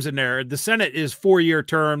terms in there. The Senate is 4-year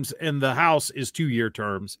terms, and the House is 2-year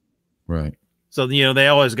terms. Right. So they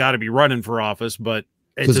always got to be running for office, but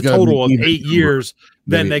it's a total of 8 years.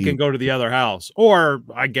 Then they can go to the other house, or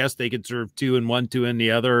I guess they could serve 2 in one, 2 in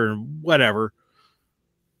the other, or whatever.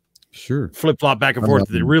 Sure. Flip flop back and forth if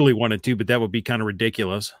they really wanted to, but that would be kind of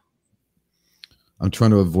ridiculous. I'm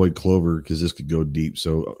trying to avoid Clover because this could go deep.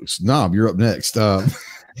 So, Snob, you're up next. Do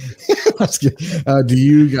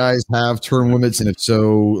you guys have term limits? And if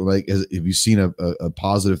so, like, have you seen a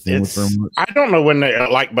positive thing with term limits? I don't know when they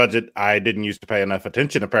like budget. I didn't used to pay enough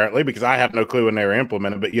attention apparently because I have no clue when they were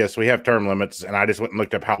implemented. But yes, we have term limits, and I just went and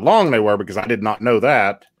looked up how long they were because I did not know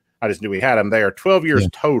that. I just knew we had them. They are 12 years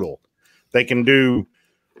total. They can do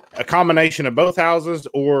a combination of both houses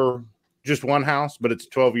or just one house, but it's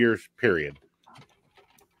 12 years period.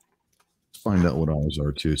 Find out what ours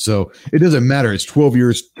are too. So it doesn't matter. It's 12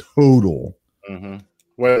 years total. Mm-hmm.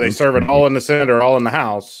 Whether they serve it all in the Senate or all in the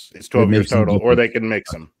House, it's 12 years total, or they can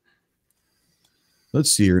mix them. Let's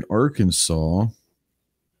see here in Arkansas.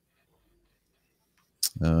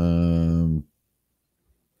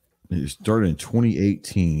 It started in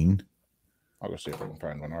 2018. I'll go see if I can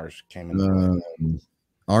find when ours came in.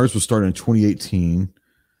 Ours was started in 2018.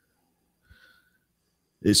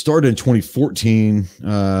 It started in 2014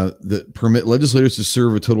 that permit legislators to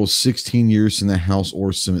serve a total of 16 years in the House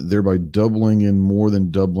or Senate, thereby doubling and more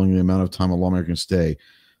than doubling the amount of time a lawmaker can stay.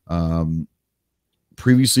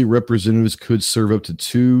 Previously, representatives could serve up to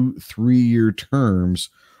 2 3-year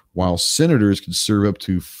terms, while senators could serve up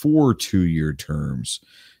to 4 2-year terms.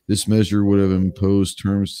 This measure would have imposed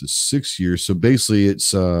terms to 6 years. So basically,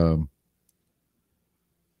 it's the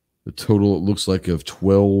total, it looks like, of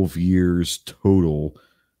 12 years total.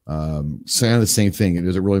 Saying the same thing. It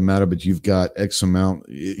doesn't really matter, but you've got X amount.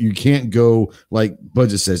 You can't go like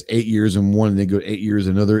budget says 8 years in one and then go 8 years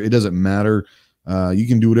in another. It doesn't matter. You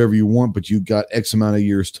can do whatever you want, but you've got X amount of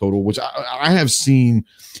years total, which I have seen.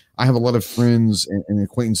 I have a lot of friends and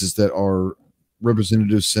acquaintances that are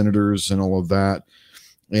representatives, senators, and all of that.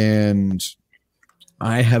 And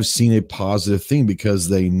I have seen a positive thing because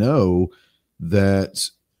they know that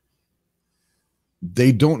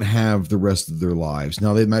they don't have the rest of their lives.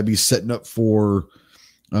 Now they might be setting up for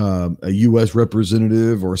a U.S.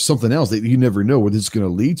 representative or something else that you never know what this is going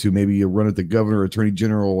to lead to. Maybe you run at the governor, attorney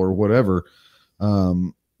general, or whatever.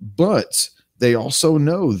 But they also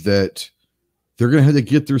know that they're going to have to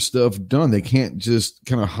get their stuff done. They can't just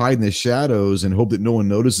kind of hide in the shadows and hope that no one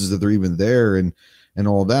notices that they're even there and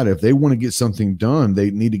all that. If they want to get something done,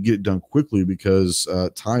 they need to get it done quickly because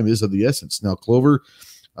time is of the essence. Now, Clover,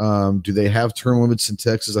 do they have term limits in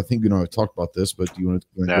Texas? I think I've talked about this, but do you want to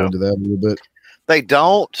go into that a little bit? They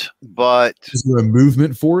don't, but is there a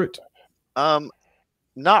movement for it?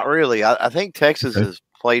 Not really. I think Texas has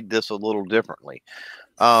played this a little differently.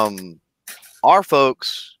 Our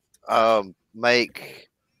folks make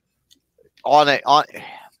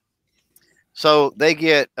so they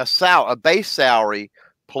get a base salary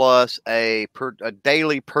plus a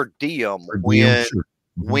daily per diem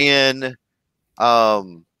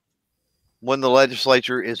when the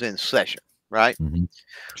legislature is in session, right? Mm-hmm.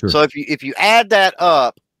 Sure. So if you add that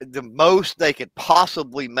up, the most they could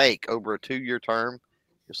possibly make over a 2-year term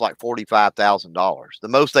is like $45,000. The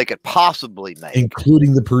most they could possibly make,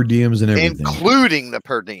 including the per diems and everything. Including the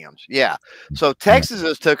per diems, yeah. So Texas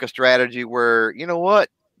has took a strategy where you're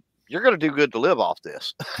going to do good to live off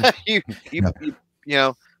this.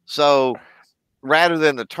 So rather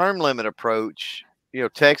than the term limit approach,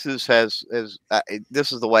 Texas has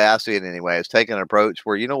this is the way I see it anyway. It's taken an approach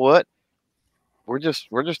where we're just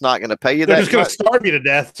not going to pay you. They're that just going to starve you to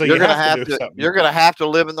death. So you're going to have to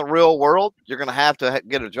live in the real world. You're going to have to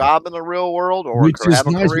get a job in the real world or have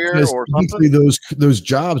a career or something. Those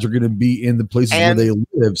jobs are going to be in the places where they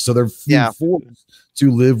live, so they're forced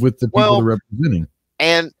to live with the people they're representing.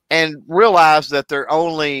 And realize that they've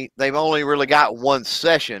only really got one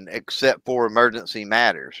session except for emergency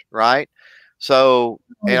matters, right? So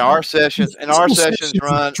our sessions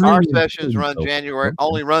run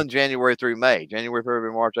January through May, January,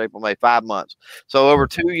 February, March, April, May, 5 months. So over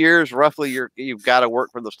 2 years, roughly, you've got to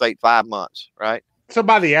work for the state 5 months, right? So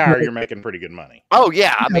by the hour, you're making pretty good money. Oh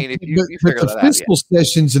yeah, I mean, if you figure that out, fiscal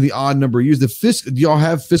sessions and the odd number of years. Do y'all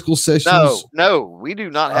have fiscal sessions? No, we do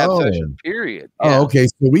not have sessions. Period. Yeah. Oh, okay.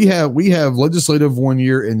 So we have legislative 1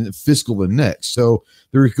 year and fiscal the next. So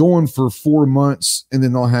they're going for 4 months, and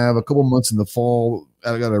then they'll have a couple months in the fall.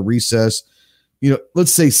 I got a recess.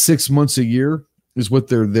 Let's say 6 months a year is what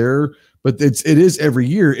they're there, but it is every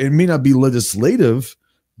year. It may not be legislative,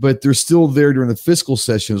 but they're still there during the fiscal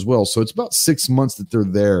session as well. So it's about 6 months that they're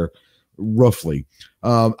there, roughly.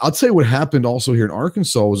 I'll tell you what happened also here in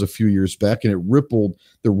Arkansas was a few years back, and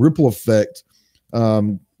the ripple effect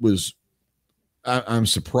was, I'm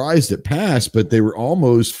surprised it passed, but they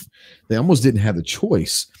almost didn't have a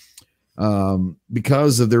choice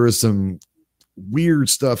because there was some weird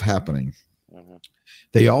stuff happening. Mm-hmm.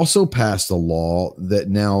 They also passed a law that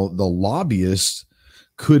now the lobbyists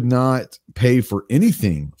could not pay for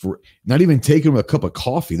anything, for not even take them a cup of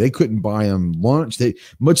coffee. They couldn't buy them lunch.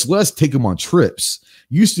 Much less take them on trips.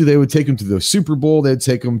 Used to, they would take them to the Super Bowl. They'd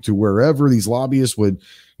take them to wherever. These lobbyists would,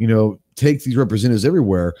 take these representatives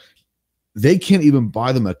everywhere. They can't even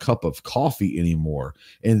buy them a cup of coffee anymore.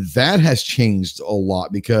 And that has changed a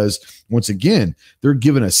lot because, once again, they're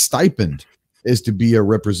given a stipend as to be a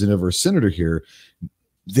representative or senator here.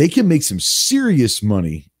 They can make some serious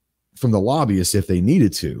money from the lobbyists if they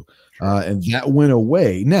needed to. And that went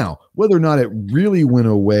away. Now, whether or not it really went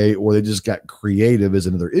away or they just got creative is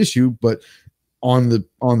another issue. But on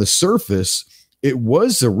the surface, it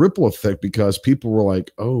was a ripple effect because people were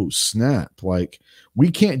like, oh, snap. Like, we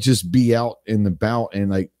can't just be out in the bout and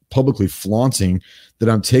like publicly flaunting that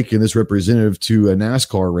I'm taking this representative to a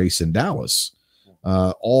NASCAR race in Dallas.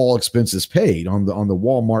 All expenses paid on the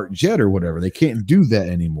Walmart jet or whatever. They can't do that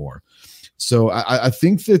anymore. So I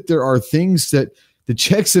think that there are things that the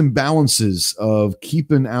checks and balances of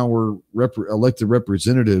keeping our elected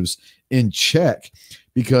representatives in check,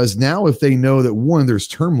 because now if they know that, one, there's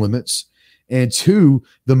term limits, and two,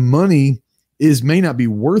 the money may not be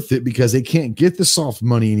worth it because they can't get the soft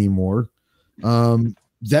money anymore,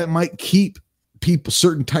 that might keep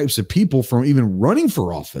certain types of people from even running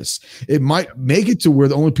for office. It might make it to where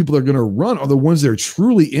the only people that are going to run are the ones that are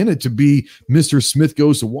truly in it to be Mr. Smith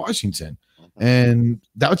goes to Washington. And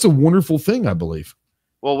that's a wonderful thing, I believe.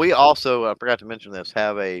 Well, we also, I forgot to mention this,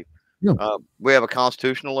 we have a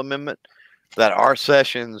constitutional amendment that our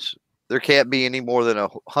sessions, there can't be any more than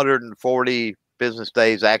 140 business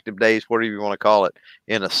days, active days, whatever you want to call it,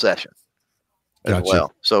 in a session as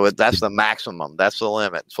well. So that's the maximum. That's the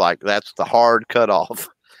limit. It's like, that's the hard cutoff.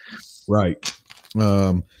 Right.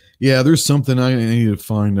 Yeah, there's something I need to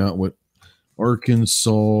find out what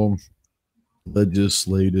Arkansas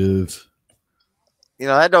legislative.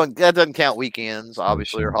 That doesn't count weekends,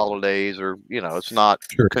 obviously, or holidays, or it's not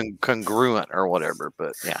congruent or whatever.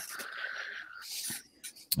 But yeah.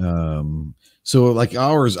 So like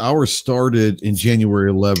ours started in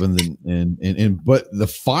January 11th, and but the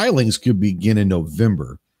filings could begin in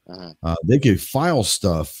November. They could file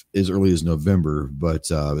stuff as early as November, but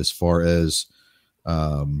as far as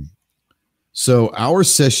so our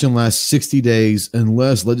session lasts 60 days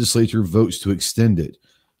unless legislature votes to extend it.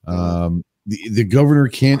 The governor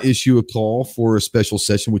can issue a call for a special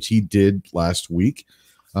session, which he did last week,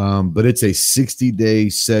 but it's a 60-day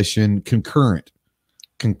session, concurrent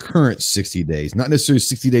 60 days, not necessarily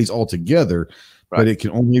 60 days altogether, but it can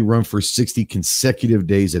only run for 60 consecutive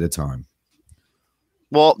days at a time.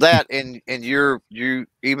 Well, that and you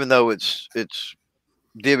even though it's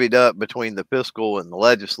divvied up between the fiscal and the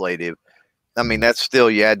legislative, I mean, that's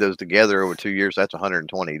still, you add those together over 2 years, that's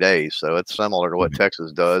 120 days. So it's similar to what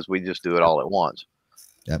Texas does. We just do it all at once.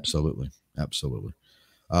 Absolutely.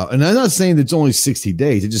 And I'm not saying that it's only 60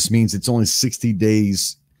 days. It just means it's only 60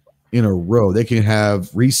 days in a row. They can have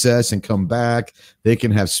recess and come back. They can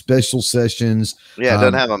have special sessions. Yeah, it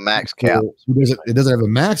doesn't have a max cap. It doesn't have a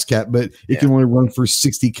max cap, but it can only run for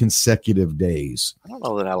 60 consecutive days. I don't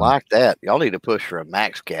know that I like that. Y'all need to push for a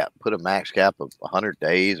max cap. Put a max cap of 100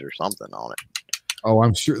 days or something on it. Oh,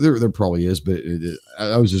 I'm sure there probably is, but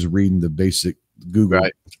I was just reading the basic Google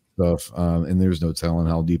stuff, and there's no telling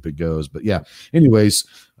how deep it goes. But yeah, anyways,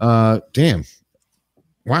 damn.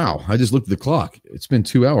 Wow, I just looked at the clock. It's been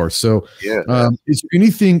 2 hours. So is there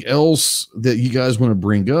anything else that you guys want to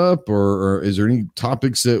bring up, or is there any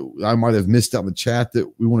topics that I might have missed out in the chat that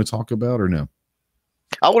we want to talk about, or no?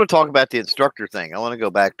 I want to talk about the instructor thing. I want to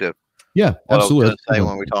go back to what absolutely. I was say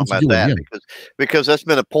when we talk about that, because that's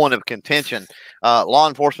been a point of contention, law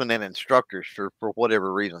enforcement and instructors for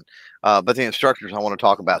whatever reason. But the instructors I want to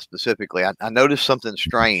talk about specifically, I noticed something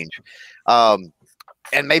strange.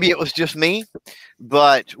 And maybe it was just me,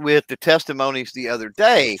 but with the testimonies the other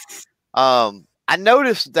day, I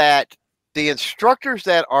noticed that the instructors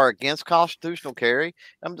that are against constitutional carry,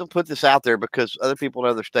 I'm going to put this out there because other people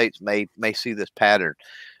in other states may see this pattern.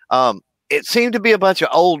 It seemed to be a bunch of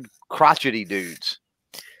old crotchety dudes.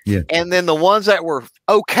 Yeah. And then the ones that were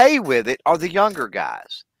okay with it are the younger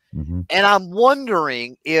guys. Mm-hmm. And I'm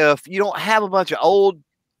wondering if you don't have a bunch of old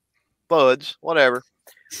buds, whatever.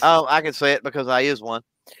 I can say it because I is one.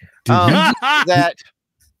 That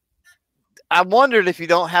I wondered if you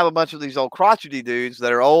don't have a bunch of these old crotchety dudes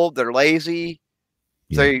that are old, they're lazy,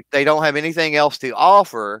 they don't have anything else to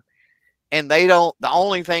offer, and the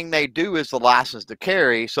only thing they do is the license to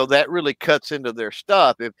carry. So that really cuts into their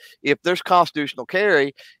stuff. If there's constitutional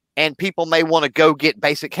carry, and people may want to go get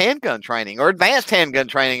basic handgun training or advanced handgun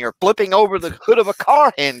training or flipping over the hood of a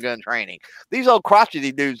car handgun training, these old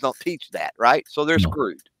crotchety dudes don't teach that, right? So they're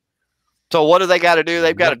screwed. So what do they got to do?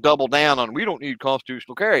 They've got to double down on, we don't need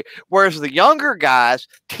constitutional carry. Whereas the younger guys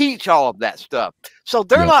teach all of that stuff. So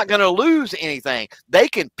they're not going to lose anything. They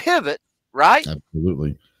can pivot, right?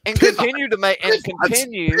 Absolutely. And continue to make, and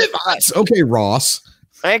continue. Okay, Ross.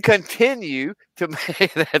 And continue to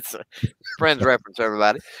make, that's a Friends reference,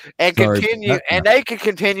 everybody. And continue, and they can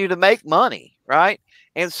continue to make money, right?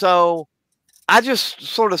 And so I just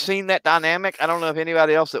sort of seen that dynamic. I don't know if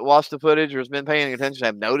anybody else that watched the footage or has been paying attention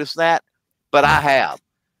have noticed that, but I have,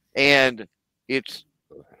 and it's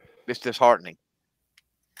disheartening.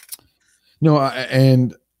 No,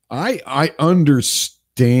 I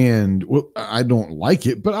understand. Well, I don't like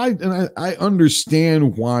it, but I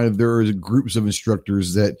understand why there are groups of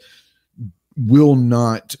instructors that will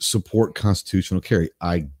not support constitutional carry.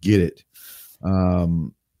 I get it,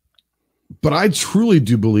 but I truly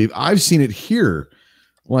do believe I've seen it here.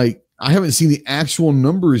 Like, I haven't seen the actual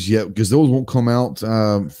numbers yet because those won't come out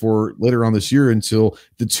for later on this year until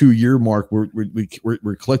the 2-year mark.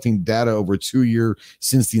 We're collecting data over a 2-year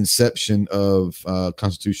since the inception of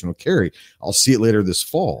constitutional carry. I'll see it later this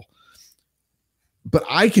fall, but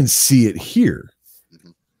I can see it here.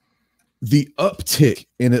 The uptick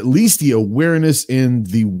and at least the awareness and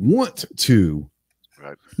the want to.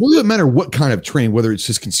 Right. Well, it doesn't matter what kind of training, whether it's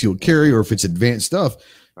just concealed carry or if it's advanced stuff.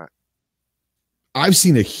 I've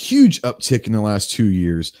seen a huge uptick in the last 2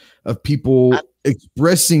 years of people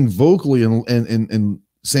expressing vocally and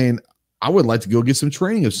saying, I would like to go get some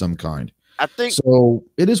training of some kind. I think so.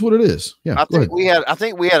 It is what it is. Yeah. I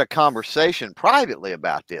think we had a conversation privately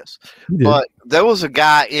about this, but there was a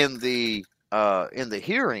guy in the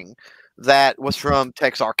hearing that was from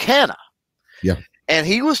Texarkana. Yeah. And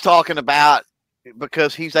he was talking about,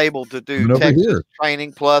 because he's able to do Texas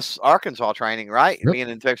training plus Arkansas training, right? Yep. Being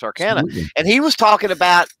in Texarkana. Absolutely. And he was talking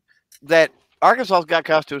about that Arkansas's got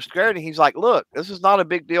constitutional carry. He's like, look, this is not a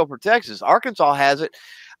big deal for Texas. Arkansas has it.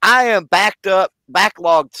 I am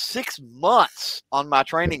backlogged 6 months on my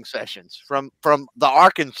training sessions from the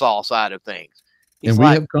Arkansas side of things. He's we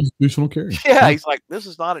have constitutional carry. Yeah, he's like, this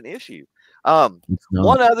is not an issue. One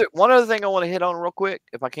other thing I want to hit on real quick,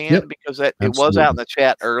 if I can, because it was out in the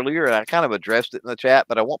chat earlier, and I kind of addressed it in the chat,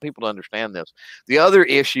 but I want people to understand this. The other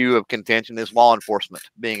issue of contention is law enforcement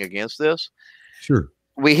being against this. Sure.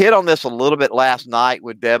 We hit on this a little bit last night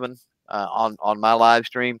with Devin on my live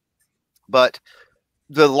stream, but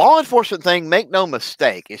the law enforcement thing, make no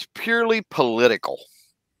mistake, is purely political.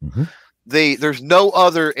 Mm-hmm. There's no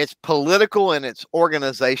other. It's political and it's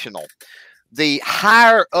organizational. The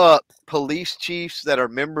higher up police chiefs that are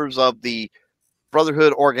members of the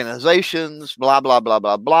brotherhood organizations, blah, blah, blah,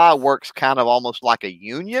 blah, blah, works kind of almost like a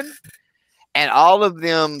union. And all of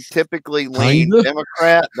them typically lean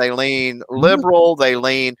Democrat, they lean liberal, they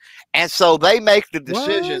lean. And so they make the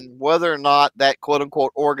decision whether or not that quote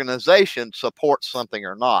unquote organization supports something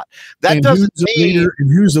or not. That doesn't mean.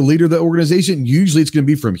 Who's the leader of the organization? Usually it's going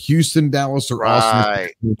to be from Houston, Dallas, or Austin.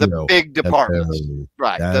 The big departments.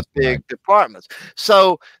 The big departments.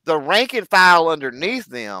 So the rank and file underneath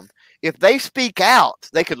them, if they speak out,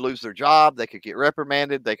 they could lose their job, they could get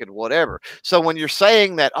reprimanded, they could whatever. So when you're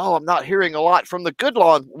saying that, oh, I'm not hearing a lot from the good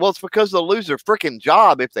law, well, it's because they'll lose their freaking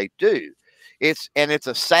job if they do. It's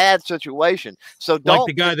a sad situation. So don't, like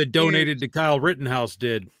the guy that donated to Kyle Rittenhouse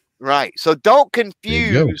did. Right. So don't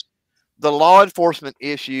confuse the law enforcement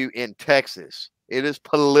issue in Texas. It is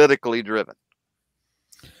politically driven.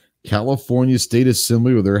 California State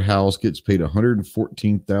Assembly with their House gets paid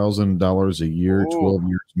 $114,000 a year, 12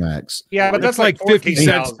 years max. Yeah, but that's like 50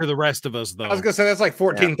 cents for the rest of us, though. I was gonna say that's like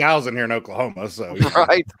 14,000 here in Oklahoma. So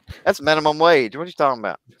right, that's minimum wage. What are you talking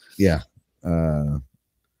about? Yeah,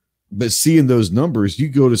 but seeing those numbers, you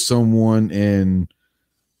go to someone in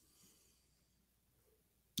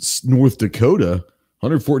North Dakota,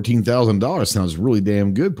 $114,000 sounds really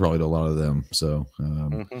damn good, probably to a lot of them. So.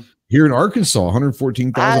 Here in Arkansas,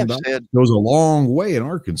 $114,000 goes a long way in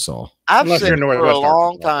Arkansas. I've said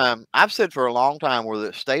for a long time whether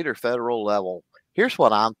it's state or federal level, here's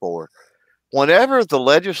what I'm for. Whenever the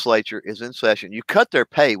legislature is in session, you cut their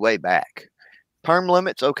pay way back. Term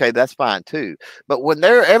limits, okay, that's fine too. But when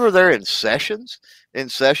they're in session,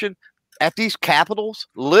 at these capitals,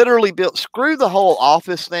 literally screw the whole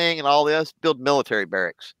office thing and all this, build military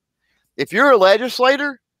barracks. If you're a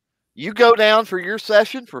legislator, You go down for your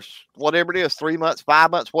session for whatever it is, 3 months, 5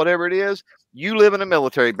 months, whatever it is. You live in a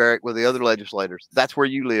military barrack with the other legislators. That's where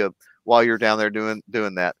you live while you're down there doing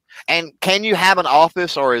that. And can you have an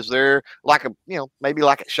office, or is there like maybe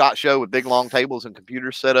like a SHOT Show with big long tables and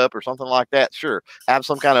computers set up or something like that? Sure. Have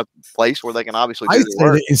some kind of place where they can obviously do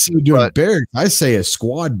their work. Instead of doing barracks, I say a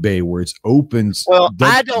squad bay where it's open. Well,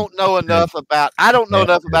 I don't know enough about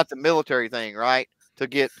the military thing, right? To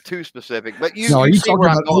get too specific, but you see where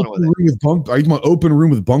I'm going with it. Are you talking about open room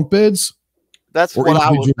with bunk beds? That's what I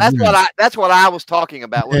was talking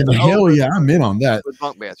about. And hell yeah, I'm in on that. With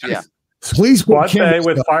bunk beds, yeah. Please put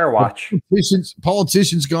with Firewatch.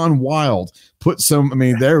 Politicians gone wild. Put some. I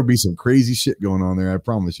mean, there would be some crazy shit going on there. I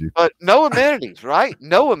promise you. But no amenities, right?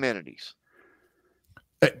 No amenities.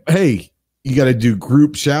 Hey, you got to do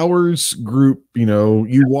group showers.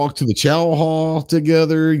 You walk to the chow hall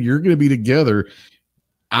together. You're going to be together.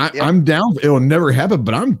 I'm down. It'll never happen,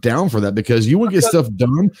 but I'm down for that because you want to get stuff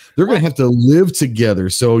done. They're going to have to live together.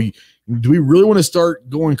 So do we really want to start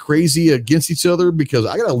going crazy against each other? Because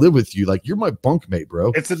I got to live with you. Like, you're my bunkmate,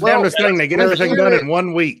 bro. It's the damnedest thing. They get everything done in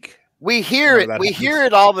 1 week. We hear it. We hear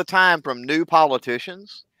it all the time from new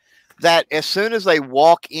politicians that as soon as they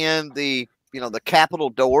walk in the Capitol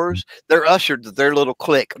doors, they're ushered to their little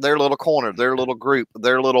clique, their little corner, their little group,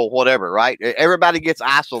 their little whatever, right? Everybody gets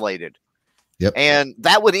isolated. Yep. And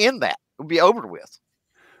that would end that. It would be over with.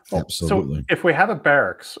 Absolutely. So if we have a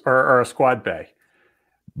barracks or a squad bay,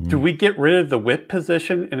 do we get rid of the whip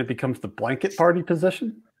position and it becomes the blanket party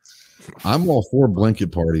position? I'm all for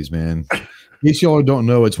blanket parties, man. In case y'all don't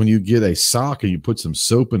know, it's when you get a sock and you put some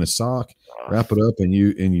soap in a sock, wrap it up, and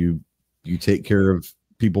you take care of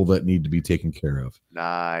people that need to be taken care of.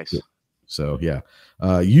 Nice. So yeah,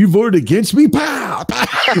 you voted against me, pow, pow.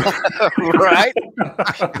 Right?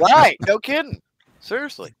 Right. No kidding.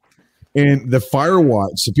 Seriously. And the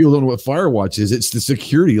Firewatch. So people don't know what Firewatch is. It's the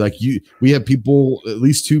security. Like we have people, at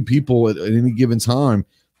least 2 people at any given time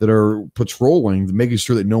that are patrolling, making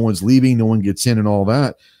sure that no one's leaving, no one gets in, and all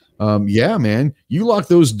that. Yeah, man, you lock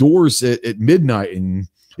those doors at midnight, and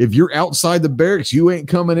if you're outside the barracks, you ain't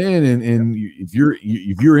coming in, and if you're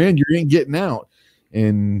in, you ain't getting out,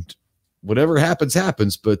 and whatever happens.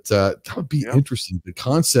 But that would be interesting. The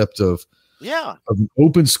concept of an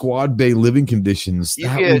open squad bay living conditions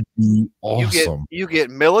would be awesome. You get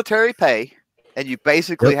military pay, and you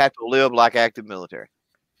basically have to live like active military.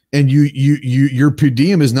 And your per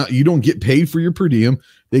diem is not. You don't get paid for your per diem.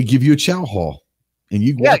 They give you a chow hall. And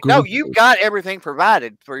you you've got everything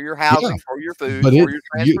provided for your housing, for your food, for your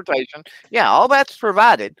transportation. All that's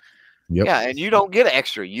provided. Yep. Yeah, and you don't get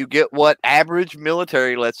extra. You get what average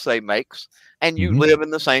military, let's say, makes, and you live in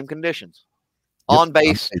the same conditions, on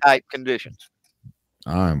base type conditions.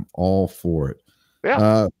 I'm all for it.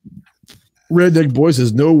 Yeah. Redneck Boy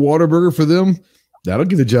says no Whataburger for them. That'll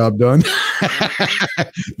get the job done.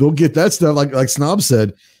 They'll get that stuff. Like Snob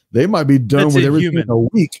said, they might be done with everything in a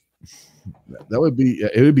week. It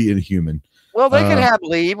would be inhuman. Well, they could have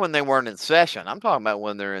leave when they weren't in session. I'm talking about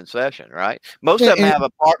when they're in session, right? Most of them have a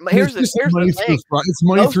part. Here's the thing. It's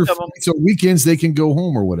money through so weekends they can go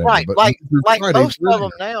home or whatever. Right, but like Friday,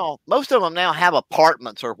 most of them now have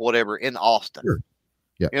apartments or whatever in Austin. Sure.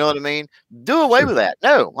 Yeah. You know what I mean? Do away with that.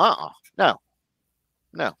 No.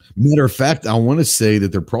 Matter of fact, I want to say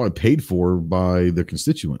that they're probably paid for by their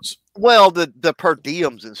constituents. Well, the per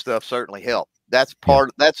diems and stuff certainly help. That's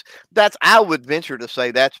part. That's. I would venture to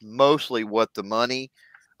say that's mostly what the money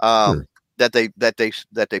that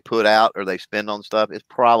they put out or they spend on stuff is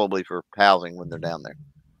probably for housing when they're down there.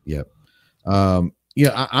 Yep.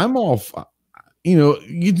 I'm off.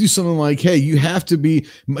 You do something like, hey, you have to be.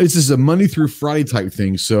 This is a Monday through Friday type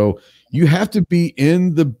thing, so you have to be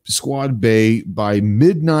in the squad bay by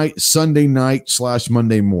midnight Sunday night /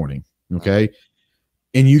 Monday morning. Okay.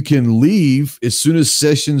 And you can leave as soon as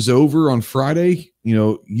session's over on Friday.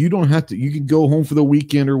 You don't have to. You can go home for the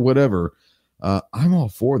weekend or whatever. I'm all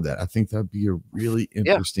for that. I think that'd be a really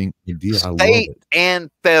interesting idea. I love it.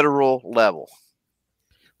 And federal level.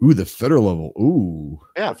 Ooh, the federal level. Ooh,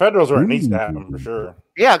 yeah, the federal's where it needs to happen for sure.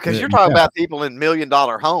 Yeah, because you're talking about people in $1 million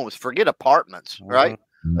homes. Forget apartments, right?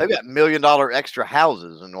 They've got $1 million extra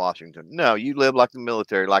houses in Washington. No, you live like the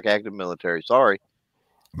military, like active military. Sorry.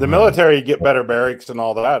 The military get better barracks and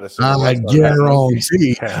all that. I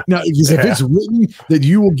guarantee. Now, because if it's written that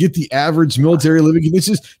you will get the average military living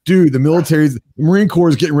conditions, dude, the Marine Corps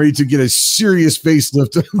is getting ready to get a serious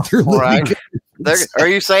facelift. Right. Are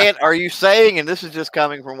you saying, and this is just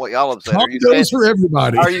coming from what y'all have said, for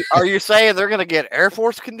everybody. Are you saying they're going to get Air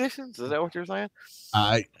Force conditions? Is that what you're saying?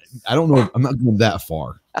 I don't know. I'm not going that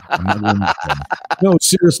far. No,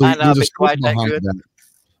 seriously. There's a story behind that.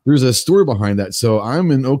 there's a story behind that. So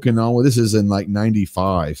I'm in Okinawa. This is in like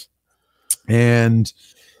 95. And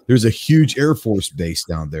there's a huge Air Force base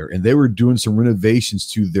down there. And they were doing some renovations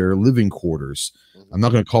to their living quarters. I'm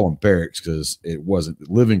not going to call them barracks because it wasn't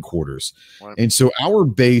living quarters. Wow. And so our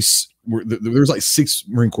base, there's like 6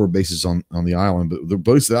 Marine Corps bases on the island, but the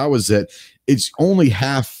base that I was at, it's only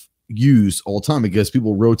half used all the time because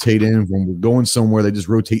people rotate in when we're going somewhere. They just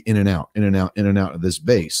rotate in and out of this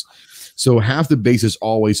base. So half the base is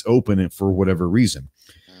always open for whatever reason.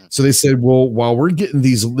 So they said, well, while we're getting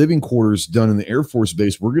these living quarters done in the Air Force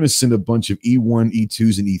base, we're going to send a bunch of E1,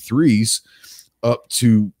 E2s, and E3s up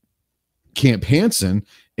to Camp Hansen.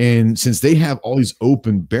 And since they have all these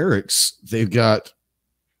open barracks, they've got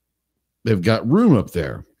room up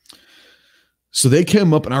there. So they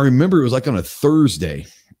came up, and I remember it was like on a Thursday.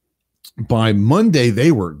 By Monday,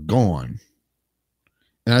 they were gone.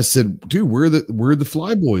 And I said, dude, where'd the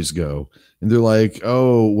flyboys go? And they're like,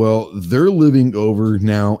 oh, well, they're living over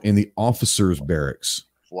now in the officers' barracks.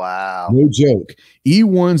 Wow. No joke.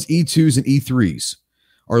 E1s, E2s, and E3s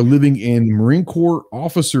are living in Marine Corps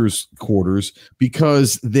officers' quarters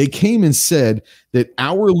because they came and said that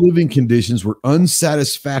our living conditions were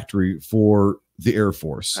unsatisfactory for the Air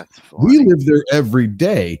Force. We live there every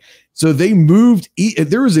day. So they moved.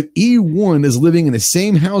 There was an E1 is living in the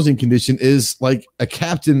same housing condition as like a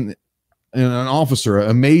captain and an officer,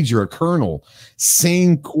 a major, a colonel,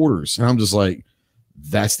 same quarters. And I'm just like,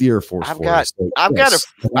 that's the Air Force. I've got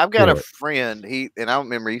a friend. I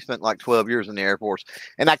remember he spent like 12 years in the Air Force,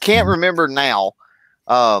 and I can't remember now.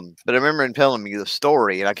 But I remember him telling me the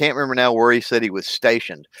story, and I can't remember now where he said he was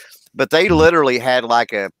stationed. But they literally had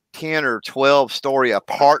like a 10 or 12 story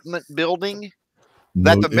apartment building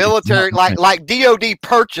that the military, like DOD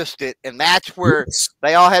purchased it, and that's where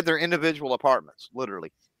they all had their individual apartments,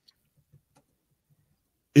 literally.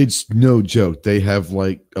 It's no joke. They have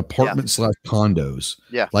like apartments / condos.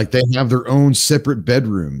 Yeah. Like they have their own separate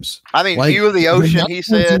bedrooms. I mean, like, view of the ocean, he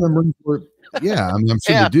said. Yeah, I mean, I'm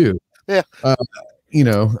sure Yeah. they do. Yeah. You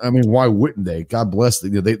know, I mean, why wouldn't they? God bless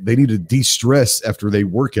them. You know, they need to de-stress after they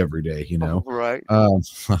work every day, you know. Right. I'm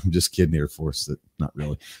just kidding, Air Force. That not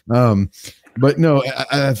really. But no,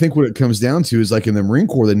 I think what it comes down to is like in the Marine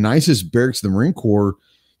Corps, the nicest barracks in the Marine Corps,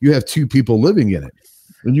 you have 2 people living in it.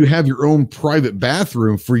 And you have your own private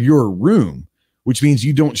bathroom for your room, which means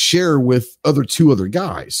you don't share with 2 other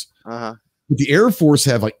guys. Uh-huh. But the Air Force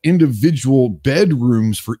have like individual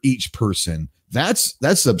bedrooms for each person. That's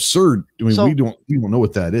absurd. I mean, we don't know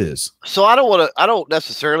what that is. So I don't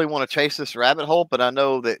necessarily want to chase this rabbit hole, but I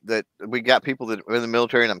know that we got people that are in the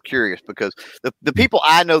military, and I'm curious because the people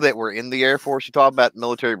I know that were in the Air Force, you talk about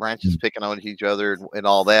military branches picking on each other and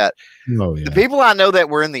all that. Oh, yeah. The people I know that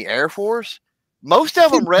were in the Air Force, most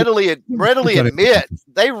of them readily admit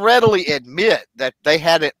that they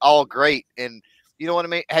had it all great. And you know what I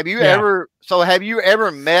mean? Have you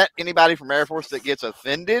ever met anybody from Air Force that gets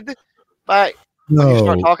offended by when you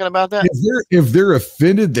start talking about that? If they're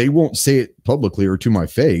offended, they won't say it publicly or to my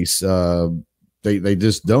face. They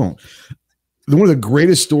just don't. One of the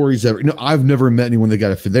greatest stories ever. I've never met anyone that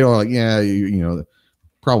got offended. They're all like, yeah, you know,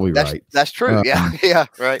 probably right. That's true. Yeah,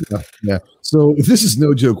 right. Yeah. So this is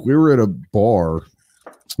no joke. We were at a bar.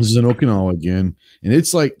 This is in Okinawa again, and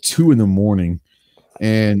it's like 2 a.m.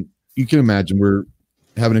 And you can imagine we're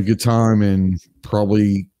having a good time and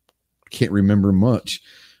probably can't remember much.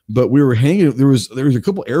 But we were hanging. There was a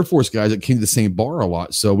couple Air Force guys that came to the same bar a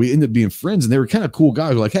lot, so we ended up being friends, and they were kind of cool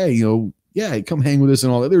guys. We're like, hey, come hang with us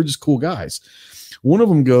and all that. They were just cool guys. One of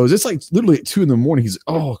them goes, it's like literally at 2 a.m. He's,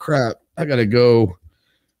 oh crap, I gotta go.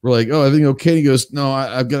 We're like, oh, everything okay? He goes, no,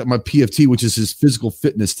 I've got my PFT, which is his physical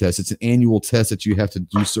fitness test. It's an annual test that you have to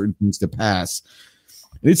do certain things to pass.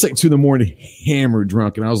 And it's like 2 a.m, hammered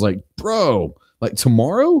drunk, and I was like, bro, like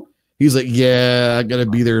tomorrow? He's like, yeah, I got to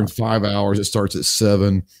be there in 5 hours. It starts at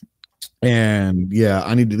 7. And yeah,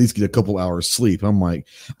 I need to at least get a couple hours sleep. I'm like,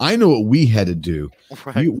 I know what we had to do.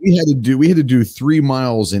 Right. We had to do 3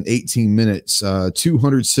 miles in 18 minutes,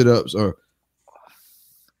 200 sit-ups or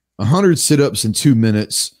 100 sit-ups in 2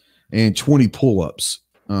 minutes and 20 pull-ups.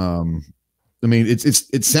 I mean,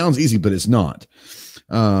 it sounds easy, but it's not.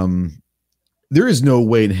 There is no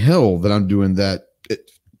way in hell that I'm doing that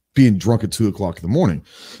being drunk at 2 o'clock in the morning.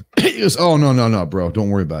 He goes, oh, no, bro. Don't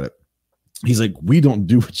worry about it. He's like, we don't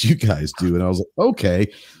do what you guys do. And I was like,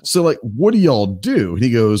 okay. So like, what do y'all do? And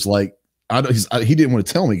he goes like, he didn't want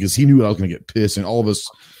to tell me because he knew I was going to get pissed. And all of us,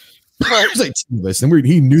 it was like 2 of us, and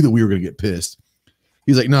he knew that we were going to get pissed.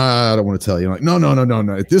 He's like, nah, I don't want to tell you. I'm like,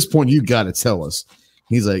 no. At this point, you got to tell us.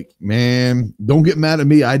 He's like, man, don't get mad at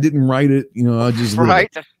me. I didn't write it. I just right.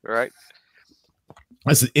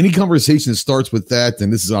 I said, any conversation that starts with that, then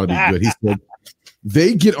this is ought to be good. He said,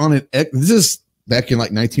 they get on this is back in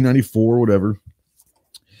like 1994 or whatever.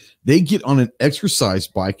 They get on an exercise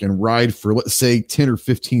bike and ride for, let's say, 10 or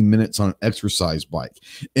 15 minutes on an exercise bike.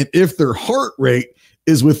 And if their heart rate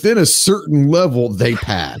is within a certain level, they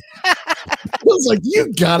pass. I was like,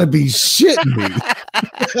 you gotta be shitting me.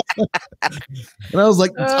 And I was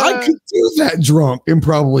like, I could do that drunk and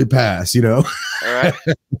probably pass, All right.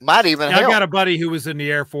 Might even help. I got a buddy who was in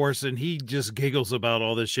the Air Force and he just giggles about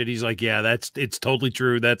all this shit. He's like, yeah, it's totally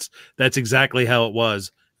true. That's exactly how it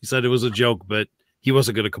was. He said it was a joke, but he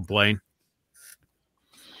wasn't going to complain.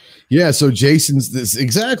 Yeah, so Jason's this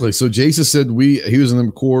exactly. So Jason said he was in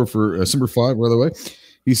the Corps for Semper Fi, by the way.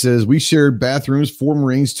 He says we shared bathrooms, 4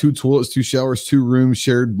 Marines, 2 toilets, 2 showers, 2 rooms,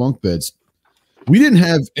 shared bunk beds. We didn't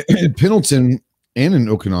have in Pendleton and in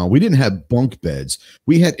Okinawa. We didn't have bunk beds.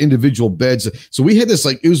 We had individual beds. So we had this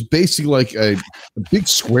it was basically like a big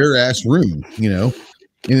square ass room,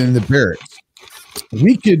 in the barracks.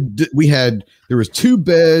 There was 2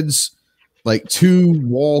 beds, like 2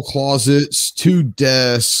 wall closets, 2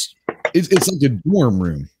 desks. It's like a dorm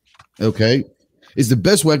room. Okay, it's the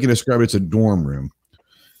best way I can describe it. It's a dorm room.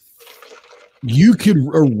 You could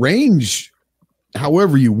arrange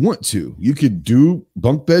however you want to. You could do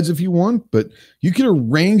bunk beds if you want, but you could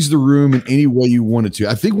arrange the room in any way you wanted to.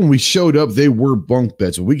 I think when we showed up, they were bunk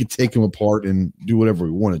beds, so we could take them apart and do whatever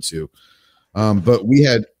we wanted to. But we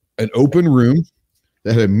had an open room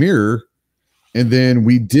that had a mirror, and then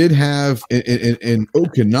we did have in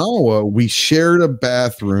Okinawa, we shared a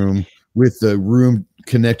bathroom with the room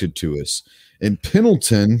connected to us. In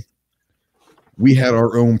Pendleton, we had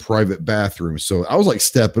our own private bathroom. So I was like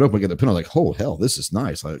stepping up. I got the pen. I was like, oh, hell, this is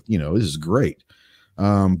nice. Like, this is great.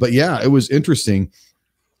 But yeah, it was interesting.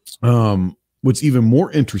 What's even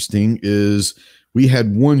more interesting is we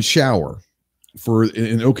had 1 shower.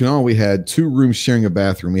 In Okinawa, we had 2 rooms sharing a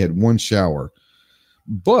bathroom. We had 1 shower.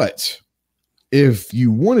 But if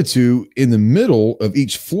you wanted to, in the middle of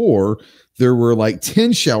each floor, there were like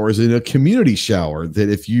 10 showers in a community shower that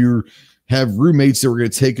if you have roommates that were going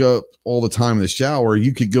to take up all the time in the shower,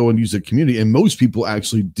 you could go and use the community. And most people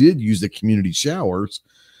actually did use the community showers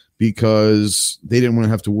because they didn't want to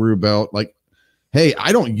have to worry about like, hey,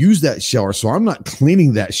 I don't use that shower, so I'm not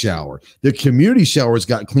cleaning that shower. The community showers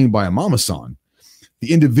got cleaned by a mama-san.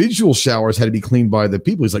 The individual showers had to be cleaned by the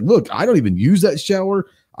people. He's like, look, I don't even use that shower.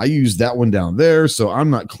 I use that one down there, so I'm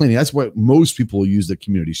not cleaning. That's why most people use the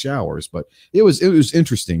community showers. But it was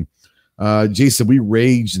interesting. Jason, we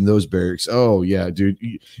raged in those barracks. Oh yeah, dude.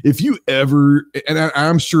 If you ever, and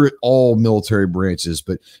I'm sure at all military branches,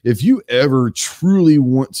 but if you ever truly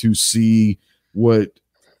want to see what,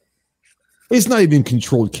 it's not even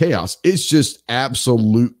controlled chaos, it's just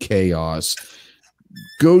absolute chaos,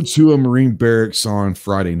 go to a Marine barracks on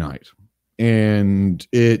Friday night. And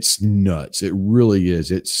it's nuts. It really is.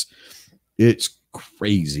 It's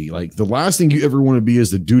crazy. Like the last thing you ever want to be is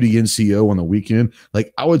the duty NCO on the weekend.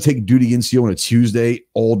 Like I would take duty NCO on a Tuesday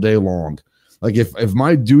all day long. Like if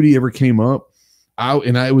my duty ever came up,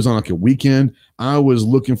 I was on like a weekend, I was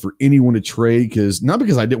looking for anyone to trade because not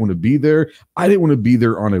because I didn't want to be there. I didn't want to be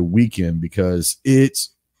there on a weekend because it's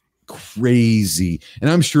crazy. And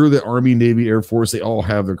I'm sure that Army, Navy, Air Force, they all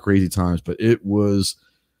have their crazy times, but it was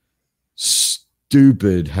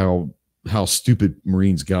stupid how stupid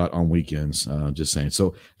Marines got on weekends. Just saying.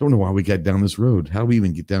 So I don't know why we got down this road. How do we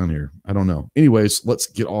even get down here? I don't know. Anyways, let's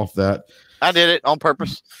get off that. I did it on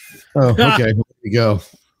purpose. Oh, okay. There we go.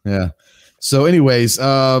 Yeah. So anyways,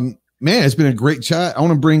 man, it's been a great chat. I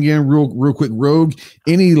want to bring in real quick, Rogue.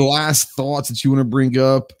 Any last thoughts that you want to bring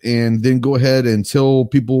up? And then go ahead and tell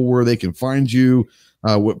people where they can find you,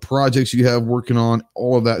 what projects you have working on,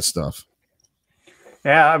 all of that stuff.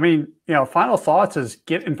 Yeah, I mean, final thoughts is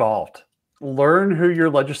get involved. Learn who your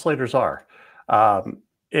legislators are.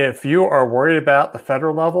 If you are worried about the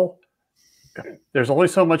federal level, there's only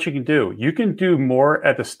so much you can do. You can do more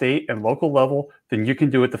at the state and local level than you can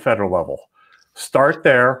do at the federal level. Start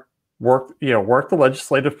there, work the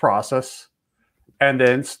legislative process, and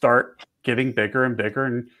then start getting bigger and bigger.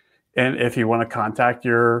 And if you want to contact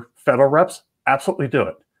your federal reps, absolutely do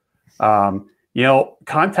it.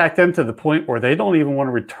 Contact them to the point where they don't even want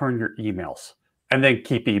to return your emails and then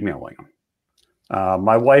keep emailing them.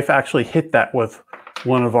 My wife actually hit that with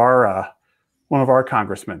one of our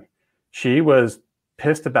congressmen. She was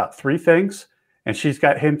pissed about 3 things, and she's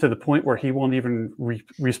got him to the point where he won't even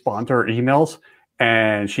respond to her emails.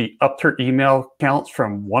 And she upped her email counts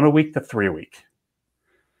from 1 a week to 3 a week.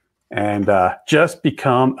 And just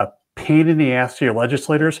become a pain in the ass to your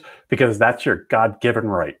legislators because that's your God-given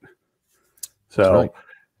right. So, right.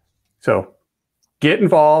 So get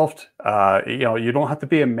involved. You don't have to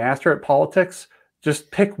be a master at politics.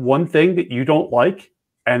 Just pick one thing that you don't like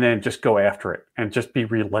and then just go after it and just be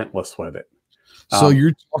relentless with it. So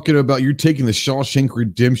you're talking about, you're taking the Shawshank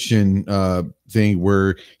Redemption thing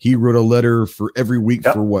where he wrote a letter for every week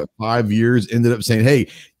for 5 years, ended up saying, hey,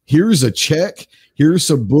 here's a check, here's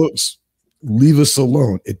some books, leave us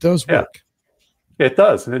alone. It does work. It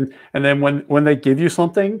does. And then when they give you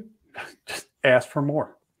something, just ask for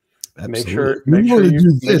more. Absolutely. Make sure you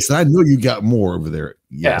do this. I know you got more over there.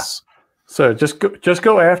 Yes. Yeah. So just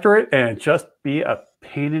go after it and just be a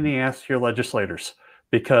pain in the ass to your legislators,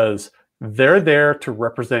 because they're there to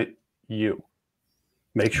represent you.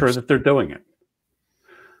 Make sure that they're doing it.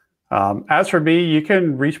 As for me, you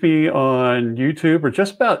can reach me on YouTube or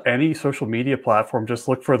just about any social media platform. Just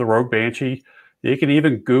look for the Rogue Banshee. You can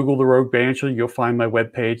even Google the Rogue Banshee. You'll find my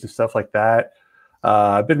webpage and stuff like that.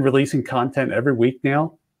 I've been releasing content every week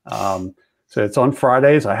now. So it's on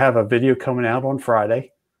Fridays. I have a video coming out on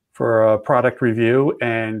Friday for a product review.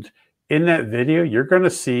 And in that video, you're going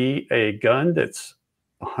to see a gun that's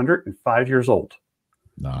 105 years old.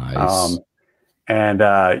 Nice.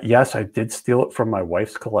 Yes, I did steal it from my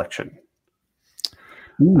wife's collection.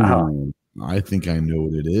 Ooh, I think I know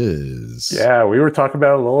what it is. Yeah, we were talking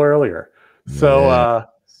about it a little earlier. So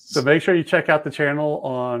make sure you check out the channel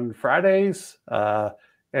on Fridays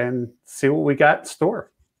and see what we got in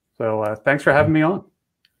store. So thanks for having me on.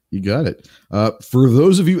 You got it. For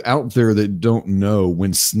those of you out there that don't know,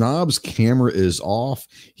 when Snob's camera is off,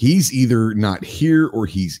 he's either not here or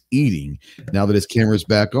he's eating. Now that his camera's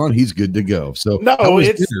back on, he's good to go. So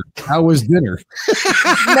how was dinner?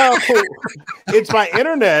 No, it's my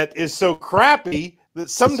internet is so crappy that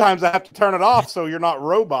sometimes I have to turn it off so you're not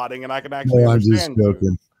roboting and I can actually understand. I'm just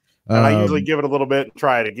joking. And I usually give it a little bit and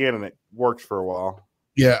try it again, and it works for a while.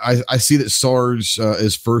 Yeah, I see that Sarge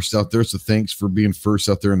is first out there, so thanks for being first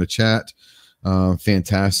out there in the chat.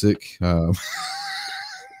 Fantastic.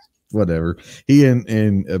 Whatever. He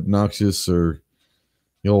and Obnoxious or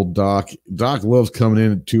the old Doc. Doc loves coming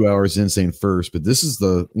in 2 hours in saying first, but this is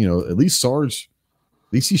the, at least Sarge,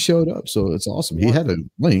 at least he showed up, so it's awesome. He had a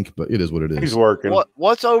link, but it is what it is. He's working.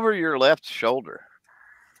 What's over your left shoulder?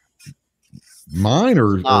 Mine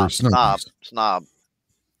or Snob.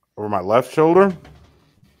 Over my left shoulder?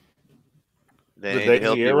 The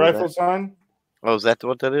Daisy air rifle sign? Oh, is that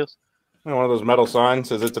what that is? One of those metal signs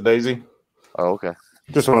says it's a Daisy. Oh, okay.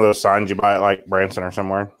 Just one of those signs you buy at like Branson or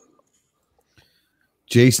somewhere.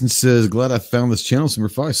 Jason says, glad I found this channel. Semper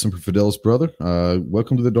Fi, Semper Fidelis, brother.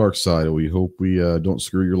 Welcome to the dark side. We hope we don't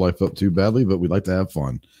screw your life up too badly, but we'd like to have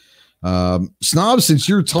fun. Snob, since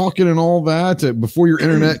you're talking and all that, before your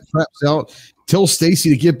internet craps out, tell Stacy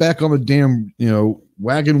to get back on the damn,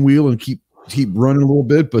 wagon wheel and keep running a little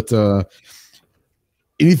bit. But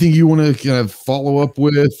anything you want to kind of follow up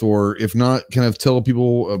with, or if not, kind of tell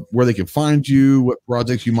people where they can find you, what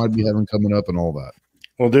projects you might be having coming up and all that.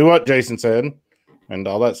 We'll do what Jason said and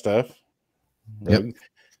all that stuff. Yep.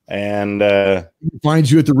 And find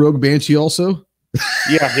you at the Rogue Banshee also.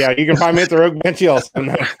 Yeah. You can find me at the Rogue Banshee also.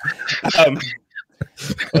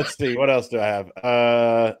 Let's see. What else do I have?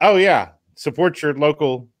 Support your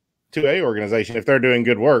local 2A organization if they're doing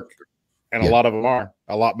good work. And a lot of them are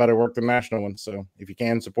a lot better work than national ones. So if you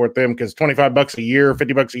can support them, because $25 a year,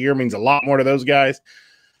 $50 a year means a lot more to those guys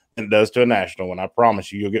than it does to a national one. I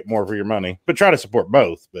promise you'll get more for your money, but try to support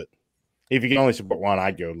both. But if you can only support one,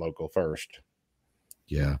 I'd go local first.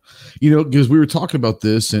 Yeah. Because we were talking about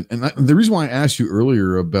this and the reason why I asked you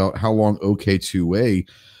earlier about how long OK2A,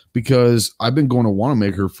 because I've been going to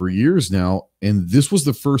Wanamaker for years now. And this was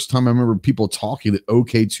the first time I remember people talking that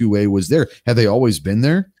OK2A was there. Have they always been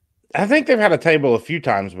there? I think they've had a table a few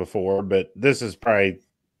times before, but this is probably,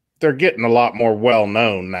 they're getting a lot more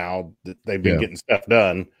well-known now that they've been getting stuff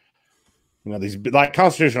done. These like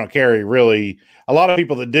Constitutional Carry, really, a lot of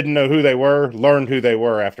people that didn't know who they were learned who they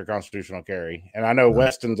were after Constitutional Carry. And I know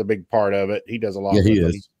Weston's a big part of it. He does a lot of it. He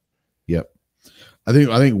is. Yep. I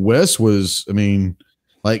think Wes was,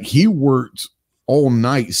 he worked all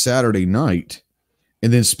night Saturday night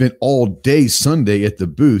and then spent all day Sunday at the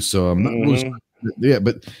booth. So I'm not really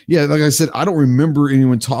but like I said, I don't remember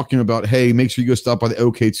anyone talking about, hey, make sure you go stop by the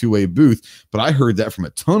OK2A booth. But I heard that from a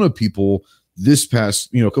ton of people this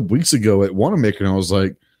past, a couple weeks ago at Wanamaker, and I was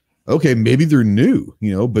like, okay, maybe they're new,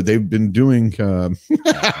 but they've been doing.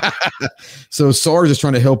 So Sarge is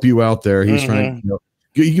trying to help you out there. He's trying to.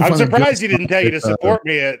 I'm surprised he didn't tell you to support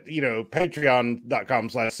me at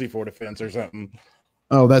patreon.com/C4 Defense or something.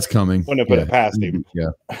 Oh, that's coming. Wouldn't have put it past him. Yeah.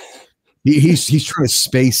 He's trying to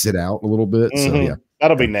space it out a little bit. So yeah,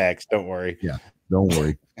 that'll be next. Don't worry. Yeah, don't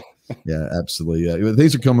worry. Yeah, absolutely. Yeah,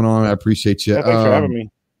 thanks for coming on. I appreciate you. Thanks for having me.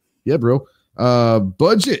 Yeah, bro.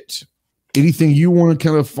 Budget. Anything you want to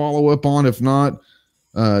kind of follow up on? If not,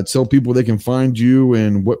 tell people they can find you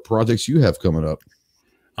and what projects you have coming up.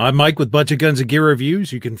 I'm Mike with Budget Guns and Gear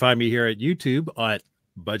Reviews. You can find me here at YouTube at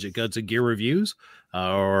Budget Guns and Gear Reviews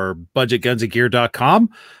or budgetgunsandgear.com.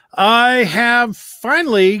 I have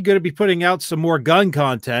finally going to be putting out some more gun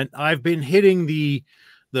content. I've been hitting the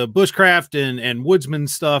bushcraft and woodsman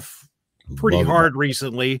stuff pretty hard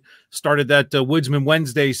recently. Started that Woodsman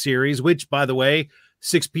Wednesday series, which, by the way,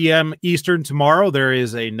 6 p.m. Eastern tomorrow, there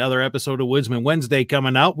is another episode of Woodsman Wednesday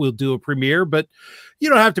coming out. We'll do a premiere, but you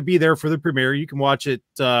don't have to be there for the premiere. You can watch it,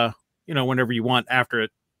 whenever you want after it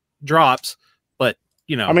drops. But,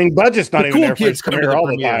 I mean, Budget's not even there for kids his premiere all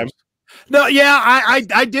the time. No, yeah,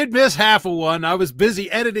 I did miss half of one. I was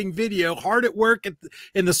busy editing video, hard at work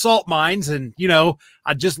in the salt mines, and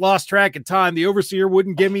I just lost track of time. The overseer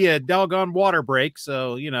wouldn't give me a doggone water break,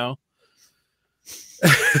 so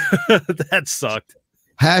that sucked.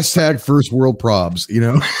 Hashtag first world probs,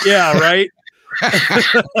 Yeah, right.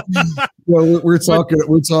 Well, we're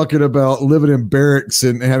talking about living in barracks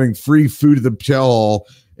and having free food at the chow hall.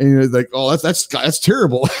 And you're like, oh, that's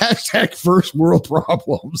terrible. Hashtag first world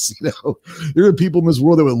problems. There are people in this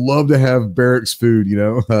world that would love to have barracks food.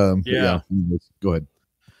 Yeah. Go ahead.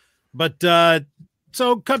 But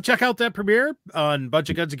so come check out that premiere on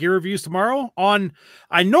Budget Guns and Gear Reviews tomorrow.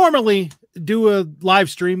 I normally do a live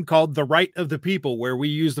stream called The Right of the People, where we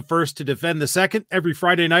use the first to defend the second every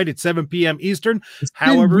Friday night at 7 p.m. Eastern.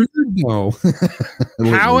 However,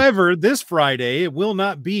 this Friday it will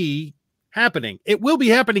not be happening. It will be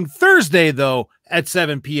happening Thursday, though, at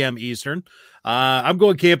 7 p.m. Eastern. I'm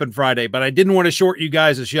going camping Friday, but I didn't want to short you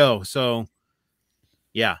guys a show. So,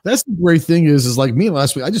 yeah. That's the great thing is like me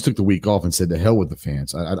last week, I just took the week off and said, to hell with the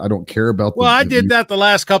fans. I don't care about I did that the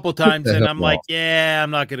last couple times, and I'm like, yeah,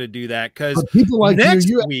 I'm not going to do that because people like you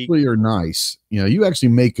actually are nice. You actually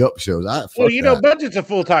make up shows. Budget's a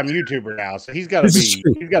full-time YouTuber now, so he's got to be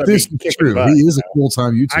true. He is a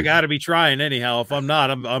full-time YouTuber. I got to be trying anyhow. If I'm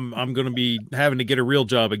not, I'm going to be having to get a real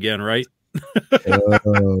job again, right?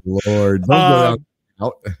 Oh Lord! Don't go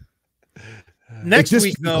out. Next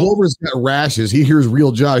week, though, Glover's got rashes. He hears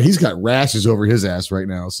real job. He's got rashes over his ass right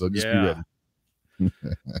now. So just be ready.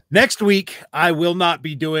 Next week, I will not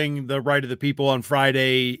be doing the Right of the People on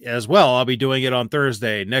Friday as well. I'll be doing it on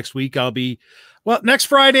Thursday. Next week, next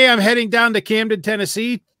Friday, I'm heading down to Camden,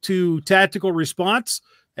 Tennessee to Tactical Response.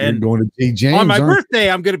 And you're going to J. James on my birthday,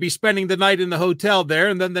 I'm going to be spending the night in the hotel there.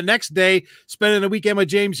 And then the next day, spending the weekend with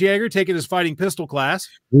James Yeager, taking his fighting pistol class.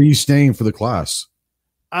 Where are you staying for the class?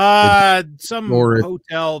 Some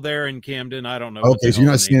hotel there in Camden. I don't know. Okay, so you're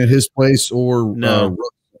not staying at his place or no.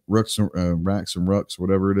 Racks and Rucks,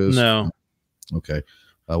 whatever it is. No. Okay.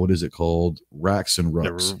 What is it called? Racks and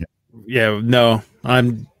Rucks. Yeah. No. I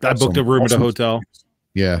booked a room at a hotel.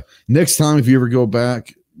 Yeah. Next time, if you ever go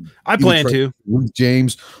back, I plan to with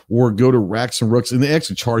James or go to Racks and Rucks, and they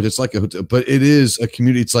actually charge. It's like a hotel, but it is a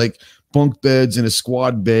community. It's like bunk beds in a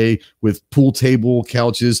squad bay with pool table,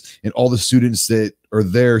 couches, and all the students that are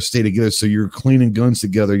there stay together. So you're cleaning guns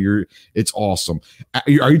together. It's awesome.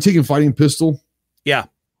 Are you taking fighting pistol? Yeah.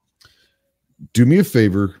 Do me a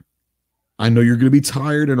favor. I know you're going to be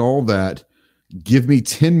tired and all that. Give me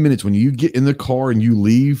 10 minutes when you get in the car and you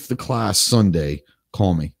leave the class Sunday.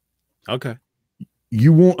 Call me. Okay.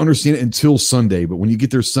 You won't understand it until Sunday, but when you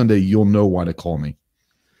get there Sunday, you'll know why to call me.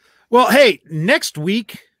 Well, hey, next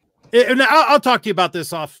week, and I'll talk to you about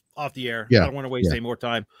this off the air. Yeah, I don't want to waste any more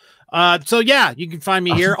time. So yeah, you can find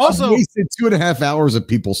me here. Also, I wasted 2.5 hours of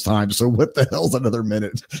people's time. So what the hell's another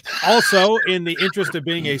minute? Also, in the interest of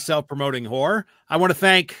being a self-promoting whore, I want to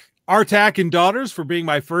thank Artac and Daughters for being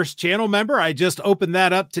my first channel member. I just opened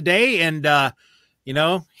that up today, and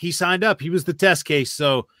he signed up. He was the test case.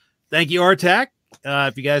 So thank you, Artac.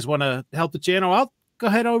 If you guys want to help the channel out, go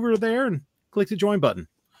ahead over there and click the join button.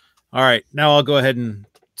 All right, now I'll go ahead and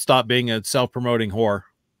stop being a self-promoting whore.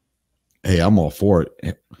 Hey, I'm all for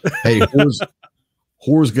it. Hey,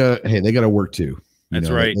 they got to work too. That's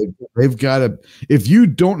right. They've got to. If you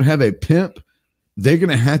don't have a pimp, they're going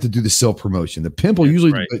to have to do the self-promotion. The pimp will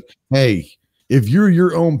usually. Right. Hey, if you're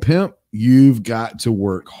your own pimp, you've got to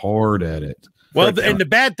work hard at it. Well, and the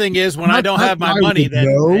bad thing is when I don't have my money, then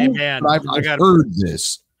hey, man, I've heard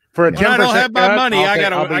this. When I don't have my money, I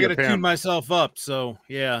gotta tune myself up. So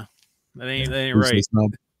yeah, that ain't right.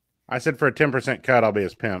 I said for a 10% cut, I'll be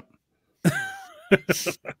his pimp.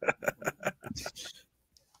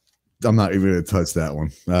 I'm not even going to touch that one.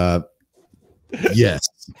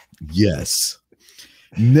 Yes.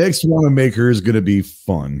 Next Wanamaker is going to be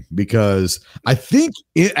fun because I think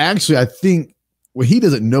well, he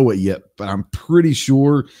doesn't know it yet, but I'm pretty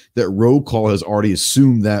sure that Roll Call has already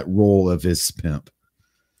assumed that role of his pimp.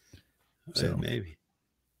 So Maybe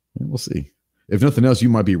we'll see. If nothing else, you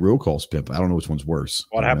might be Roll Call's pimp. I don't know which one's worse.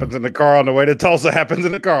 What happens in the car on the way to Tulsa happens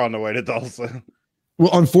in the car on the way to Tulsa. Well,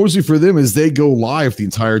 unfortunately for them, is they go live the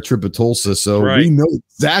entire trip of Tulsa, so we know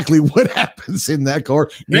exactly what happens in that car.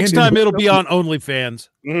 Next time it'll be on OnlyFans.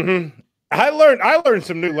 Mm-hmm. I learned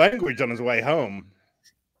some new language on his way home.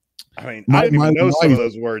 I mean, I didn't even know some of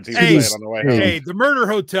those words he was saying on the way home. Hey, the murder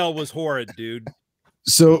hotel was horrid, dude.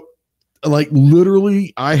 So, like,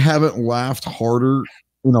 literally, I haven't laughed harder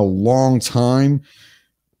in a long time.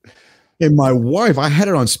 And my wife, I had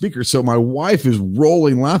it on speaker, so my wife is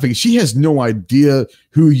rolling laughing. She has no idea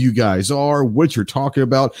who you guys are, what you're talking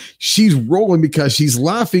about. She's rolling because she's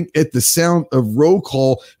laughing at the sound of Roll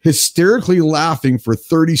Call, hysterically laughing for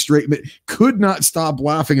 30 straight minutes. Could not stop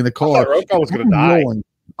laughing in the car. Roll Call was going to die.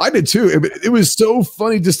 I did too. It was so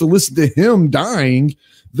funny just to listen to him dying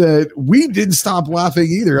that we didn't stop laughing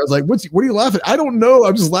either. I was like, what are you laughing at? I don't know.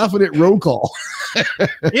 I'm just laughing at Roll Call.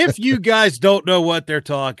 If you guys don't know what they're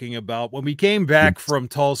talking about, when we came back from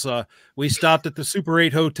Tulsa, we stopped at the Super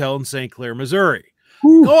 8 Hotel in St. Clair, Missouri.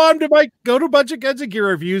 Ooh. Go to a bunch of Guns and Gear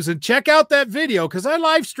reviews and check out that video because I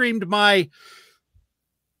live streamed my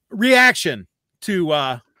reaction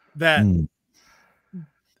to that.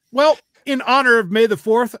 Well, in honor of May the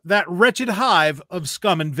 4th, that wretched hive of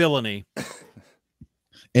scum and villainy.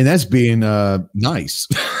 And that's being nice.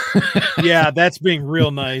 Yeah, that's being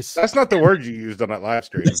real nice. That's not the word you used on that live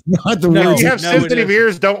stream. That's not the word. If you have sensitive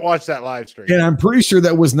ears, don't watch that live stream. And I'm pretty sure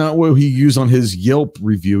that was not what he used on his Yelp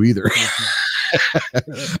review either.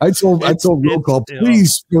 I told Roll Call,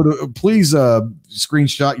 please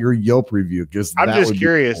screenshot your Yelp review because I'm just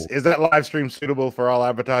curious. Cool. Is that live stream suitable for all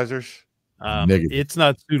advertisers? It's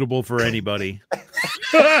not suitable for anybody.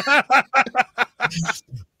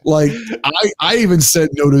 Like I even sent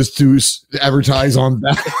notice to advertise on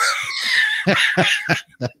that.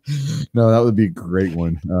 No, that would be a great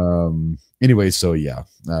one. Anyway, so yeah,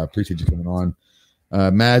 appreciate you coming on.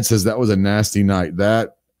 Mad says that was a nasty night.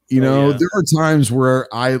 That there are times where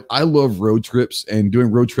I love road trips, and doing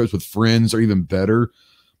road trips with friends are even better.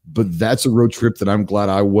 But that's a road trip that I'm glad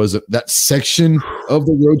I wasn't. That section of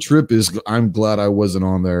the road trip I'm glad I wasn't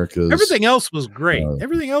on there because everything else was great.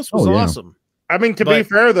 Everything else was awesome. I mean, to be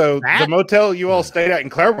fair, though, the motel you all stayed at in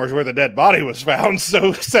Claremore is where the dead body was found.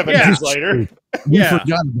 So 7 years later. We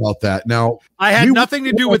forgot about that. Now, I had nothing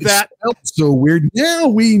to do with that. So weird. Now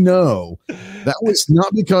we know that was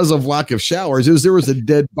not because of lack of showers. It was there was a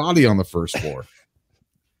dead body on the first floor.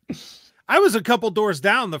 I was a couple doors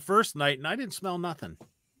down the first night, and I didn't smell nothing.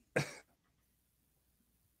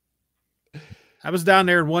 I was down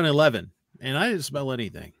there in 111, and I didn't smell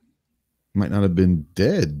anything. Might not have been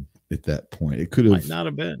dead at that point. It could have might not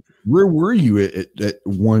have been. Where were you at 1:03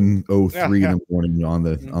 in the morning on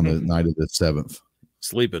the night of the 7th?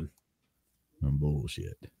 Sleeping.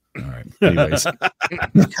 Bullshit. All right. Anyways.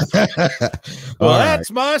 Well, that's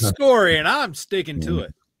my story, and I'm sticking to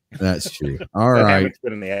it. That's true. All right. It's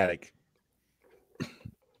been in the attic.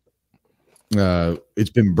 It's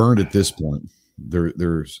been burned at this point.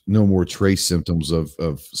 There's no more trace symptoms of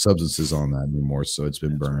substances on that anymore, so it's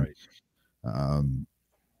been burned. Right.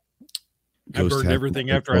 I burned everything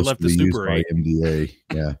after I left the Super 8. MDA,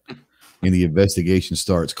 yeah. And the investigation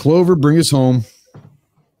starts. Clover, bring us home.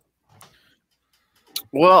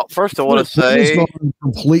 Well, first I want to say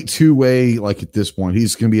complete two-way. Like at this point,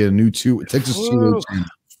 he's going to be a new Texas 2-way team.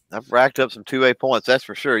 I've racked up some 2A points, that's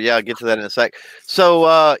for sure. Yeah, I'll get to that in a sec.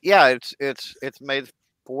 So, it's May the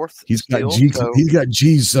 4th. He's got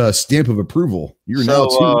G's stamp of approval. You're now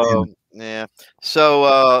too. Yeah.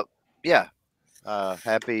 So,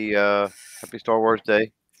 happy Star Wars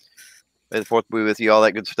Day. May the 4th be with you, all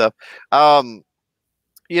that good stuff.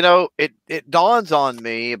 It dawns on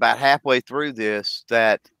me about halfway through this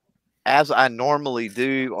that as I normally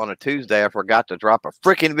do on a Tuesday, I forgot to drop a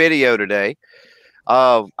freaking video today.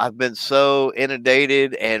 I've been so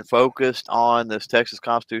inundated and focused on this Texas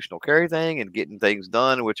constitutional carry thing and getting things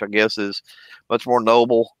done, which I guess is much more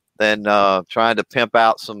noble than trying to pimp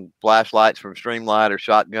out some flashlights from Streamlight or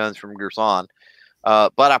shotguns from Gerson.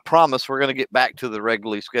 But I promise we're going to get back to the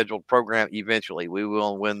regularly scheduled program eventually. We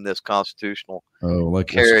will win this constitutional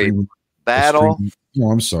carry battle.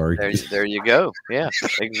 Oh, I'm sorry. There you go. Yeah,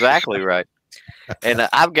 exactly right. And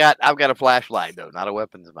I've got a flashlight though, not a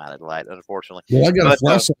weapons-mounted light, unfortunately. Well, I got But, a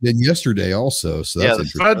flashlight in yesterday also, so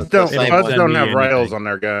that's yeah, interesting. Buds don't have me rails anything. on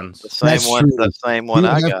their guns. The same That's one, true. the same one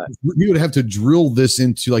I got. You would have to drill this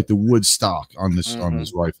into like the wood stock on this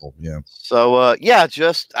Mm-hmm. rifle. Yeah. So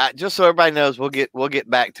just so everybody knows, we'll get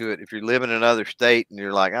back to it. If you're living in another state and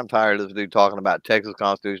you're like, I'm tired of this dude talking about Texas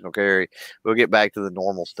constitutional carry, we'll get back to the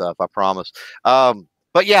normal stuff. I promise.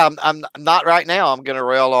 But yeah, I'm not right now. I'm going to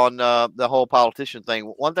rail on the whole politician thing.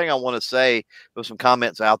 One thing I want to say, with some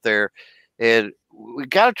comments out there, is we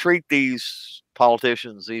got to treat these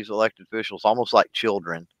politicians, these elected officials, almost like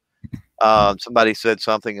children. Somebody said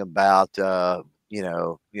something about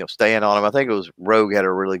staying on them. I think it was Rogue had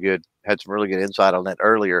some really good insight on that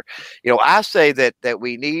earlier. I say that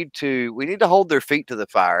we need to hold their feet to the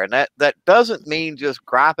fire, and that doesn't mean just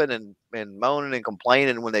griping and moaning and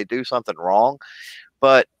complaining when they do something wrong.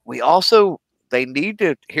 But they need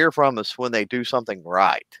to hear from us when they do something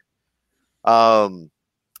right.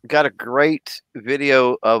 Got a great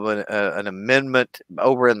video of an amendment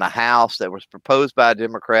over in the House that was proposed by a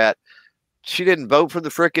Democrat. She didn't vote for the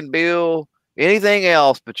frickin' bill, anything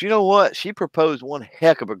else, but you know what? She proposed one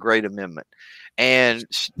heck of a great amendment. And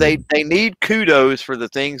they need kudos for the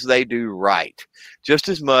things they do right, just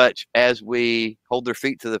as much as we hold their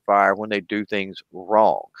feet to the fire when they do things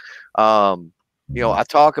wrong. I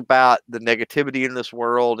talk about the negativity in this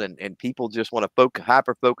world, and people just want to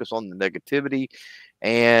hyper focus on the negativity.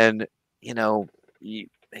 And I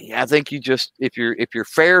think if you're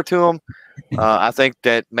fair to them, I think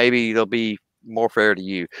that maybe they'll be more fair to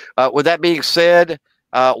you. With that being said,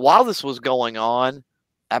 while this was going on,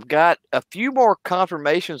 I've got a few more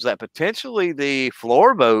confirmations that potentially the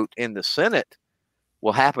floor vote in the Senate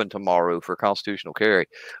will happen tomorrow for constitutional carry.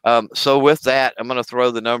 So with that, I'm going to throw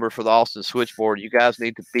the number for the Austin switchboard. You guys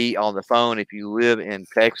need to be on the phone. If you live in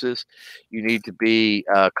Texas, you need to be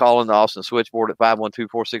calling the Austin switchboard at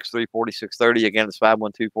 512-463-4630. Again, it's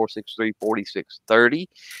 512-463-4630.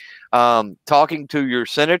 Talking to your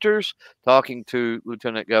senators, talking to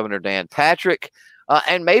Lieutenant Governor Dan Patrick,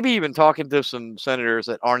 and maybe even talking to some senators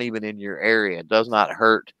that aren't even in your area. It does not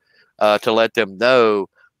hurt to let them know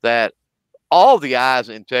that all the eyes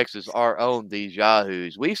in Texas are on these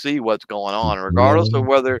yahoos. We see what's going on, regardless of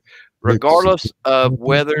whether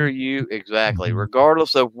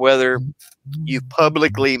you've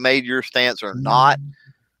publicly made your stance or not.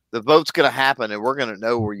 The vote's going to happen, and we're going to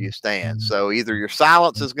know where you stand. So either your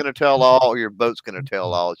silence is going to tell all, or your vote's going to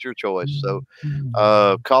tell all. It's your choice. So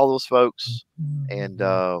call those folks, and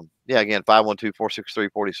again,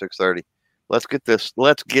 512-463-4630. Let's get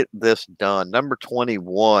this done. Number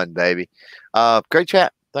 21, baby. Great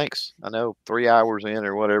chat. Thanks. I know 3 hours in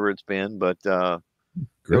or whatever it's been, but it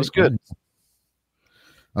was good.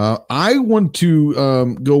 I want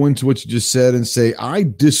to go into what you just said and say I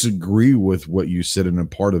disagree with what you said in a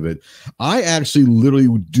part of it. I actually literally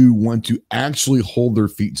do want to actually hold their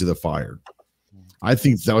feet to the fire. I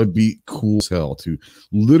think that would be cool as hell to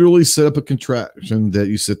literally set up a contraption that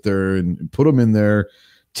you sit there and put them in there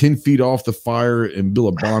 10 feet off the fire and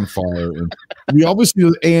build a bonfire. And we obviously,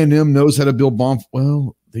 A&M knows how to build bonfire.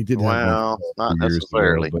 Well, they did. Well, not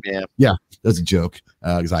necessarily. Ago, but yeah, that's a joke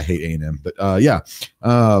because I hate A&M. But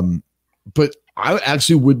but I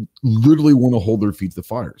actually would literally want to hold their feet to the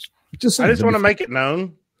fires. I just want to make it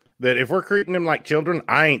known that if we're treating them like children,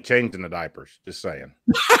 I ain't changing the diapers. Just saying.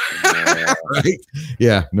 Right?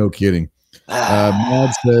 Yeah, no kidding.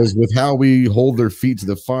 Mad says, with how we hold their feet to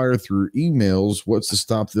the fire through emails, what's to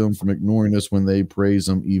stop them from ignoring us when they praise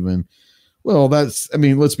them even? Well, let's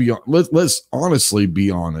honestly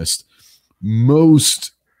be honest.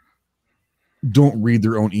 Most don't read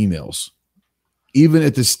their own emails. Even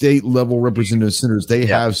at the state level representative centers, they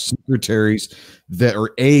have secretaries that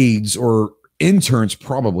are aides or interns,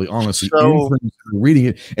 probably, honestly, interns reading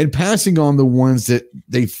it and passing on the ones that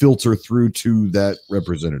they filter through to that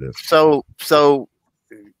representative. So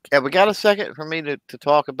have we got a second for me to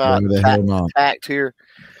talk about tact here?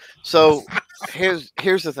 So here's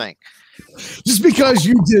the thing. Just because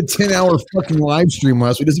you did a 10-hour fucking live stream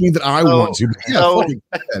last week doesn't mean that I want to.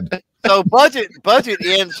 So budget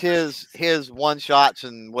ends his one shots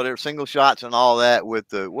and whatever single shots and all that with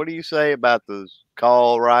the, what do you say about the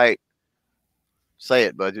call right? Say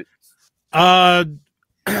it, Budget.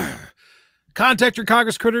 Contact your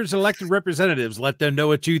Congress critters and elected representatives. Let them know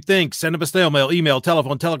what you think. Send them a snail mail, email,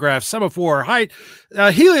 telephone, telegraph, semaphore,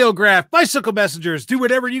 heliograph, bicycle messengers. Do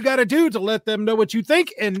whatever you got to do to let them know what you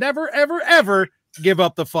think and never, ever, ever give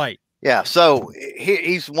up the fight. Yeah, so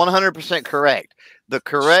he's 100% correct. The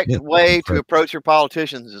correct way to approach your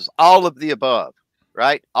politicians is all of the above.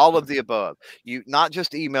 right? All of the above. You not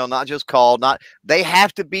just email, not just call, they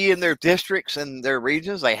have to be in their districts and their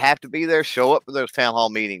regions. They have to be there, show up for those town hall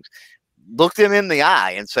meetings. Look them in the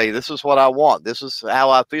eye and say, this is what I want. This is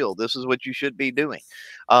how I feel. This is what you should be doing.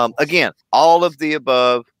 Again, all of the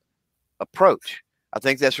above approach. I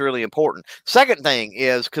think that's really important. Second thing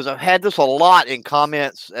is, because I've had this a lot in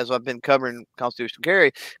comments as I've been covering constitutional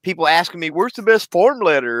carry, people asking me, where's the best form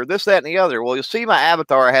letter, this, that, and the other. Well, you'll see my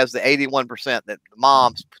avatar has the 81% that the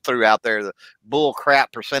moms threw out there, the bull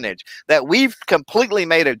crap percentage that we've completely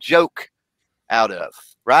made a joke out of,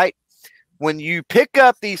 right? When you pick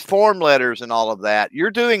up these form letters and all of that,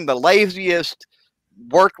 you're doing the laziest,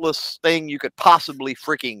 worthless thing you could possibly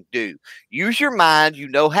freaking do. Use your mind. You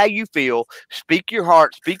know how you feel. Speak your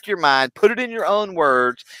heart, speak your mind, put it in your own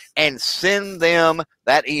words, and send them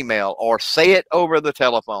that email or say it over the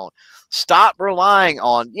telephone. Stop relying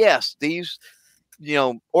on, yes, these,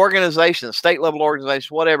 organizations, state level organizations,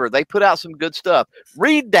 whatever, they put out some good stuff.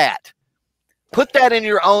 Read that. Put that in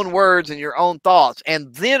your own words and your own thoughts,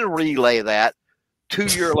 and then relay that to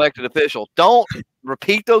your elected official. Don't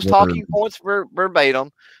repeat those talking points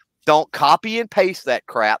verbatim. Don't copy and paste that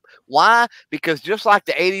crap. Why? Because just like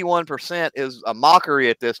the 81% is a mockery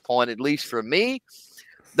at this point, at least for me,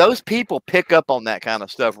 those people pick up on that kind of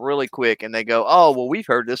stuff really quick, and they go, oh, well, we've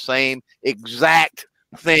heard the same exact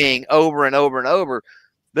thing over and over and over.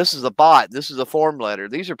 This is a bot. This is a form letter.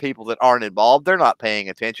 These are people that aren't involved. They're not paying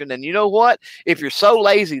attention. And you know what? If you're so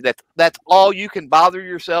lazy that that's all you can bother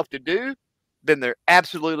yourself to do, then they're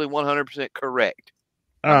absolutely 100% correct.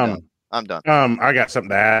 I'm done. I got something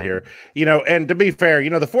to add here. And to be fair,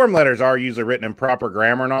 the form letters are usually written in proper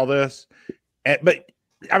grammar and all this. But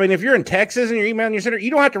I mean, if you're in Texas and you're emailing your senator, you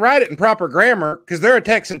don't have to write it in proper grammar because they're a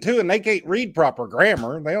Texan too, and they can't read proper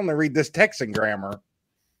grammar. They only read this Texan grammar.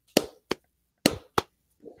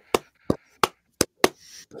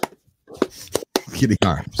 Kidding.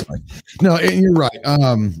 All right. I'm sorry. No, and you're right.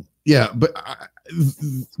 Yeah, but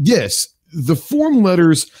yes, the form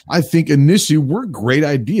letters, I think initially were great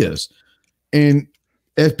ideas, and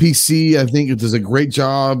FPC, I think it does a great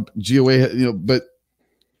job. GOA, but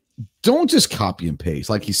don't just copy and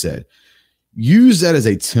paste, like he said. Use that as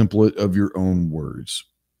a template of your own words.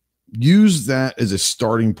 Use that as a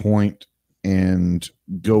starting point and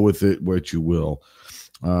go with it what you will.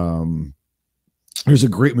 There's a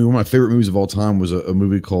great movie. One of my favorite movies of all time was a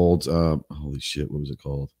movie called holy shit, what was it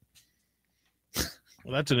called?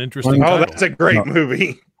 Well, that's an interesting title. title. That's a great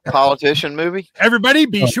movie. Politician movie. Everybody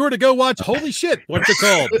be sure to go watch Holy Shit. What's it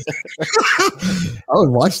called? I would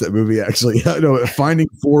watch that movie actually. I know, Finding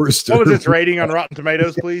Forrester. What was its rating on Rotten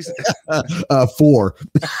Tomatoes, please? 4.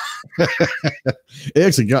 It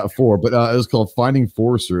actually got 4, but it was called Finding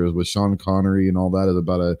Forrester. It was with Sean Connery and all that. It's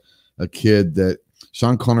about a kid that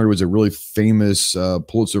Sean Connery was a really famous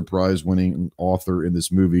Pulitzer Prize winning author in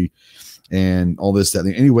this movie and all this, that.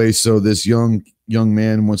 Anyway, so this young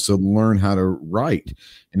man wants to learn how to write.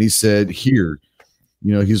 And he said,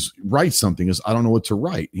 he's write something. He goes, I don't know what to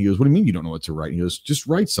write. He goes, what do you mean you don't know what to write? He goes, just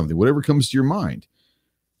write something, whatever comes to your mind.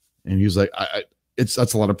 And he was like, that's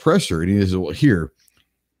a lot of pressure. And he said, well, here,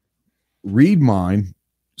 read mine,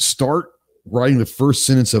 start writing the first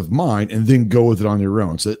sentence of mine, and then go with it on your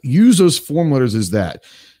own. So use those form letters as that.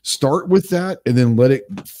 Start with that, and then let it,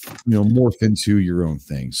 morph into your own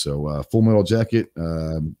thing. So Full Metal Jacket,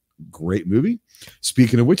 great movie.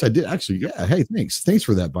 Speaking of which, I did actually, hey, thanks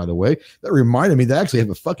for that, by the way. That reminded me that I actually have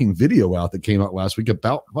a fucking video out that came out last week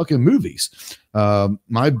about fucking movies.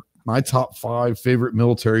 My top 5 favorite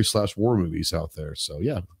military/war movies out there. So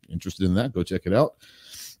yeah, interested in that, go check it out.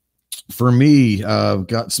 For me, I've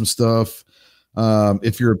got some stuff.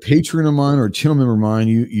 If you're a patron of mine or a channel member of mine,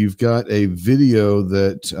 you've got a video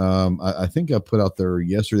that I think I put out there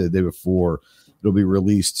yesterday, the day before. It'll be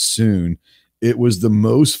released soon. It was the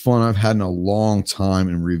most fun I've had in a long time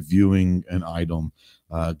in reviewing an item.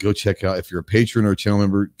 Go check out. If you're a patron or a channel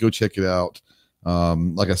member, go check it out.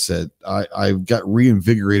 Like I said, I got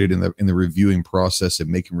reinvigorated in the reviewing process and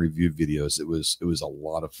making review videos. It was a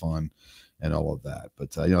lot of fun and all of that.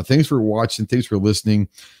 But thanks for watching. Thanks for listening.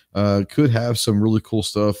 Could have some really cool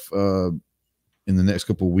stuff in the next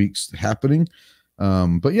couple of weeks happening.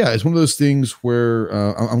 But yeah, it's one of those things where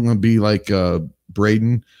I'm going to be like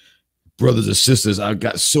Braden. Brothers and sisters, I've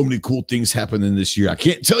got so many cool things happening this year. I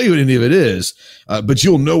can't tell you what any of it is, but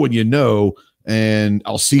you'll know when you know, and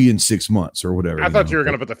I'll see you in 6 months or whatever. I thought you were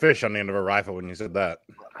going to put the fish on the end of a rifle when you said that.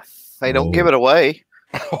 Hey, don't give it away.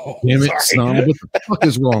 Oh, damn it, son. What the fuck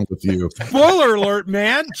is wrong with you? Spoiler alert,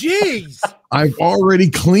 man. Jeez. I've already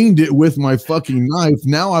cleaned it with my fucking knife.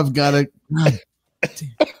 Now I've got to...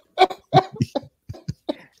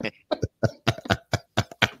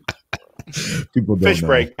 People don't Fish know.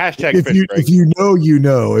 break. Hashtag If fish you, break. if you know, you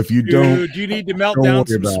know. If you don't, Dude, you need to melt don't down worry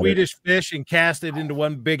some about it. Swedish fish and cast it into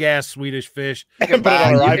one big ass Swedish fish. You can Put it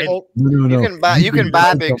on a buy, rifle. no. you can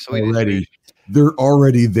buy know big them Swedish already. fish. They're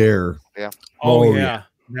already there. Oh, Oh, yeah.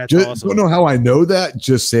 That's Just awesome. don't know how I know that.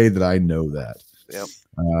 Just say that I know that. Yep.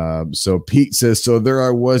 So Pete says, so there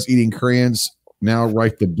I was eating crayons. Now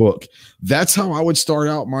write the book. That's how I would start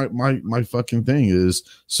out my fucking thing is.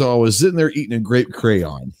 So I was sitting there eating a grape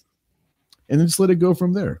crayon and then just let it go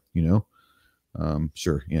from there, you know?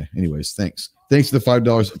 Sure. Yeah. Anyways, thanks for the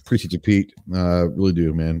 $5. Appreciate you, Pete. Really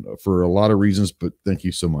do, man, for a lot of reasons, but thank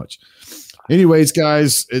you so much. Anyways,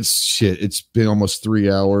 guys, it's been almost 3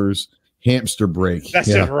 hours. Hamster break. That's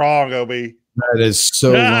just wrong, Obi. That is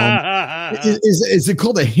so wrong. Is it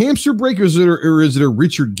called a hamster break or is it a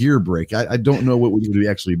Richard Gere break? I don't know what would it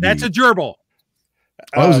actually be. That's a gerbil.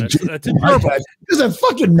 That's a gerbil. Doesn't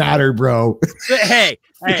fucking matter, bro. Hey,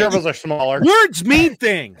 Gerbils are smaller. words mean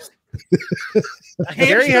things.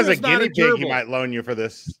 Gary has a hamster is not guinea pig he gerbil. might loan you for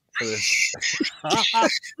this.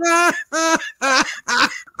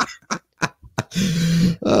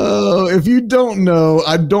 Oh, if you don't know,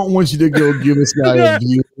 I don't want you to go give this guy a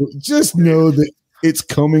view. Just know that it's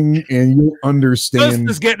coming and you'll understand.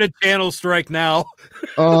 Just getting a channel strike now.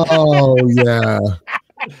 Oh, yeah.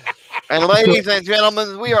 And ladies and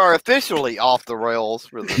gentlemen, we are officially off the rails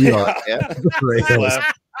for the Yeah. podcast.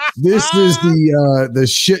 Left. This is the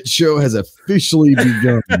shit show has officially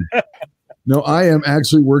begun. No, I am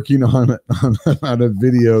actually working on a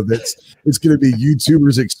video it's going to be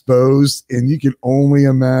YouTubers exposed, and you can only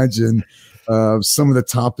imagine some of the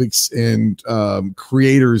topics and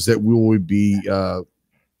creators that we will be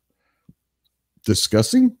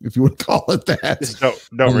discussing, if you would call it that. Just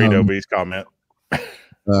don't read Obi's comment.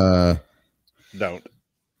 Don't.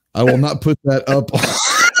 I will not put that up on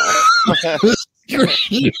the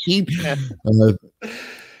screen.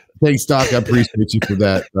 Thanks, Doc. I appreciate you for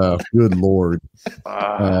that. Good Lord.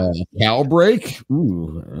 Cow break?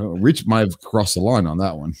 Ooh, Rich might have crossed the line on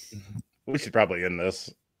that one. We should probably end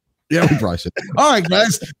this. Yeah, we probably should. All right,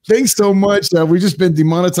 guys. Thanks so much. We've just been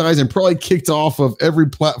demonetized and probably kicked off of every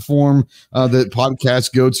platform that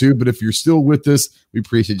podcasts go to. But if you're still with us, we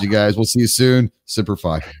appreciate you guys. We'll see you soon.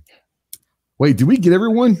 Simplify. Wait, did we get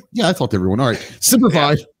everyone? Yeah, I talked to everyone. All right.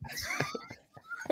 Simplify.